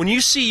people, when you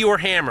see your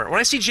hammer, when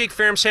I see Jake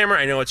Farham's hammer,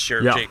 I know it's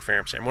your Jake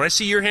Farham's hammer. When I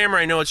see your hammer,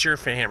 I know it's your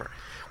hammer.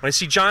 When I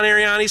see John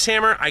Ariani's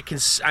hammer,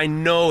 I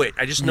know it.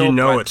 I just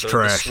know it's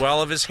trash. The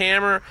swell of his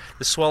hammer,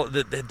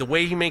 the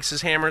way he makes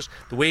his hammers,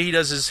 the way he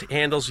does his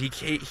handles. He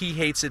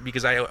hates it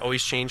because I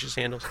always change his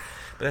handles.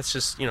 But that's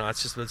just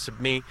that's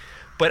me.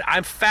 But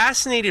I'm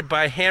fascinated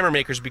by hammer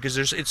makers because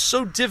it's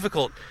so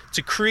difficult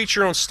to create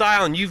your own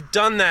style, and you've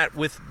done that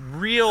with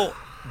real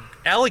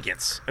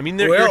elegance.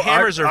 Your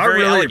hammers are very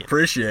really elegant.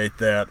 Appreciate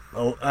that,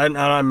 and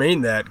I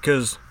mean that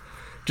because,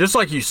 just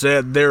like you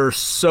said,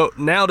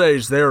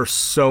 nowadays there are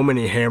so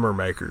many hammer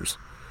makers,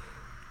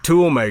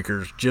 tool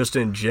makers, just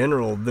in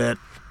general, that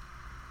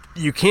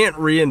you can't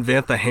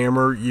reinvent the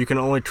hammer. You can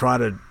only try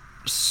to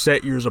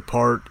set yours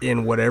apart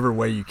in whatever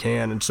way you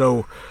can. And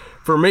so,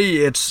 for me,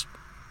 it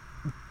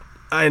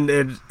kind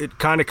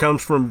of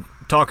comes from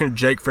talking to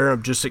Jake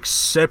Farham, just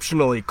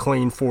exceptionally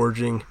clean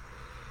forging.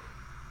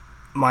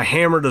 My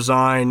hammer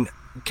design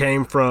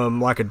came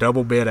from like a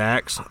double bit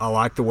axe. I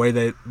like the way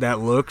that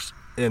looks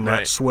and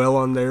that swell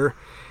on there.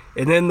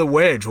 And then the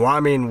wedge.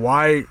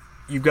 Why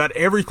you've got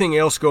everything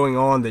else going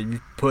on that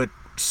you put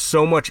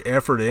so much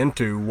effort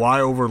into,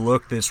 why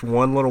overlook this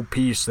one little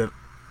piece that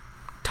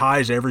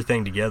ties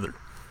everything together?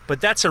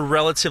 But that's a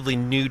relatively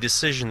new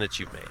decision that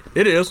you've made.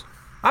 It is.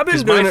 I've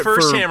been doing it for... my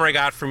first hammer I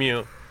got from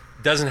you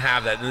doesn't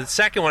have that. And the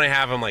second one I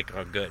have, I'm like,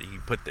 oh, good. You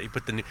put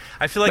the new...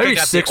 I feel like I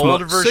got the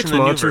older version, the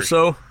new version. 6 months or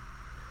so.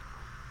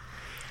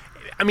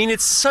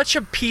 It's such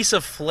a piece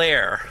of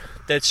flair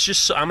that's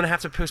just so... I'm going to have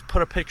to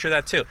put a picture of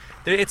that, too.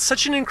 It's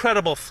such an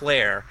incredible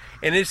flair,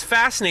 and it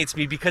fascinates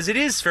me because it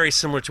is very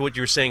similar to what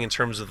you were saying in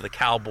terms of the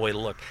cowboy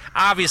look.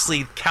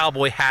 Obviously,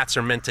 cowboy hats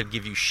are meant to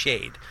give you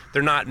shade.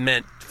 They're not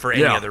meant for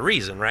any other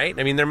reason, right?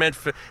 They're meant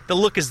for... The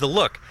look is the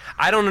look.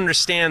 I don't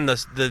understand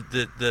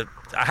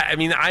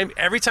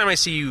every time I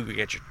see you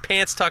got your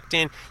pants tucked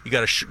in, you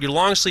got your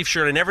long sleeve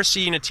shirt. I never see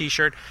you in a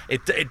t-shirt.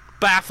 It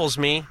baffles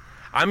me.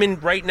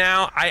 Right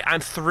now,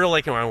 I'm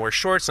thrilled when I wear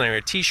shorts and I wear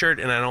a t-shirt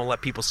and I don't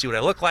let people see what I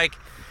look like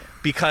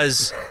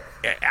because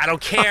I don't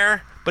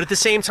care. But at the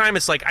same time,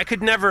 it's like I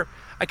could never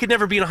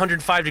be in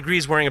 105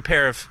 degrees wearing a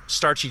pair of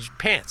starchy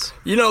pants.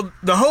 The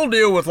whole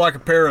deal with like a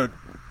pair of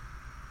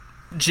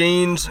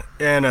jeans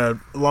and a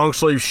long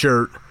sleeve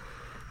shirt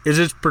is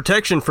it's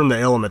protection from the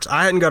elements.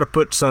 I hadn't got to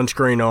put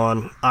sunscreen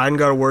on. I hadn't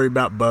got to worry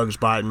about bugs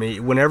biting me.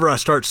 Whenever I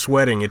start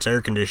sweating, it's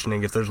air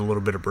conditioning if there's a little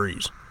bit of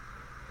breeze.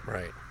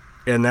 Right.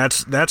 And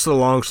that's the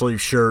long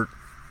sleeve shirt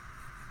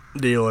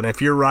deal. And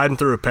if you're riding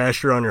through a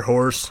pasture on your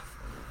horse,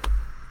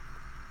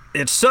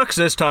 it sucks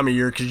this time of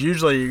year because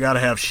usually you got to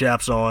have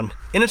chaps on,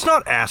 and it's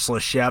not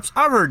assless chaps.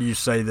 I've heard you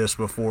say this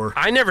before.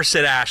 I never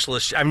said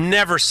ashless. I've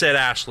never said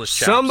ashless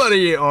chaps.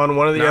 Somebody on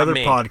one of the Not other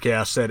me.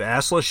 podcasts said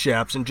assless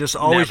chaps, and just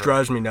always Never.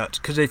 drives me nuts.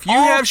 Because if you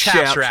All have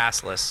chaps are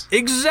assless.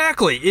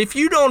 exactly. If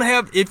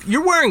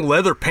you're wearing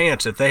leather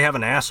pants, if they have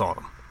an ass on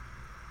them,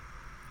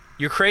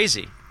 You're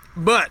crazy.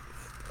 but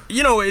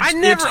you know it's I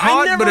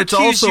hot, never but it's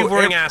accused also you of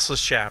wearing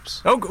assless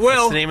chaps. Oh, well,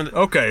 That's the name of the,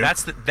 okay.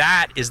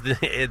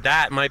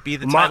 That might be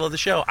the title of the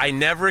show. I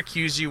never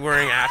accuse you of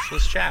wearing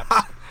assless chaps.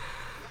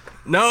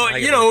 No, I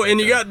you get know, it.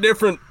 and you got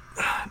different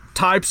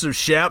types of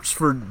chaps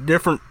for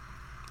different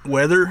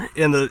weather.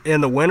 In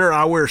the winter,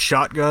 I wear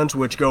shotguns,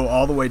 which go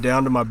all the way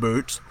down to my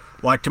boots,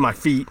 like to my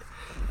feet.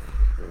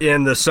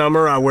 In the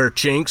summer, I wear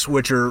chinks,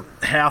 which are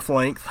half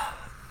length.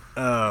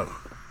 But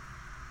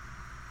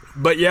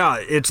yeah,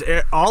 it's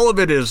all of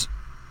it is.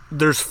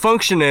 There's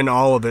function in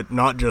all of it,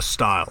 not just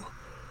style,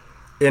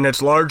 and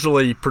it's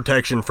largely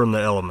protection from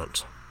the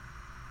elements.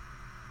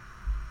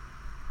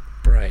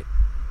 Right.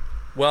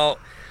 Well,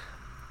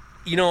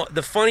 you know,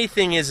 the funny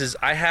thing is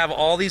I have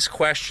all these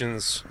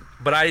questions,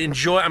 but I'm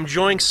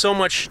enjoying so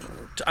much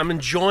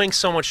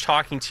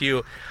talking to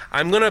you.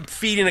 I'm going to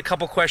feed in a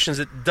couple questions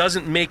that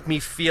doesn't make me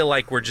feel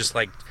like we're just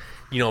like,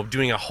 you know,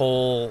 doing a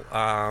whole,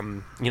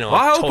 Well,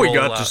 I hope we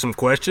got to some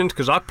questions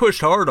because I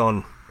pushed hard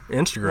on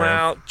Instagram.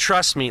 Well,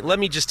 trust me. Let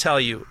me just tell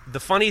you. The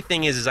funny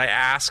thing is I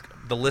ask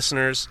the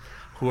listeners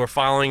who are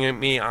following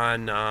me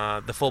on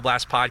the Full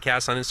Blast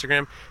podcast on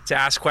Instagram to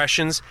ask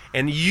questions,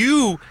 and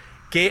you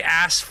get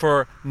asked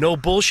for no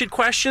bullshit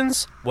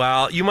questions.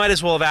 Well, you might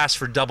as well have asked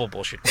for double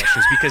bullshit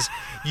questions because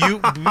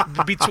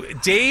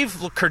Dave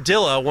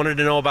Cardilla wanted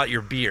to know about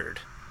your beard,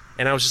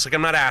 and I was just like,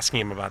 I'm not asking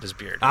him about his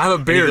beard. I have a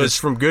And he beard. goes- It's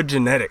from good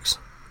genetics.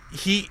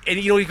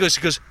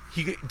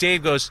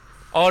 Dave goes,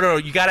 oh no,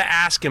 you got to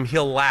ask him.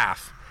 He'll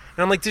laugh.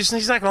 And I'm like, he's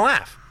not going to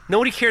laugh.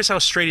 Nobody cares how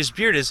straight his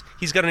beard is.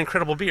 He's got an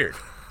incredible beard.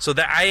 So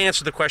that I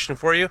answered the question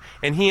for you,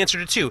 and he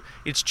answered it too.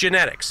 It's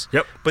genetics.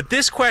 Yep. But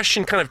this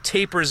question kind of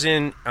tapers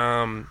in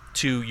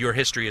to your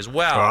history as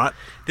well. All right.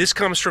 This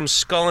comes from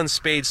Skull and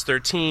Spades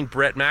 13,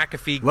 Brett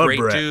McAfee, Love great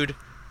Brett. dude.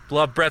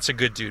 Love Brett's a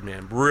good dude,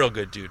 man. Real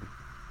good dude.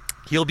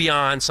 He'll be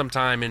on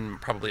sometime in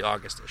probably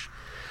August-ish.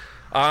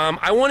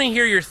 I want to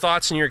hear your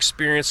thoughts and your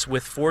experience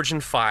with Forge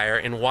and Fire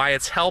and why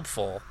it's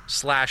helpful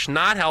 /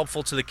 not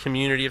helpful to the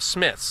community of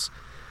Smiths.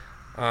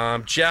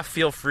 Jeff,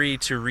 feel free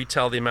to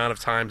retell the amount of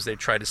times they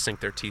tried to sink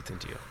their teeth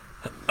into you.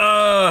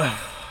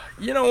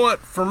 You know what?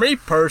 For me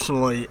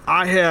personally,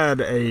 I had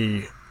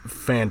a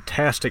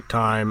fantastic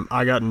time.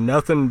 I got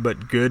nothing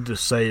but good to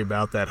say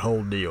about that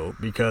whole deal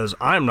because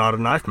I'm not a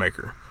knife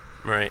maker.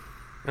 Right.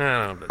 I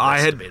don't know, but that's I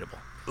had- debatable.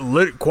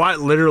 Quite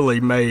literally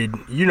made.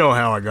 You know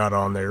how I got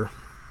on there.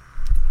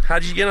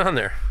 How'd you get on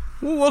there?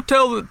 Well, we'll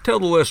tell the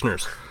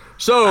listeners.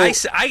 So They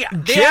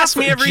Jeff- ask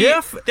me every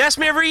Jeff- They ask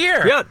me every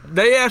year. yeah,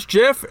 they asked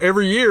Jeff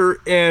every year,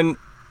 and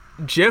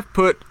Jeff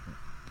put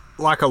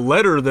like a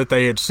letter that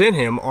they had sent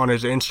him on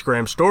his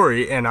Instagram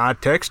story, and I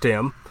text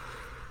him,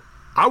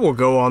 I will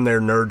go on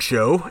their nerd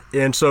show,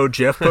 and so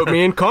Jeff put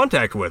me in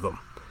contact with them.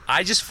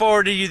 I just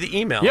forwarded you the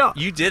email. Yeah.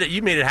 You did it.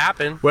 You made it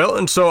happen. Well,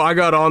 and so I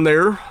got on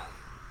there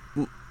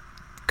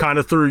kind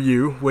of through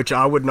you, which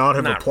I would not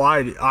have Not-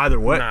 applied either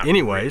way not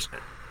anyways.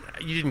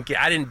 You didn't get.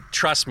 I didn't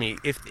trust me.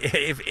 If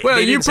Well,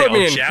 they you didn't say, put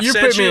me "Oh, in Jeff you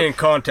sent put me in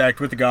contact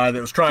with the guy that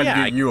was trying Yeah,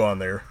 to get you on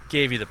there.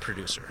 Gave you the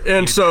producer. And Gave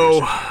you the so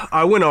producer.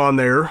 I went on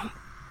there.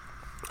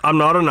 I'm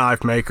not a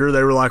knife maker.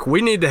 They were like,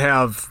 we need to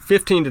have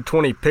 15 to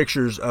 20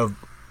 pictures of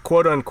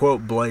quote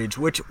unquote blades,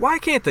 which why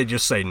can't they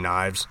just say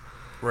knives?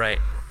 Right.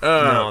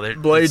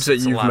 Blades that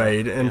it's a you've lot of-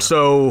 made. And yeah.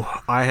 so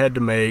I had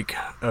to make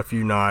a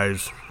few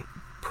knives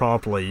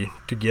promptly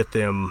to get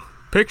them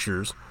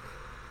pictures.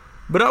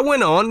 But I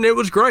went on and it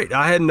was great.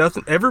 I had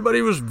nothing.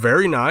 Everybody was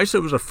very nice.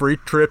 It was a free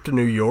trip to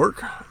New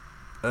York.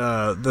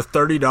 The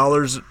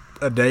 $30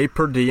 a day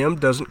per diem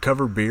doesn't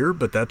cover beer,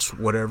 but that's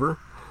whatever.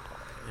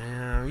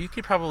 Yeah, you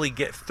could probably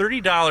get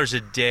 $30 a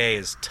day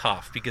is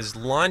tough because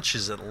lunch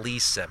is at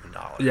least $7.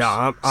 Yeah,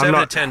 I'm $7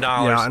 not, to $10.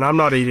 Yeah, and I'm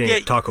not eating Yeah,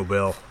 at Taco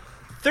Bell.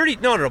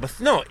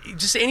 No,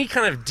 just any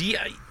kind of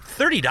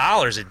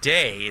 $30 a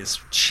day is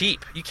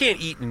cheap. You can't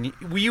eat.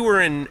 You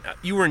were in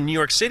New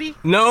York City.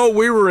 No,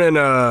 we were in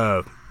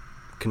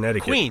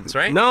Connecticut. Queens,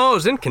 right? No, it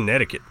was in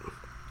Connecticut.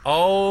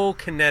 Oh,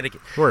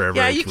 Connecticut. Wherever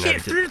Yeah, in you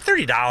can't.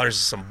 Connecticut. $30 is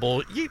some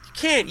bull. You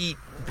can't eat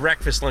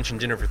breakfast, lunch, and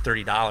dinner for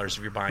 $30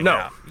 if you're buying No.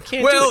 out. You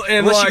can't Well, do it and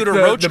unless like you go to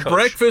the Roach Coach.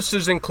 breakfast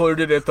is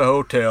included at the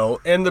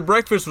hotel, and the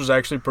breakfast was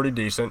actually pretty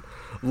decent.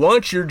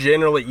 Lunch you're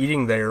generally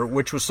eating there,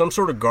 which was some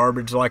sort of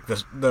garbage. Like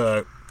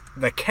the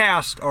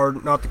cast, or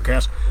not the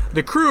cast,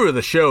 the crew of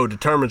the show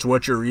determines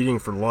what you're eating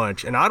for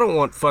lunch, and I don't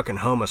want fucking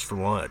hummus for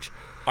lunch.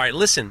 All right,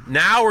 listen.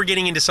 Now we're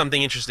getting into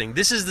something interesting.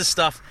 This is the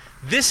stuff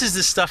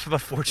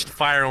about Forge and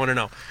Fire I want to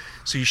know.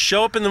 So you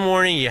show up in the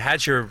morning. You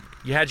had your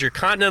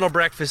continental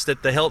breakfast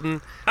at the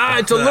Hilton.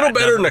 It's a little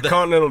better than a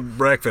continental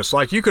breakfast.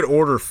 Like you could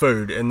order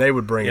food and they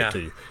would bring Yeah. it to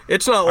you.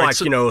 It's not right, like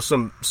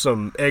so-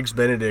 some eggs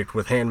Benedict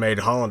with handmade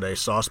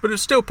hollandaise sauce, but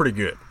it's still pretty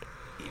good.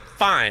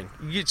 fine.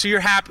 So you're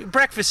happy.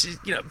 Breakfast is,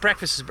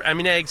 breakfast is. I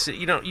mean, eggs.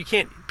 You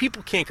can't.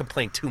 People can't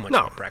complain too much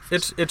about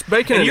breakfast. It's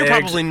bacon and you're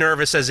eggs. probably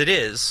nervous as it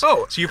is.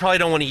 Oh. So you probably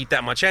don't want to eat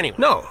that much anyway.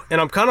 No, and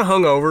I'm kind of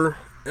hungover.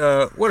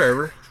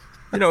 Whatever.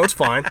 It's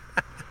fine.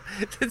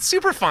 It's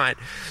super fine.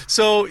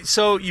 So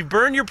you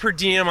burn your per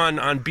diem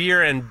on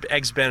beer and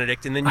eggs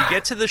Benedict, and then you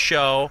get to the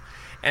show,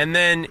 and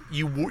then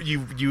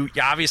you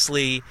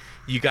obviously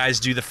you guys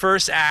do the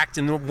first act.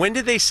 And when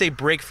did they say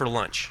break for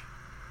lunch?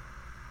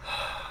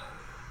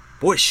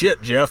 Boy,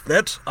 shit, Jeff.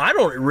 I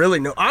don't really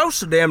know. I was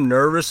so damn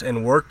nervous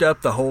and worked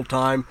up the whole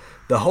time.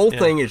 The whole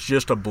thing is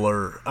just a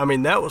blur. I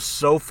mean, that was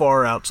so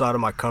far outside of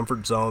my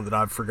comfort zone that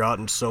I've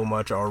forgotten so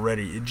much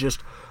already. It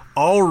just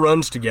all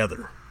runs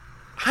together.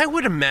 I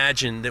would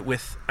imagine that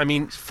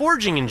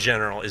forging in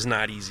general is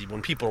not easy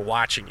when people are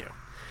watching you.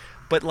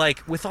 But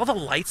like with all the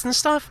lights and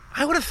stuff,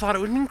 I would have thought it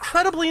would be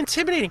incredibly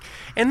intimidating.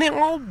 And they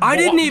all I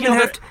didn't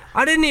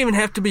even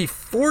have to be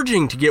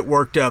forging to get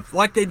worked up.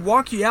 Like they'd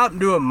walk you out and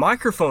do a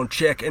microphone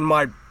check, and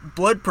my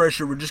blood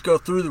pressure would just go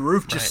through the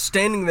roof, just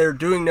standing there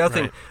doing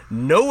nothing,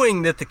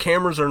 knowing that the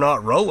cameras are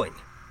not rolling.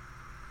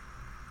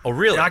 Oh,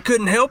 really? I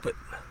couldn't help it.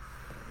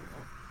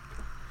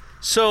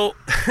 So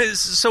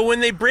when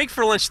they break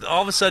for lunch,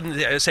 all of a sudden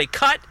they say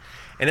cut,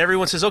 and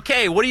everyone says,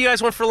 "Okay, what do you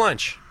guys want for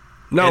lunch?"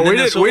 No, we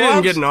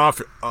didn't get an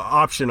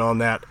option on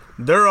that.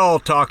 They're all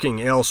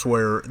talking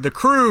elsewhere. The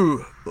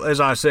crew,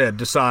 as I said,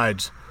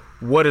 decides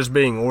what is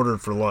being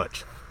ordered for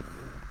lunch.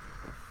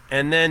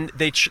 And then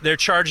they're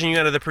charging you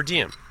out of the per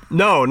diem.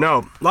 No.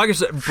 Like I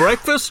said,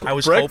 breakfast. I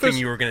was hoping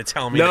you were going to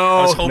tell me. No,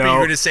 I was hoping you were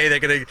going to say they're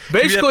going to.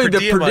 Basically,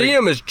 the per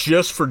diem is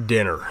just for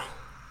dinner.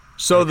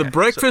 So the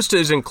breakfast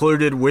is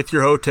included with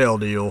your hotel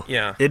deal.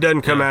 Yeah. It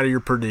doesn't come out of your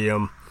per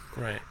diem.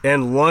 Right.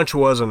 And lunch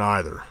wasn't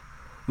either.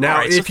 Now,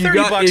 right, if so you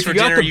got the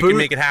boot, you can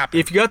make it happen.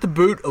 If you got the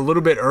boot a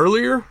little bit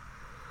earlier,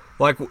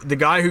 like the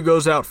guy who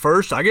goes out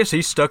first, I guess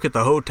he's stuck at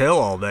the hotel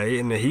all day,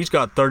 and he's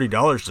got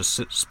 $30 to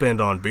spend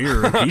on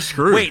beer, and he's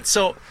screwed. Wait,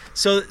 so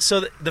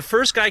the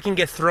first guy can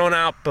get thrown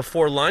out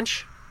before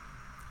lunch?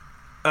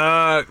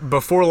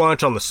 Before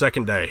lunch on the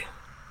second day.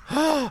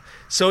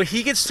 So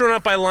he gets thrown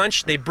out by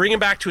lunch. They bring him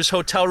back to his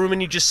hotel room,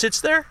 and he just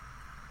sits there.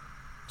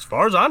 As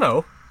far as I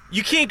know.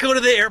 You can't go to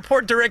the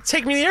airport direct.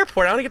 Take me to the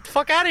airport. I want to get the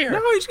fuck out of here.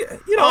 No, he's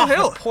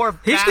hell. Poor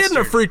he's bastard. getting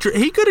a free trip.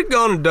 He could have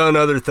gone and done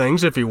other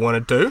things if he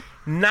wanted to.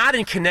 Not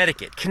in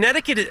Connecticut.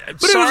 Connecticut.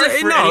 But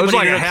it was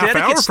like a half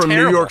hour from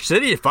New York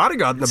City. If I'd have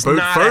gotten the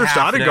boot first,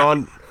 I'd have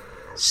gone.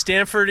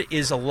 Stanford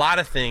is a lot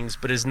of things,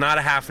 but is not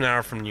a half an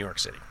hour from New York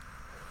City.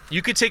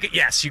 You could take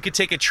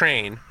a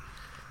train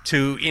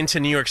into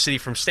New York City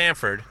from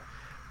Stanford,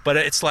 but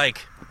it's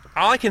like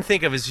all I can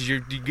think of is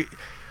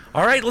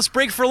all right, let's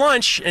break for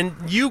lunch, and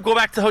you go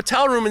back to the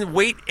hotel room and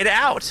wait it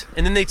out,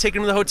 and then they take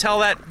him to the hotel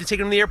they take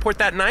him to the airport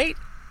that night.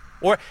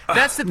 Or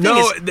that's the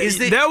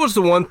thing. That was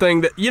the one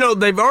thing that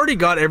they've already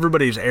got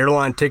everybody's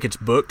airline tickets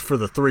booked for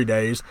the 3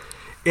 days,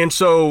 and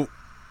so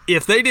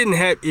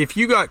if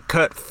you got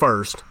cut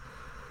first,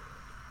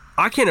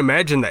 I can't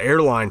imagine the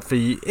airline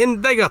fee,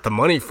 and they got the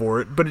money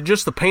for it, but it's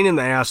just the pain in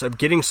the ass of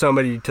getting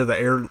somebody to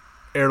the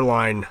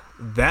airline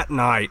that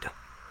night,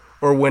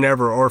 or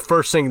whenever, or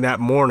first thing that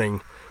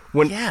morning.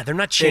 They're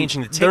not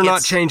changing the tickets. They're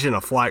not changing a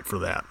flight for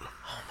that.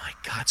 Oh my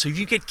God! So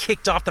you get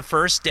kicked off the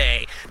first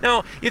day.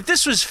 Now, if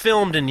this was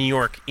filmed in New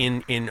York,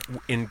 in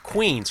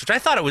Queens, which I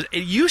thought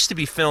it used to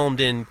be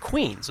filmed in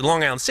Queens,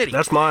 Long Island City.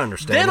 That's my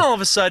understanding. Then all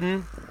of a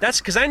sudden, that's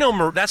because I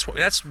know that's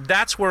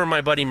where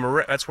my buddy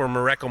that's where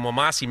Mareko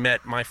Momasi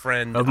met my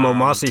friend of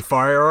Momasi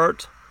Fire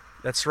Arts.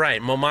 That's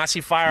right,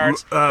 Momasi Fire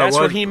Arts. That's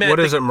where he met. What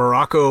is it,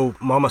 Mareko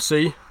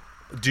Momasi?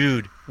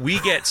 Dude, we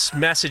get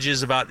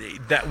messages about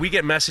that. We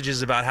get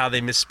messages about how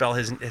they misspell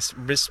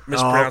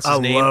mispronounce his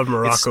name. I love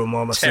Mareko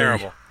Momasi.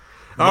 Terrible.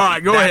 All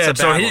right, go ahead.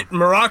 So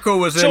Mareko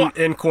was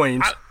in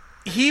Queens.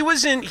 He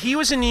was in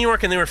New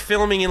York, and they were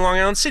filming in Long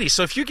Island City.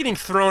 So if you're getting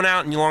thrown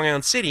out in Long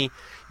Island City,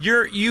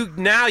 you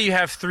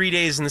have 3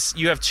 days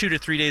you have 2 to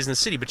 3 days in the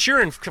city, but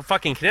you're in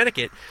fucking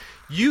Connecticut.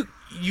 You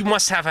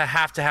must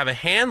have to have a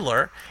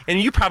handler,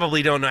 and you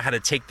probably don't know how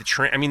to take the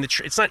train. I mean,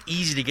 it's not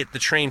easy to get the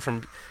train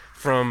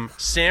from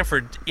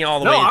Stanford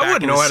all the way back in the city. No, I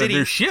wouldn't know how to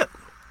do shit.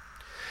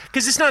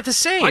 Because it's not the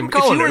same. I can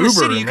call if you were an in the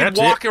Uber, city, you could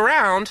walk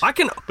around. I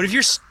can. But if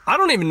you're, I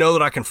don't even know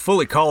that I can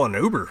fully call an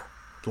Uber.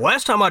 The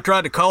last time I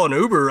tried to call an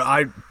Uber, I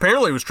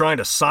apparently was trying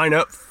to sign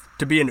up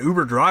to be an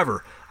Uber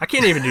driver. I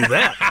can't even do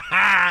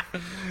that.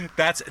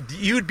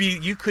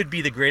 You could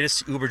be the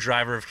greatest Uber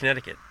driver of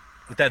Connecticut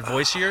with that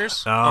voice of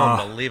yours.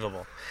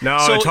 Unbelievable. No,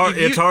 so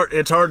it's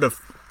hard to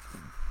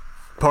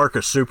park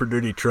a Super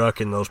Duty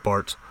truck in those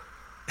parts.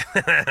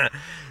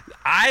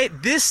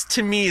 This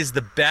to me is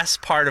the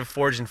best part of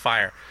Forged in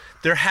Fire.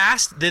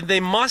 They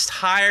must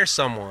hire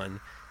someone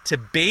to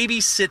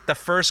babysit the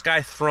first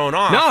guy thrown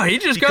off. No, he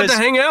just got to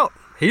hang out.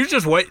 He was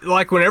just wait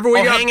like whenever we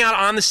hang out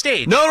on the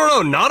stage.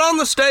 No, not on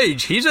the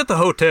stage. He's at the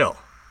hotel.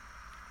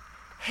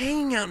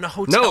 Hanging out in a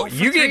hotel. No, for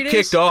you 3 get days?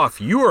 kicked off.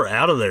 You are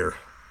out of there.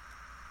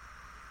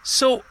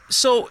 So,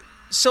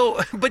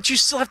 but you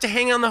still have to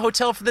hang out in the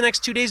hotel for the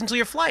next 2 days until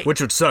your flight.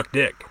 Which would suck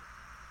dick.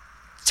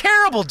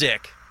 terrible,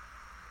 Dick.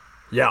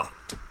 Yeah.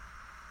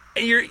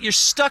 And you're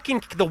stuck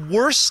in the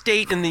worst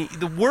state in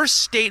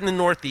the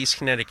Northeast,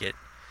 Connecticut.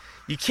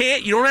 You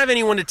don't have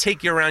anyone to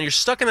take you around. You're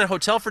stuck in that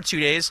hotel for 2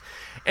 days,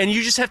 and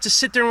you just have to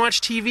sit there and watch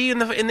TV in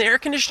the air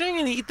conditioning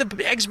and eat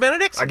the Eggs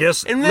Benedict. I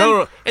guess. And then,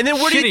 no. And then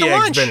where do you eat the Shitty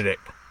lunch? Eggs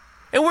Benedict.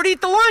 And where do you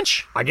eat the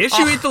lunch? I guess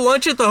you eat the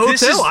lunch at the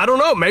hotel. I don't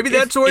know. Maybe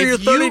that's where your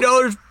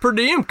 $30 per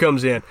diem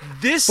comes in.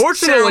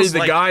 Fortunately,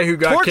 the guy who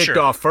got kicked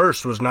off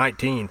first was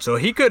 19, so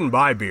he couldn't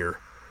buy beer.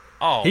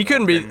 Oh, he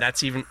couldn't be.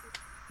 That's even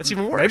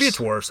worse. Maybe it's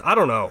worse. I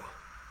don't know.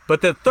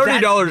 But the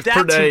 $30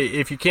 per day,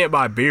 if you can't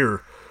buy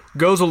beer,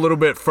 goes a little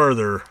bit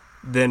further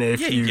than if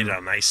you get a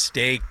nice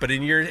steak. But a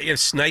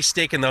nice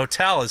steak in the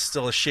hotel is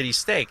still a shitty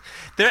steak.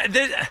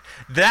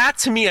 That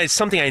to me is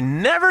something I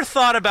never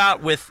thought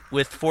about with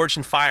Forged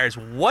in Fires.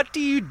 What do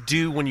you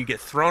do when you get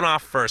thrown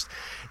off first?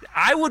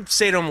 I would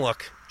say to him,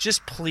 look,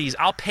 just please,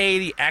 I'll pay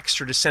the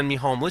extra to send me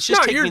home. Let's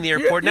just take me to the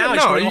airport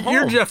now.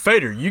 You're Jeff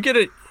Fader. You get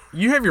it.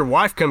 You have your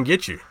wife come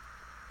get you.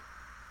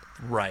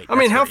 Right. I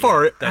mean, how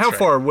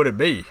far would it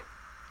be?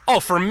 Oh,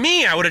 for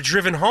me, I would have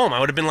driven home. I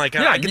would have been like,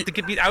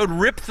 I would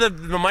rip the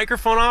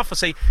microphone off and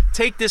say,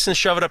 take this and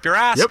shove it up your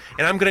ass,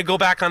 and I'm going to go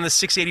back on the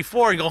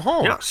 684 and go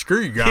home. Yeah,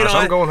 screw you guys.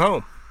 I'm going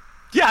home.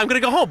 Yeah, I'm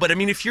going to go home. But, I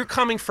mean, if you're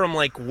coming from,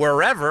 like,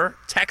 wherever,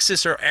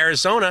 Texas or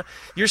Arizona,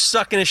 you're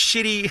stuck in a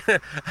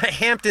shitty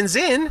Hamptons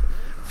Inn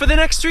for the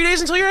next 3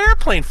 days until your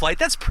airplane flight.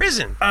 That's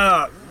prison.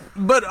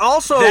 But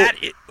also,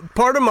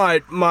 part of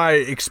my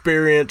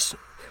experience,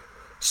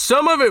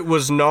 some of it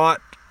was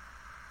not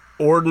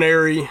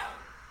ordinary,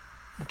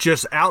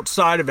 just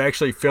outside of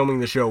actually filming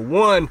the show.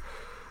 One,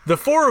 the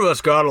four of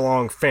us got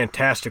along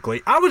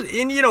fantastically.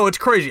 It's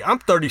crazy. I'm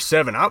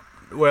 37. I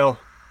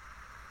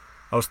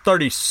was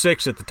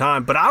 36 at the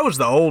time, but I was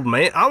the old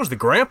man. I was the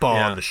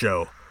grandpa on the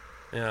show.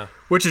 Yeah.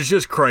 Which is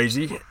just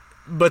crazy.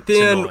 But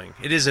then... It's annoying.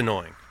 It is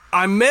annoying.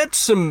 I met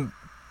some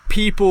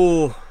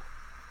people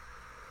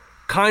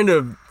kind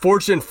of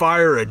Forged in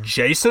Fire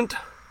adjacent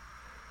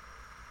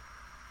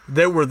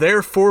that were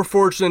there for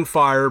Forged in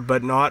Fire,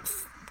 but not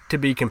to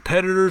be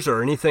competitors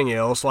or anything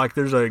else. Like,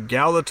 there's a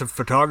gal that's a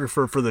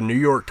photographer for the New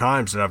York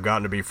Times that I've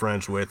gotten to be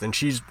friends with, and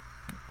she's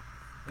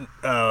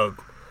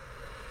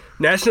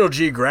National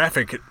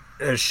Geographic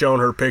has shown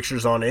her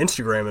pictures on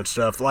Instagram and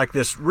stuff, like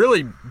this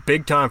really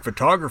big time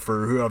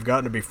photographer who I've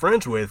gotten to be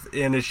friends with,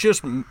 and it's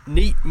just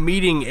neat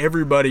meeting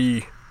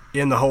everybody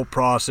in the whole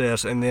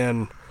process, and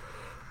then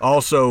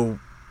also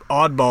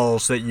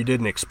oddballs that you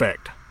didn't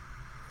expect.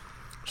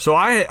 So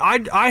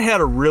I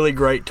had a really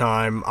great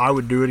time. I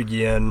would do it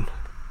again,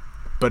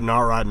 but not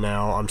right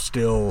now. My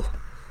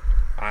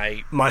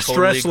totally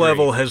stress agree.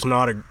 level has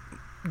not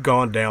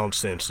gone down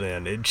since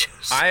then. It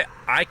just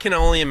I can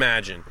only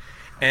imagine.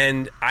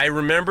 And I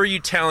remember you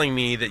telling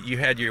me that you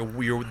had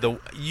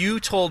you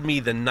told me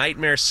the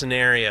nightmare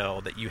scenario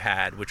that you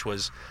had, which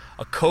was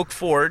a coke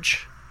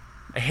forge,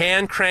 a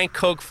hand crank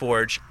coke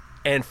forge,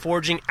 and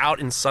forging out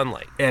in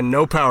sunlight. And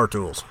no power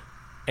tools.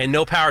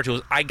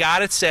 I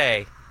gotta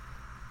say,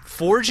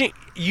 forging,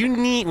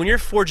 when you're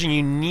forging,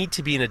 you need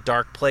to be in a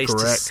dark place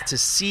to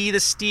see the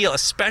steel,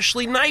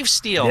 especially knife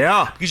steel.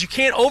 Yeah. Because you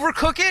can't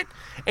overcook it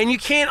and you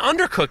can't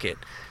undercook it.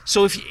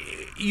 So if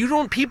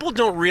people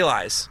don't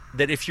realize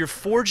that if you're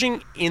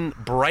forging in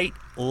bright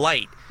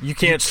light, you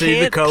can't see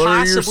the color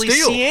of your possibly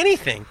steel. See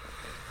anything.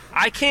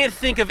 I can't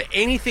think of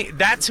anything.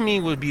 That to me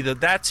would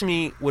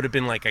have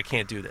been like, I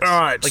can't do this.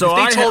 All right, like, so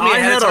if they told me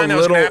ahead of time that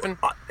was gonna happen,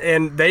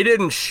 and they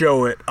didn't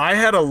show it. I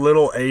had a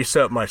little ace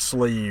up my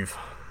sleeve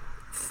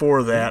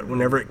for that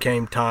whenever it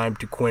came time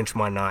to quench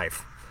my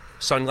knife.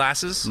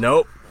 Sunglasses?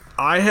 Nope.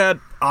 I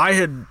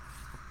had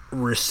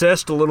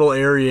recessed a little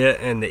area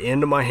in the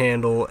end of my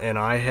handle, and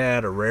I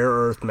had a rare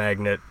earth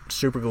magnet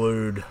super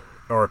glued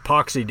or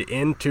epoxied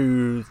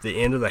into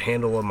the end of the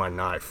handle of my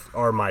knife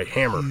or my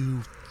hammer.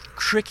 You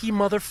tricky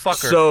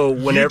motherfucker. So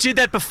you did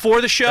that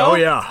before the show? Oh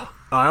yeah.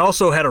 I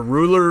also had a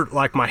ruler,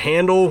 like my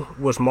handle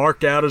was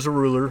marked out as a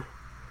ruler,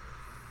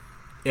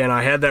 and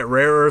I had that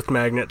rare earth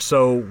magnet,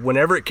 so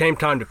whenever it came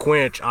time to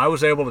quench, I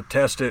was able to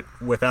test it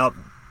without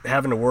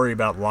having to worry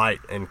about light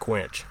and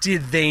quench.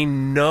 Did they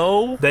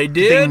know? They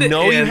did. They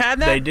know you had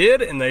that? They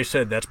did, and they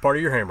said, that's part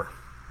of your hammer.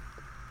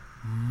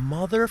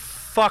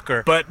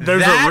 Motherfucker. But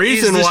there's a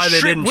reason why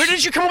they didn't... Where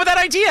did you come up with that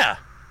idea?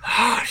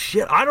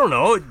 Shit, I don't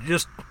know.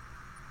 It's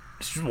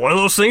just one of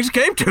those things that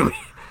came to me.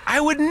 I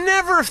would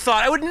never have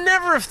thought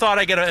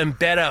I got to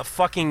embed a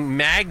fucking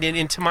magnet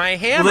into my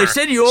hammer. Well, they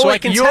said you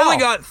only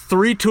got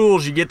 3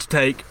 tools you get to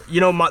take. You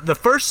know, the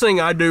first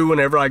thing I do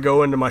whenever I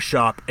go into my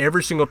shop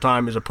every single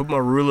time is I put my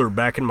ruler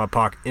back in my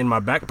pocket, in my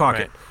back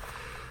pocket.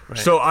 Right.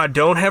 So I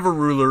don't have a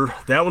ruler.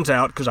 That one's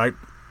out because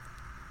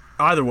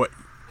either way.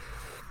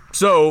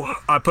 So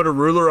I put a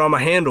ruler on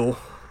my handle,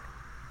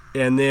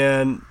 and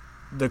then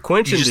the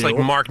quenching You just deal,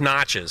 like mark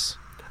notches.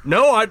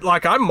 No,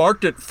 I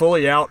marked it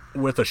fully out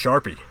with a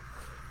Sharpie.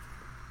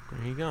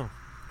 There you go.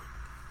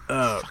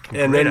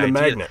 And then the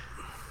magnet.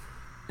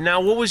 Now,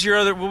 what were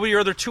your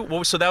other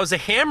two? So that was the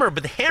hammer,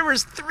 but the hammer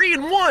is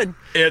 3-in-1.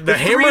 The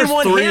hammer is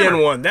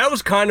 3-in-1. That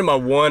was kind of my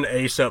one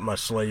ace up my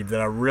sleeve that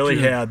I really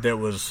had that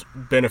was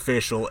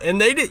beneficial.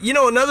 And they did,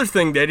 another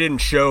thing they didn't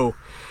show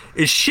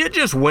is shit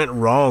just went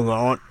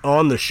wrong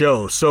on the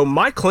show. So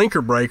my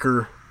clinker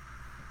breaker,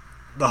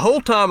 the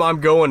whole time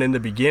I'm going in the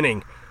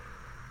beginning,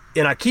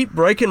 and I keep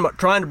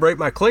trying to break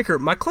my clinker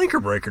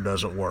breaker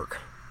doesn't work.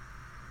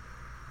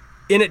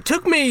 And it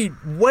took me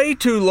way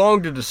too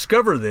long to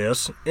discover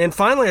this, and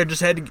finally I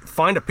just had to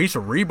find a piece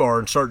of rebar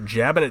and start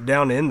jabbing it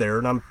down in there,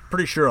 and I'm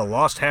pretty sure I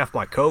lost half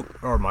my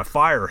my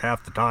fire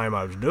half the time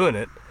I was doing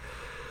it.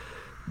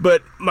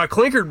 But my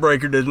clinker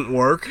breaker didn't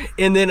work,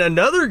 and then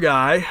another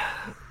guy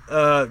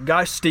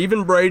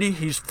Stephen Brady,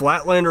 he's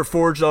Flatlander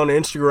Forged on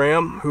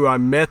Instagram, who I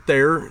met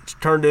there. It's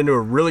turned into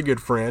a really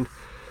good friend.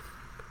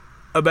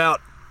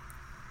 About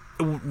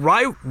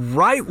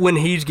right when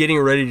he's getting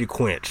ready to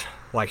quench.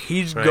 Like,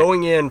 he's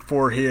going in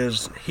for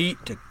his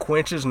heat to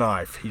quench his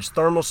knife. He's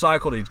thermal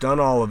cycled. He's done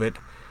all of it.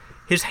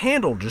 His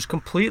handle just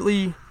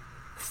completely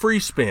free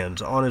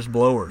spins on his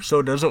blower, so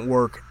it doesn't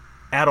work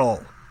at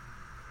all.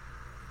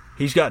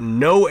 He's got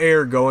no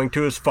air going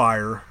to his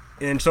fire,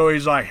 and so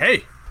he's like,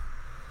 hey,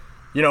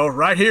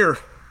 right here,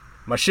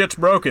 my shit's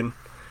broken.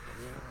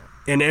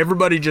 And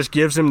everybody just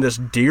gives him this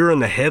deer in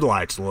the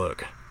headlights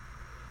look.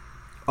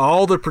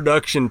 All the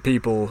production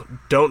people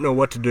don't know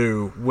what to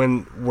do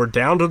when we're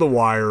down to the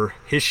wire.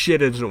 His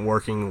shit isn't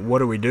working. What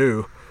do we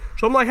do?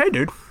 So I'm like, hey,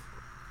 dude,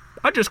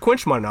 I just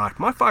quenched my knife.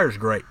 My fire's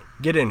great.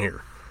 Get in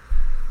here.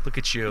 Look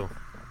at you.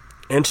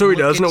 And so he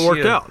does, and it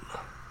worked out.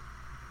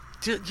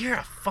 Dude, you're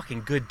a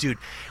fucking good dude.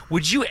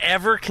 Would you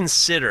ever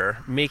consider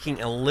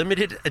making a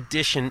limited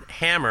edition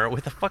hammer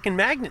with a fucking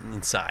magnet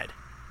inside?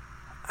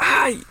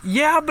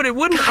 Yeah, but it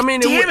wouldn't.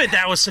 Damn it,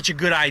 that was such a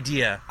good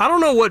idea. I don't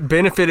know what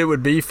benefit it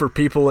would be for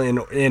people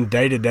in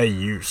day-to-day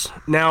use.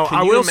 Now,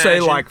 I will say,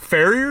 like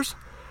farriers,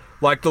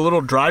 like the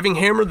little driving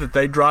hammer that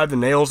they drive the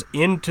nails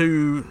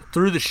through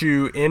the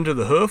shoe into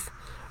the hoof,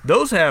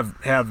 those have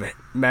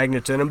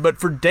magnets in them. But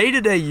for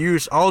day-to-day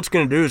use, all it's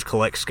going to do is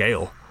collect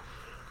scale.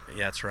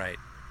 Yeah, that's right.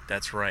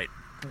 That's right.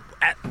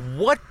 At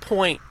what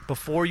point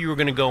before you were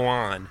going to go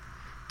on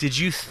did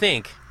you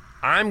think,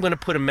 I'm going to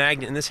put a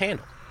magnet in this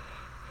handle?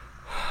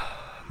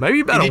 Maybe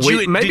about a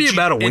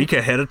week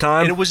ahead of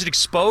time. And was it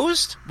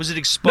exposed?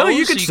 No,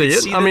 you could see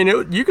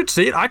it. You could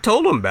see it. I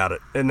told them about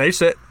it, and they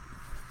said,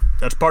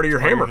 that's part of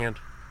your hammer.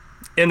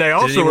 And they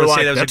also were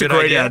like, that's a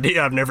great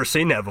idea. I've never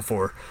seen that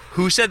before.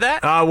 Who said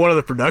that? One of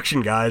the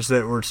production guys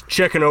that were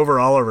checking over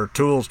all of our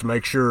tools to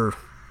make sure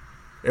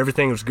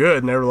everything was good,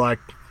 and they were like,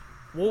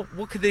 well,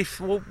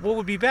 what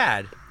would be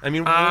bad? I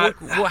mean,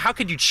 how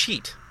could you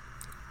cheat?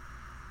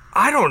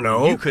 I don't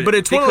know, but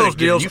it's one of those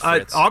deals.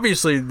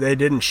 Obviously, they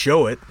didn't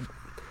show it.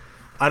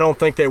 I don't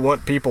think they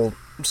want people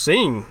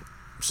seeing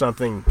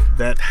something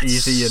that's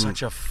easy and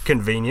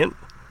convenient.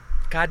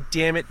 God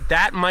damn it.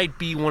 That might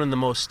be one of the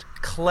most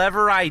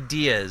clever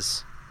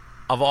ideas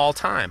of all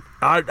time.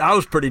 I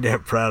was pretty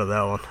damn proud of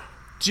that one.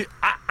 Dude,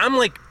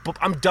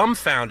 I'm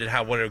dumbfounded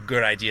what a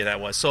good idea that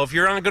was. So if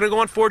you're going to go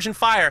on Forge and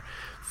Fire,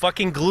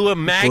 fucking glue a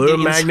magnet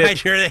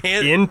inside your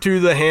hand. Into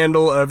the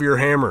handle of your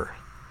hammer.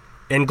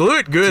 And glue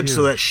it good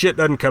so that shit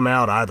doesn't come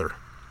out either.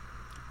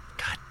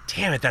 God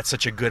damn it, that's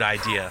such a good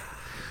idea.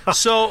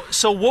 So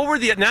what were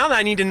now that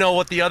I need to know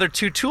what the other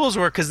two tools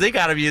were, because they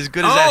got to be as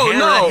good as that hammer. Oh,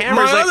 no, that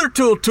my other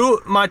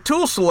my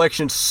tool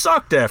selection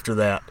sucked after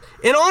that.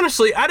 And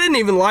honestly, I didn't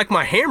even like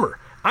my hammer.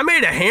 I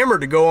made a hammer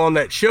to go on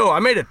that show. I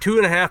made a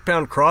 2.5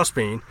 pound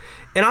crossbeam,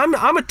 and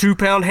I'm a 2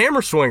 pound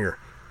hammer swinger.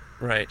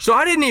 Right. So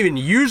I didn't even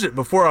use it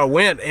before I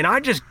went, and I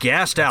just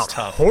gassed out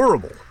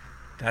horrible.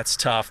 That's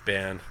tough,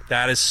 man.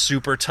 That is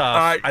super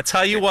tough. I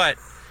tell you what,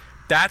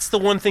 that's the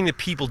one thing that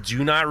people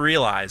do not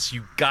realize.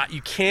 You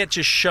can't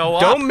just show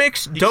up.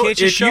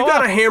 If you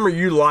got a hammer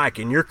you like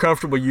and you're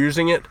comfortable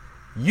using it,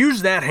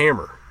 use that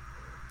hammer.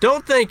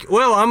 Don't think,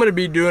 well, I'm going to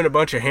be doing a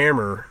bunch of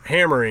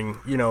hammering.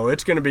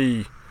 It's going to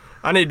be,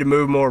 I need to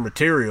move more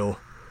material.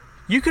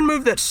 You can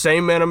move that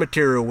same amount of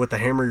material with the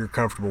hammer you're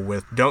comfortable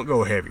with. Don't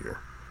go heavier.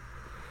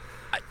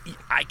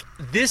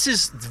 This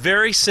is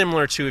very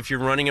similar to if you're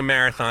running a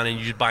marathon and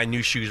you just buy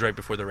new shoes right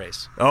before the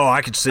race. Oh,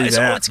 I could see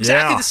that. It's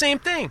exactly the same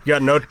thing. You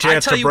got no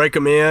chance to break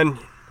them in.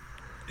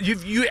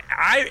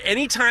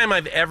 Anytime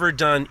I've ever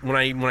done, when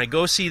I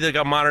go see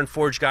the Modern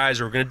Forge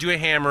guys, or we're going to do a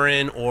hammer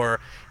in, or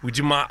we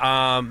do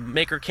my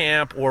Maker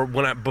Camp, or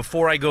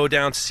before I go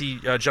down to see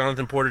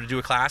Jonathan Porter to do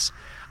a class,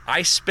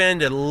 I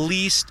spend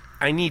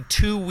I need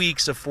 2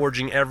 weeks of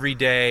forging every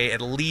day, at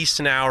least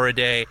an hour a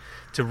day,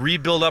 to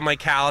rebuild up my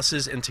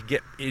calluses and to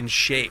get in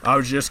shape. I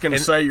was just going to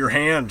say, your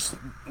hands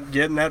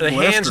getting that blister.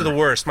 The hands are the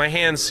worst. My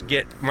hands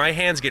get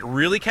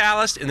really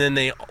calloused, and then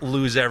they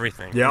lose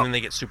everything. Yep. And then they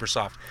get super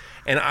soft.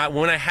 And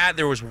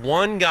there was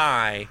one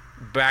guy,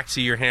 back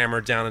to your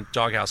hammer down at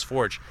Doghouse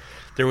Forge,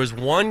 there's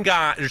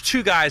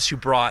two guys who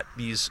brought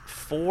these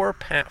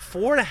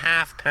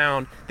 4.5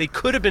 pound, they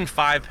could have been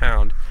 5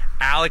 pound,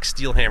 Alec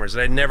steel hammers,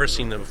 and I'd never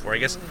seen them before. I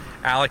guess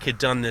Alec had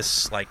done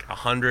this, like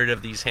 100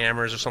 of these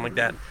hammers or something like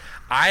that.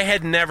 I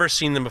had never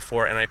seen them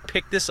before, and I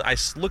picked this. I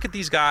look at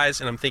these guys,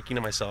 and I'm thinking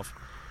to myself,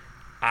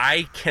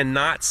 I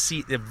cannot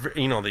see.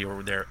 You know,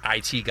 they're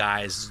IT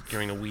guys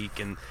during the week,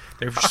 and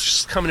they're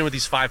just coming in with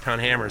these 5-pound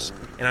hammers,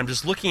 and I'm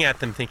just looking at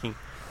them thinking,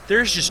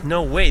 there's just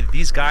no way that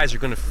these guys are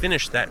going to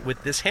finish that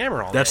with this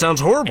hammer all day. That sounds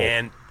horrible.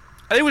 And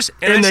it was,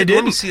 and I they said, didn't.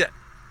 let me see that.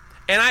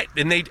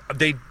 And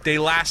they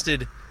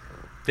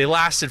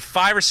lasted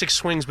 5 or 6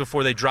 swings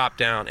before they dropped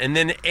down, and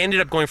then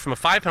ended up going from a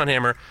 5-pound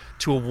hammer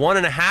to a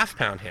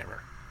 1.5-pound hammer.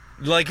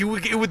 Like it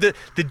would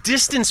the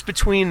distance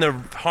between the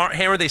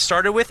hammer they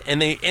started with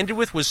and they ended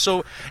with was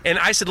so. And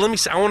I said, let me.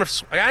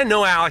 I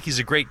know Alec. He's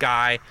a great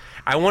guy.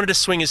 I wanted to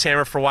swing his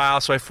hammer for a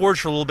while, so I forged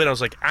for a little bit. I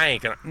was like, I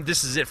ain't gonna.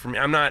 This is it for me.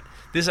 I'm not.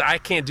 This. I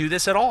can't do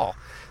this at all.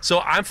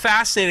 So I'm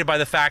fascinated by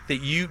the fact that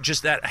you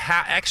just that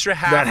extra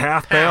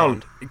half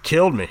pound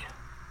killed me.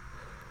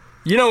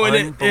 You know,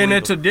 and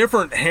it's a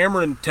different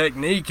hammering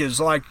technique. Is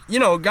like, you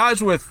know,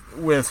 guys with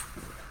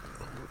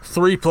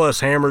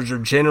 3+ hammers are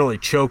generally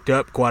choked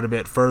up quite a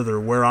bit further.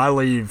 Where I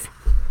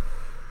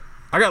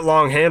got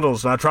long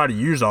handles and I try to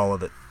use all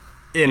of it,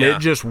 and it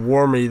just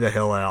wore me the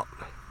hell out.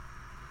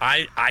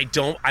 I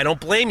don't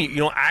blame you. You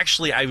know,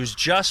 actually, I was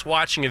just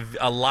watching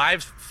a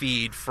live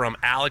feed from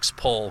Alex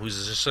Pohl,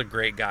 who's just a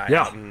great guy.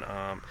 Yeah. And,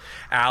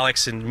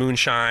 Alex and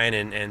Moonshine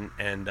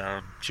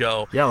and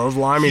Joe. Yeah, those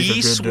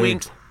Limeys are good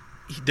dudes.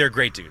 They're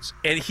great dudes,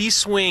 and he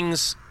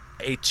swings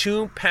a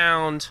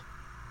 2-pound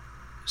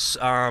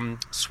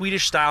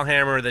Swedish style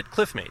hammer that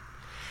Cliff made.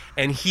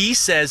 And he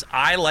says,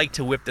 I like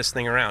to whip this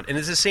thing around. And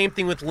it's the same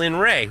thing with Lynn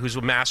Ray, who's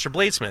a master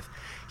bladesmith.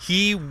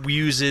 He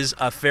uses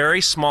a very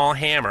small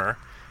hammer.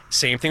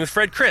 Same thing with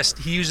Fred Christ.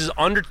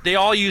 They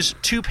all use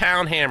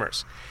 2-pound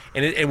hammers.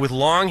 And with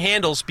long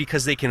handles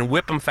because they can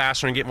whip them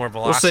faster and get more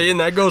velocity. Well, see, and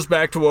that goes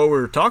back to what we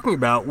were talking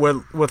about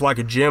with like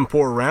a Jim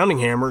Poor rounding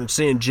hammer and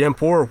seeing Jim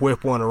Poor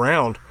whip one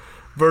around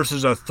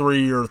versus a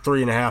 3 or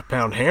 3.5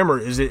 pound hammer.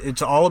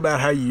 It's all about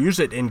how you use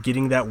it and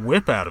getting that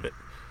whip out of it.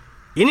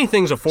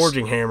 Anything's a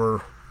forging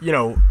hammer, you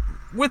know,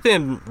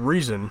 within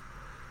reason,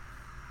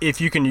 if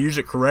you can use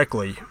it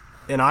correctly.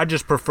 And I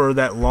just prefer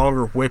that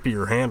longer,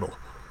 whippier handle.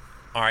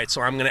 All right,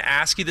 so I'm going to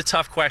ask you the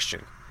tough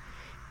question.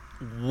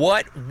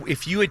 What,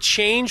 if you had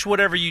changed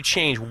whatever you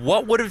changed,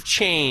 what would have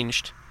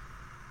changed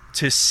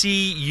to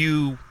see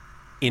you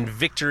in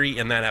victory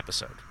in that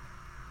episode?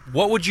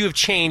 What would you have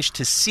changed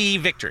to see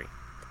victory?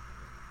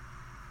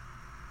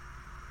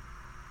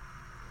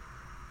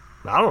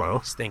 I don't know.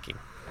 Just thinking.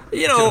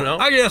 You know,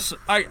 I guess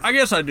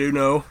I do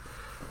know.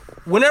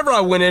 Whenever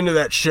I went into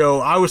that show,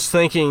 I was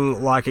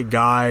thinking like a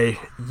guy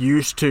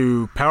used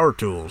to power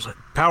tools,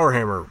 power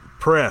hammer,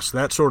 press,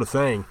 that sort of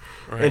thing.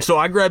 Right. And so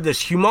I grabbed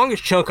this humongous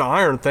chunk of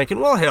iron thinking,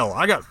 well, hell,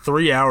 I got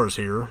 3 hours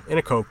here in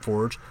a coke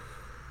forge.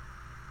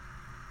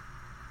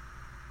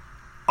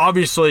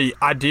 Obviously,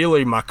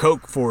 ideally, my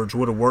coke forge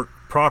would have worked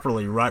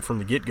properly right from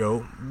the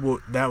get-go. Well,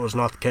 that was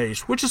not the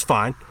case, which is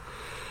fine.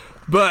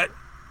 But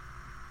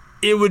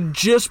it would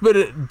just be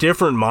a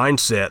different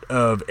mindset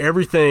of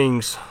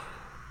everything's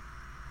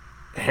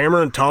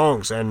hammer and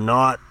tongs and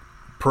not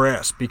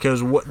press, because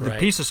the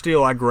piece of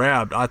steel I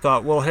grabbed, I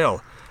thought, well,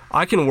 hell,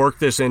 I can work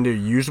this into a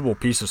usable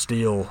piece of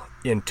steel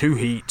in 2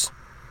 heats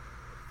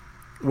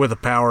with a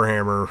power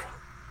hammer.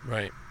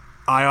 Right.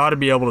 I ought to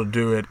be able to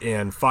do it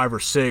in 5 or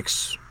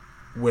 6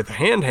 with a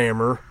hand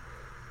hammer,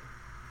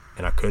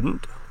 and I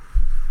couldn't.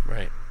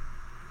 Right.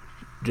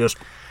 Just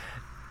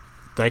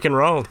thinking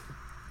wrong.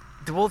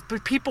 Well,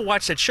 but people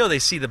watch that show, they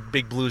see the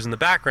big blues in the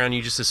background,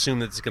 you just assume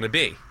that it's going to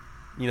be.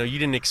 You know, you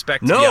didn't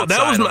expect to be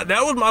outside.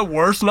 that was my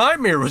worst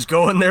nightmare, was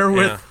going there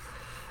with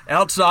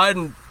outside.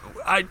 And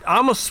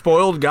I'm a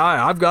spoiled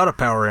guy. I've got a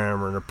power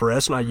hammer and a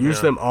press, and I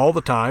use them all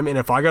the time. And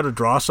if I got to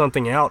draw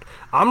something out,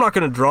 I'm not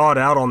going to draw it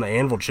out on the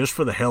anvil just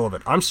for the hell of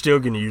it. I'm still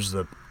going to use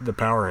the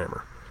power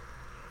hammer.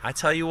 I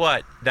tell you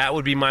what, that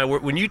would be my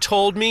word. When you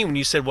told me, when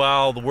you said,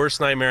 well, the worst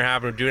nightmare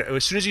happened,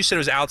 as soon as you said it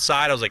was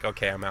outside, I was like,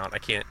 okay, I'm out. I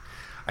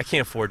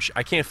can't forge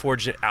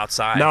it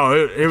outside. No,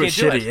 it was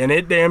shitty, and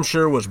it damn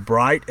sure was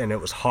bright, and it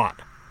was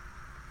hot.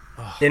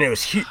 Oh. And it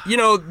was, you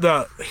know,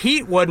 the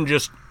heat wasn't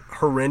just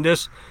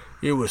horrendous;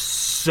 it was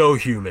so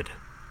humid,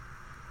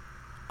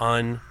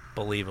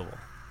 unbelievable.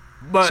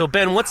 But so,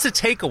 Ben, what's the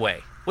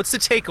takeaway?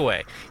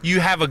 You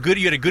had a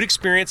good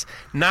experience.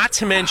 Not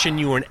to mention,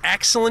 you were an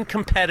excellent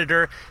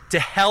competitor to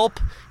help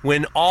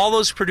when all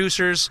those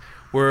producers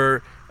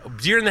were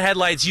deer in the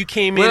headlights. You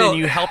came in and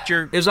you helped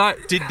your. Did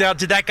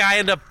that guy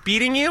end up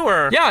beating you,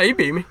 or? Yeah, he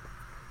beat me.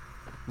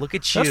 Look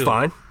at you. That's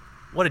fine.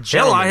 What a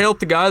gentleman. Hell, I helped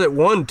the guy that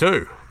won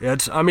too.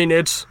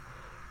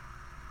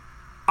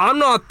 I'm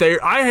not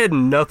there. I had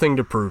nothing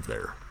to prove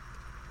there.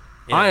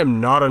 Yeah. I am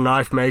not a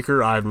knife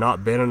maker. I have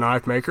not been a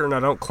knife maker, and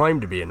I don't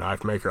claim to be a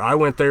knife maker. I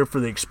went there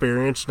for the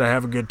experience, to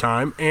have a good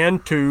time,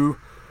 and to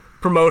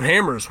promote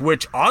hammers,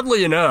 which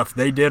oddly enough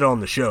they did on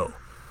the show.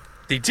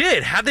 They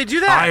did? How'd they do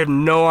that? I have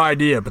no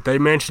idea, but they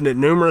mentioned it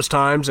numerous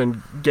times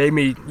and gave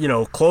me,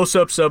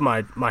 close-ups of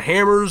my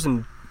hammers,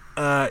 and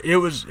it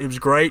was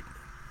great.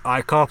 I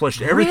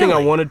accomplished everything I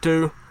wanted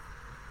to.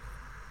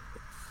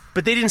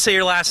 But they didn't say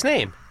your last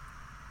name.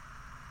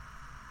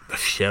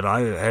 Shit,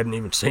 I hadn't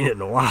even seen it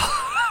in a while.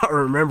 I don't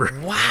remember.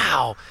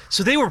 Wow.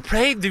 So they were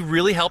paid to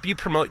really help you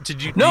promote.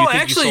 Did you? No, do you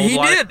think actually, you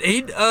sold he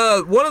a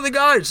lot did. One of the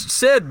guys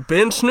said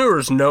Ben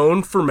Snewer's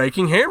known for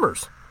making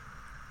hammers.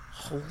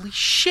 Holy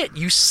shit,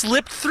 you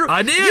slipped through.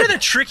 I did. You're the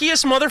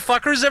trickiest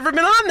motherfucker who's ever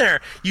been on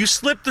there. You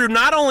slipped through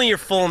not only your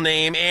full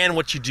name and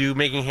what you do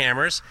making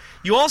hammers,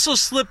 you also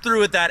slipped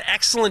through with that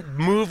excellent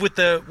move with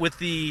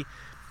the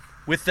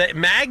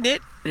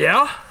magnet.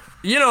 Yeah.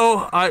 You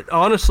know, I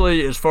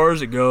honestly, as far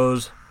as it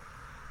goes,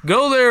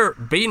 go there,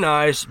 be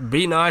nice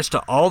to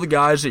all the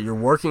guys that you're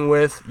working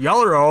with.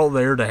 Y'all are all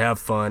there to have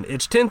fun.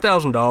 It's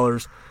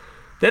 $10,000.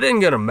 That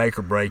isn't going to make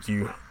or break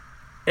you.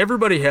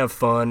 Everybody have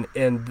fun,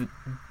 and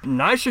the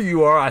nicer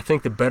you are, I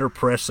think the better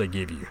press they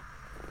give you.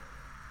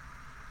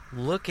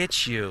 Look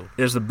at you.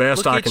 Is the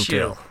best Look I at can you.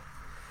 tell.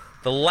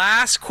 The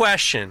last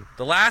question.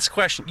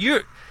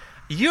 You're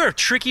a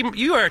tricky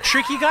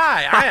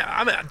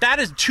guy. That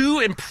is two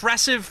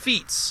impressive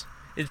feats.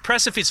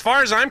 As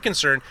far as I'm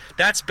concerned,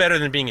 that's better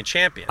than being a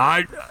champion.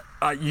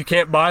 You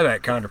can't buy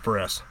that kind of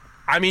press.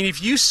 I mean,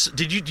 do you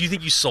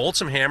think you sold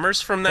some hammers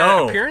from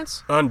that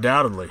appearance?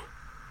 Undoubtedly.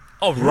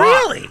 Oh,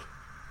 really?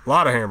 A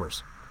lot of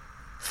hammers.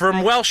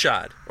 From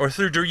Wellshod or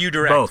through you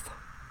direct? Both.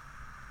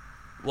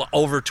 Well,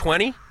 over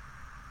 20?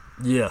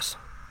 Yes.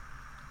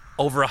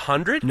 Over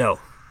 100? No.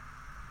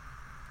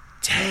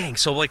 Dang,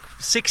 so like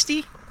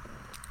 60?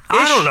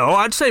 I don't know.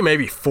 I'd say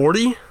maybe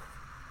 40.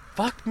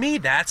 Fuck me,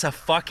 that's a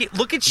fucking...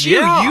 Look at you.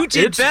 Yeah, you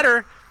did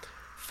better.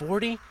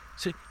 40?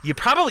 So you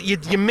probably...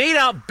 You made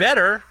out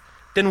better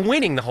than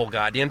winning the whole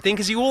goddamn thing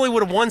because you only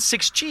would have won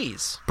 6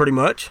 Gs. Pretty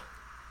much.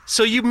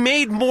 So you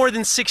made more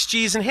than 6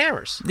 Gs in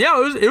hammers.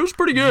 Yeah, it was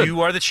pretty good.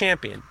 You are the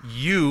champion.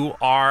 You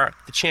are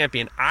the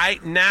champion.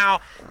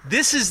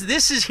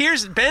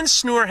 Here's Ben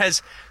Snewer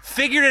has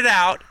figured it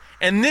out,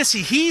 and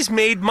he's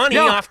made money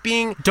off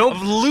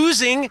of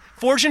losing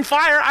Forge and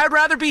Fire. I'd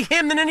rather be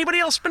him than anybody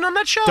else been on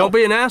that show. Don't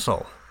be an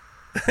asshole.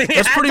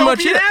 That's pretty much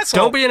it.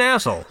 Don't be an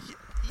asshole.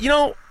 You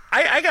know,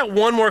 I got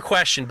one more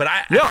question, but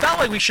I felt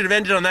like we should have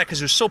ended on that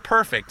because it was so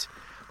perfect.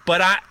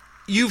 But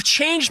you've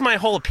changed my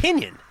whole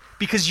opinion.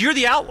 Because you're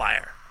the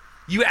outlier.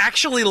 You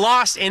actually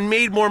lost and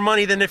made more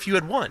money than if you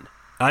had won.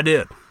 I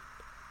did.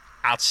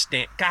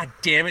 Outstanding. God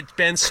damn it,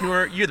 Ben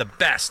Snewer. You're the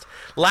best.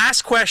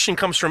 Last question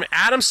comes from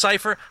Adam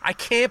Cipher. I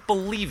can't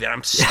believe it.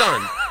 I'm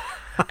stunned.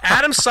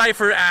 Adam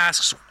Cipher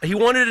asks, he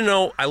wanted to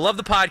know, I love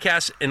the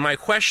podcast, and my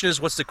question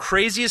is, what's the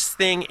craziest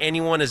thing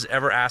anyone has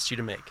ever asked you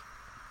to make?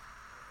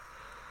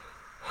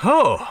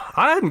 Oh,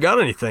 I hadn't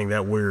got anything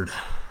that weird.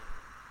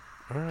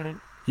 All right.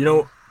 You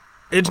know,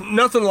 it's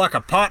nothing like a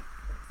pot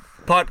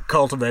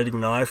cultivating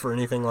knife or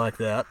anything like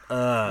that.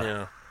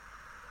 Yeah.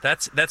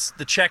 That's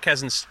the check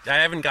hasn't... I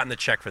haven't gotten the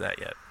check for that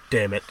yet.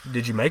 Damn it.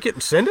 Did you make it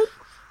and send it?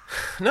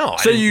 No.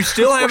 So you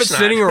still have it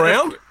sitting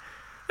around?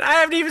 I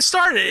haven't even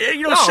started.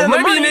 You don't no, send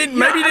maybe the money.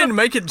 Maybe you didn't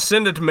make it and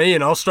send it to me,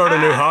 and I'll start a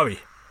new hobby.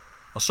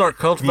 I'll start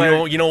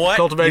cultivating. You know what?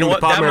 Cultivating the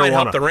pot that marijuana. might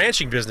help the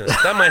ranching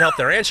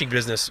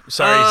business.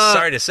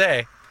 Sorry to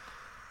say.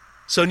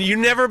 So you've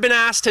never been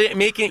asked to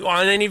make it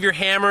on any of your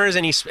hammers,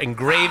 any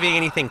engraving,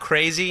 anything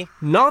crazy?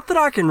 Not that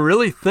I can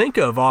really think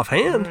of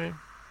offhand. Right.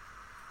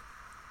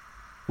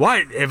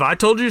 Why? Have I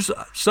told you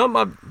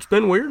something that's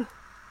been weird?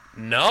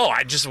 No,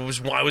 I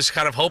was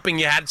kind of hoping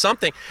you had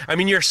something. I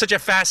mean, you're such a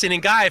fascinating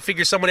guy. I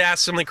figure somebody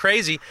asked something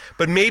crazy,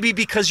 but maybe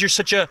because you're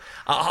such a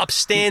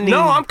upstanding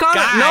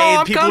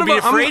guy, people would be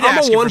afraid to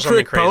ask you for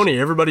something crazy. I'm a one-trick pony.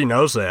 Everybody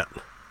knows that.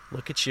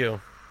 Look at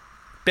you.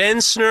 Ben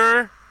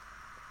Snewer,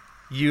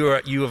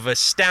 you have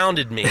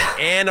astounded me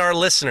and our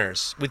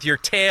listeners with your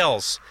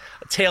tales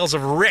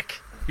of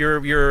Rick,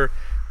 your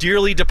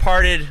dearly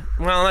departed,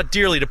 well, not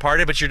dearly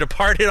departed, but your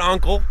departed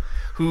uncle,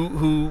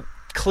 who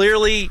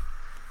clearly...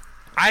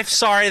 I'm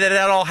sorry that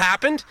all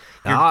happened.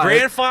 Your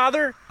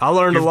grandfather. I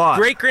learned a lot.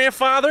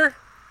 Great-grandfather.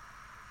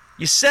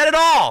 You said it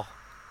all.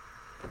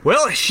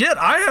 Well, shit,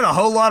 I had a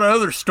whole lot of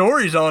other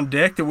stories on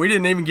deck that we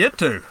didn't even get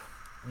to.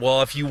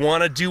 Well, if you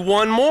want to do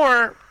one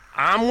more,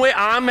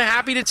 I'm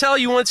happy to tell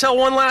you. Want to tell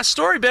one last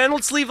story, Ben?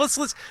 Let's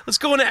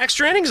go into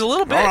extra innings a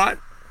little bit. All right.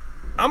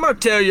 I'm going to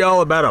tell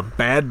y'all about a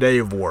bad day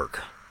of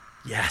work.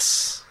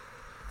 Yes.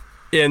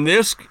 And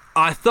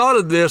I thought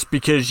of this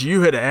because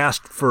you had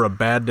asked for a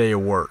bad day of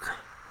work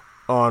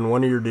on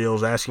one of your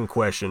deals, asking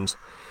questions.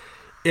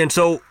 And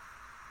so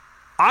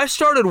I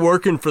started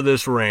working for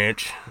this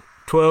ranch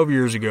 12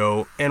 years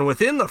ago, and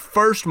within the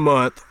first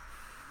month,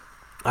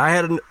 I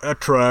had a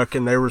truck,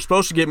 and they were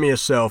supposed to get me a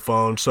cell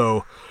phone.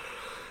 So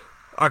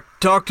I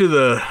talked to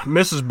the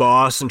Mrs.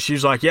 Boss, and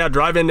she's like, yeah,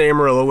 drive into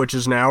Amarillo, which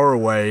is an hour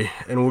away,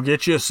 and we'll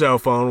get you a cell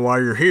phone.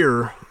 While you're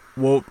here,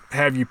 we'll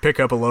have you pick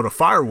up a load of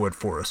firewood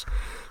for us.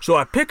 So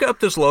I pick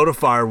up this load of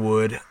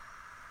firewood,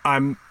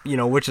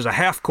 which is a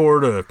half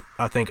cord of,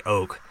 I think,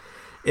 oak.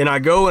 And I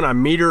go and I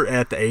meet her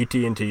at the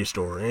AT&T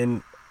store.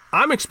 And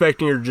I'm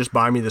expecting her to just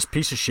buy me this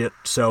piece of shit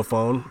cell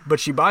phone. But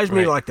she buys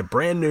me like the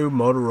brand new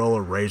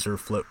Motorola Razr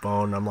flip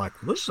phone. And I'm like,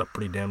 this is a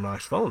pretty damn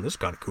nice phone. This is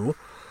kind of cool.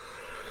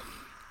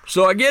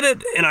 So I get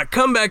it, and I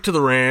come back to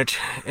the ranch,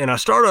 and I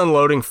start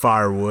unloading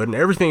firewood, and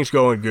everything's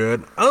going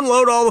good.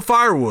 Unload all the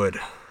firewood.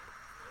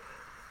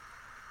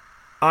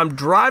 I'm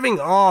driving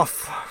off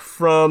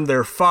from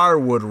their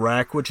firewood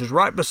rack, which is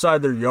right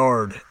beside their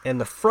yard, and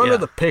the front of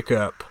the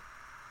pickup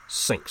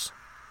sinks.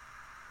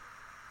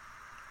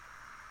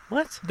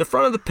 What? The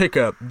front of the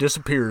pickup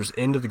disappears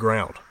into the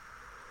ground.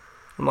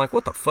 I'm like,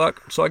 what the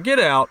fuck? So I get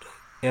out,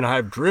 and I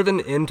have driven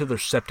into their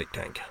septic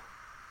tank.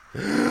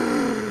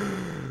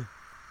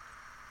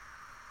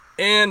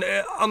 And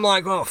I'm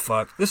like, oh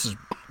fuck, this is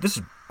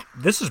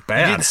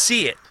bad. You didn't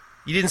see it.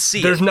 You didn't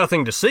see There's it.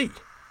 nothing to see.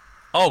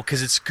 Oh,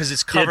 because it's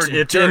covered in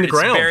It's dirt. in the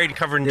ground. It's buried and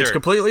covered in dirt. It's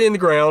completely in the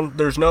ground.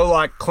 There's no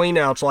like clean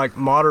outs like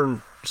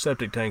modern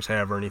septic tanks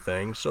have or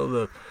anything. So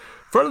the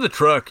front of the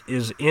truck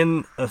is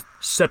in a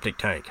septic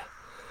tank.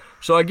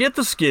 So I get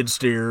the skid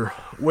steer,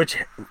 which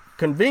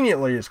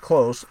conveniently is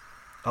close.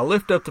 I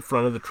lift up the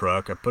front of the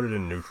truck. I put it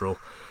in neutral.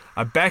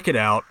 I back it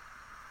out.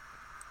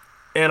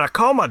 And I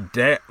call my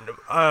dad.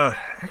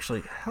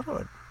 Actually, how do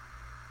I?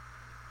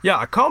 Yeah,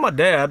 I call my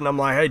dad and I'm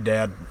like, hey,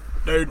 Dad,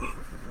 dude,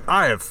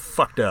 I have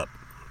fucked up.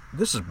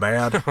 This is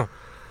bad.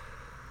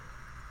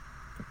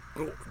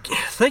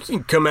 Think you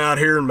can come out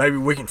here and maybe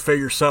we can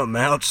figure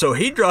something out. So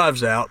he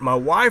drives out. My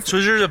wife. So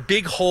is there a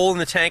big hole in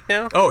the tank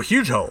now? Oh, a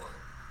huge hole.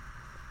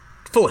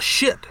 Full of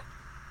shit.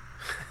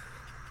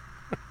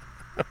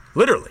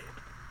 Literally.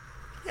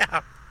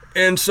 Yeah.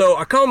 And so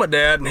I call my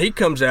dad, and he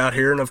comes out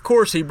here, and of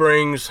course he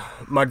brings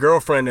my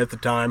girlfriend at the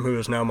time, who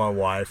is now my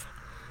wife,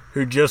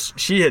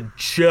 she had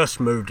just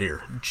moved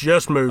here,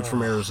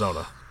 from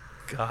Arizona.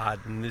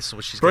 God, and this is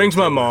what she's brings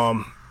my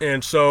mom,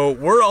 and so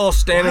we're all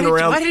standing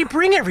around. Why did he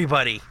bring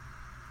everybody?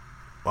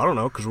 I don't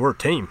know, because we're a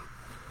team.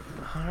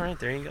 All right,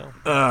 there you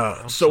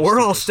go. So we're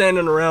all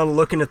standing around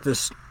looking at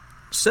this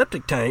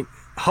septic tank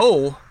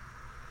hole,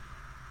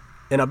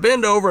 and I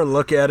bend over and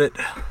look at it.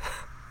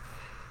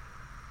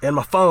 And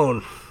my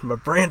phone, my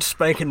brand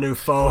spanking new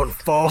phone,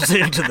 falls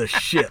into the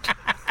shit.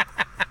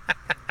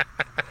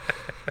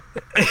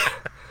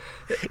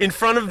 In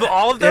front of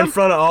all of them? In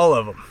front of all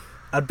of them.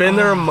 I'd been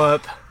there a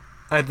month.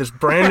 I had this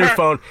brand new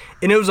phone.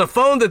 And it was a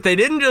phone that they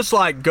didn't just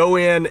like go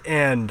in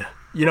and,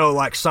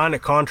 like sign a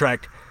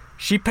contract.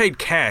 She paid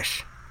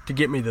cash to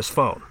get me this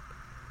phone.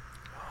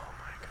 Oh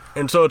my God.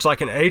 And so it's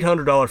like an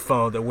 $800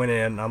 phone that went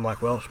in. And I'm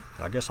like, well,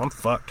 I guess I'm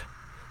fucked.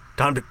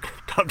 Time to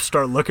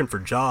start looking for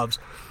jobs.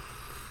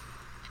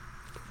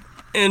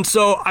 And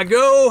so I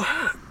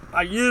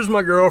use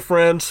my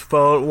girlfriend's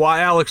phone.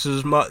 Why Alex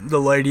is the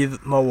lady,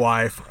 my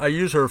wife. I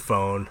use her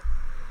phone.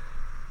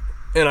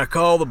 And I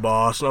call the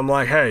boss and I'm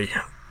like, hey,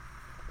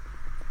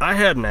 I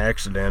had an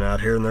accident out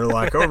here. And they're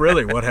like, oh,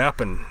 really? What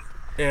happened?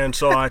 And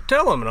so I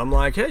tell them, and I'm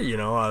like, hey,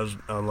 I was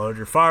unloading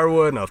your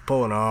firewood and I was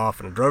pulling off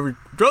and I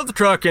drove the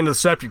truck into the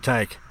septic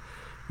tank.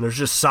 And there's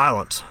just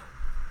silence.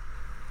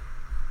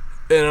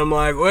 And I'm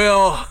like,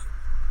 well,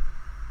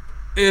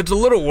 it's a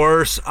little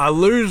worse. I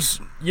lose,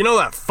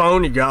 that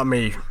phone you got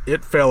me,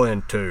 it fell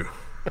in too.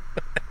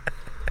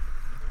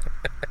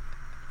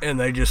 And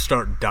they just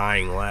start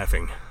dying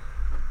laughing.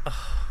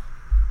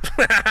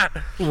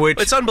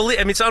 Which it's unbelievable.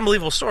 I mean, it's an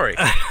unbelievable story.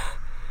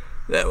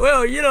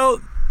 Well, it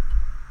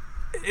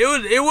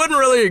wasn't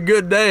really a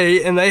good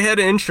day, and they had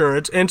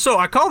insurance, and so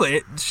I called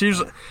it.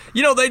 She's,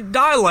 they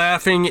die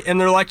laughing, and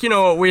they're like,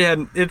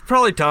 it's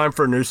probably time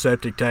for a new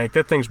septic tank.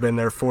 That thing's been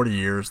there 40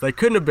 years. They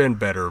couldn't have been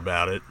better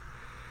about it.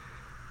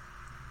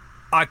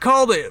 I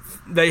called it.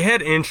 They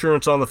had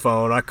insurance on the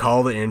phone. I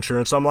called the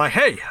insurance. I'm like,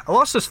 hey, I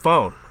lost this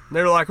phone.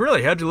 They were like,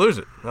 really? How'd you lose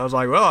it? And I was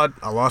like, well,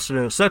 I lost it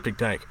in a septic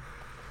tank.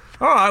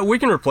 All right, we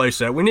can replace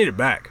that. We need it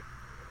back.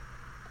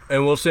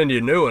 And we'll send you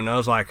a new one. And I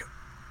was like,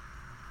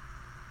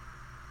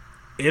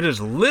 it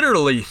is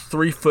literally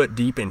 3 foot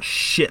deep in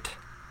shit.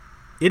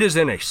 It is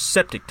in a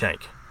septic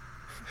tank.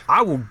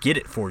 I will get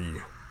it for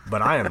you,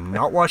 but I am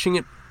not washing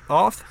it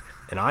off,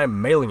 and I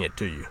am mailing it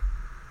to you.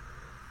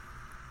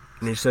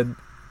 And he said,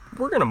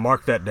 we're going to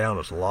mark that down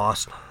as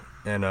lost,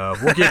 and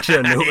we'll get you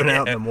a new one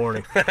out in the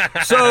morning.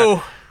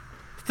 So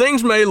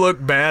things may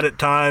look bad at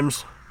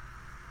times.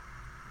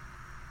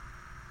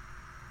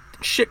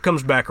 Shit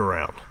comes back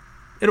around.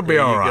 It'll be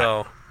all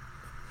right.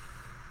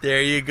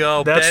 There you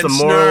go. That's Ben the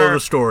moral Snur. of the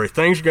story.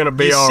 Things are going to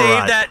be all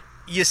right.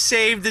 You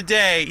saved the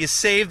day. You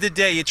saved the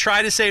day. You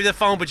tried to save the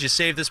phone, but you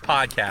saved this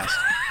podcast.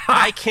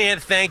 I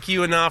can't thank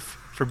you enough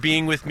for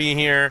being with me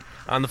here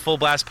on the Full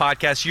Blast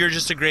Podcast. You're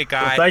just a great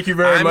guy. Well, thank you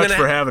very much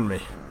for having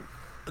me.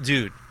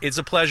 Dude, it's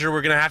a pleasure.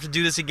 We're gonna have to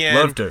do this again.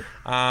 Love to.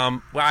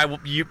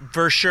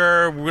 For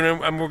sure.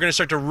 We're gonna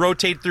start to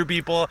rotate through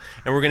people,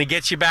 and we're gonna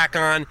get you back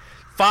on.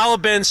 Follow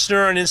Ben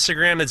Snur on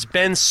Instagram. It's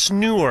Ben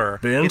Snur.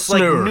 It's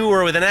Snur. Like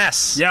Newer with an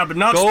S. Yeah, but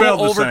not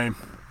spelled the same.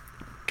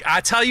 I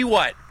tell you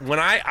what, when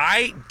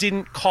I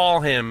didn't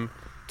call him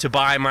to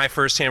buy my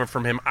first hammer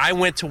from him, I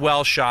went to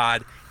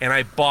Wellshod and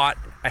I bought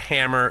a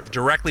hammer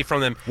directly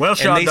from them.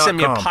 Wellshod.com. And they sent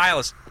me a pile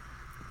of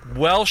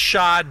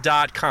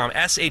Wellshod.com,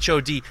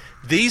 SHOD.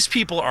 These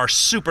people are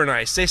super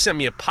nice. They sent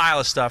me a pile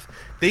of stuff.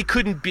 They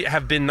couldn't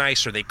have been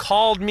nicer. They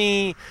called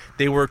me.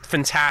 They were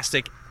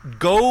fantastic.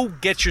 go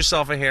get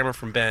yourself a hammer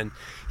from Ben.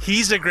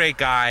 He's a great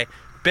guy.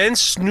 Ben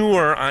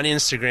Snur on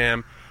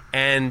Instagram.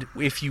 And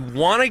if you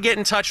want to get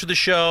in touch with the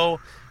show,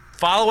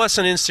 follow us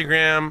on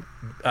Instagram,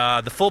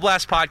 the Full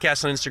Blast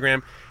Podcast on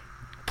Instagram.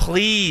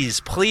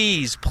 Please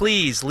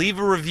leave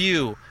a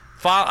review.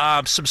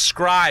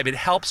 Subscribe. It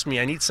helps me.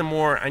 I need some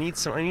more. We need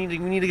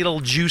to get a little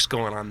juice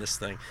going on this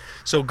thing.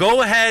 So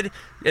go ahead,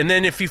 and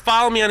then if you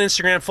follow me on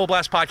Instagram, Full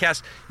Blast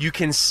Podcast, you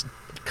can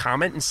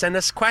comment and send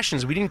us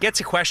questions. We didn't get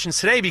to questions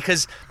today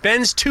because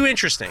Ben's too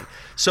interesting.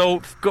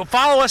 So go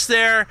follow us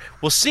there.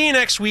 We'll see you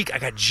next week. I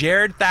got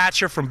Jared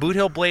Thatcher from Boot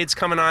Hill Blades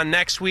coming on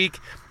next week.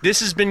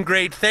 This has been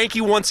great. Thank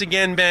you once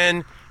again,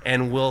 Ben,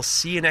 and we'll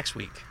see you next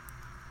week.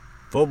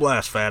 Full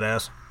blast, fat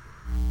ass.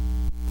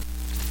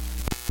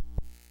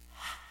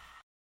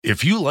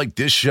 If you like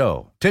this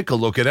show, take a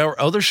look at our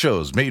other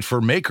shows made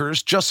for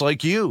makers just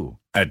like you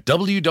at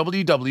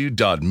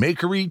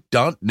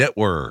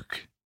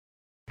www.makery.network.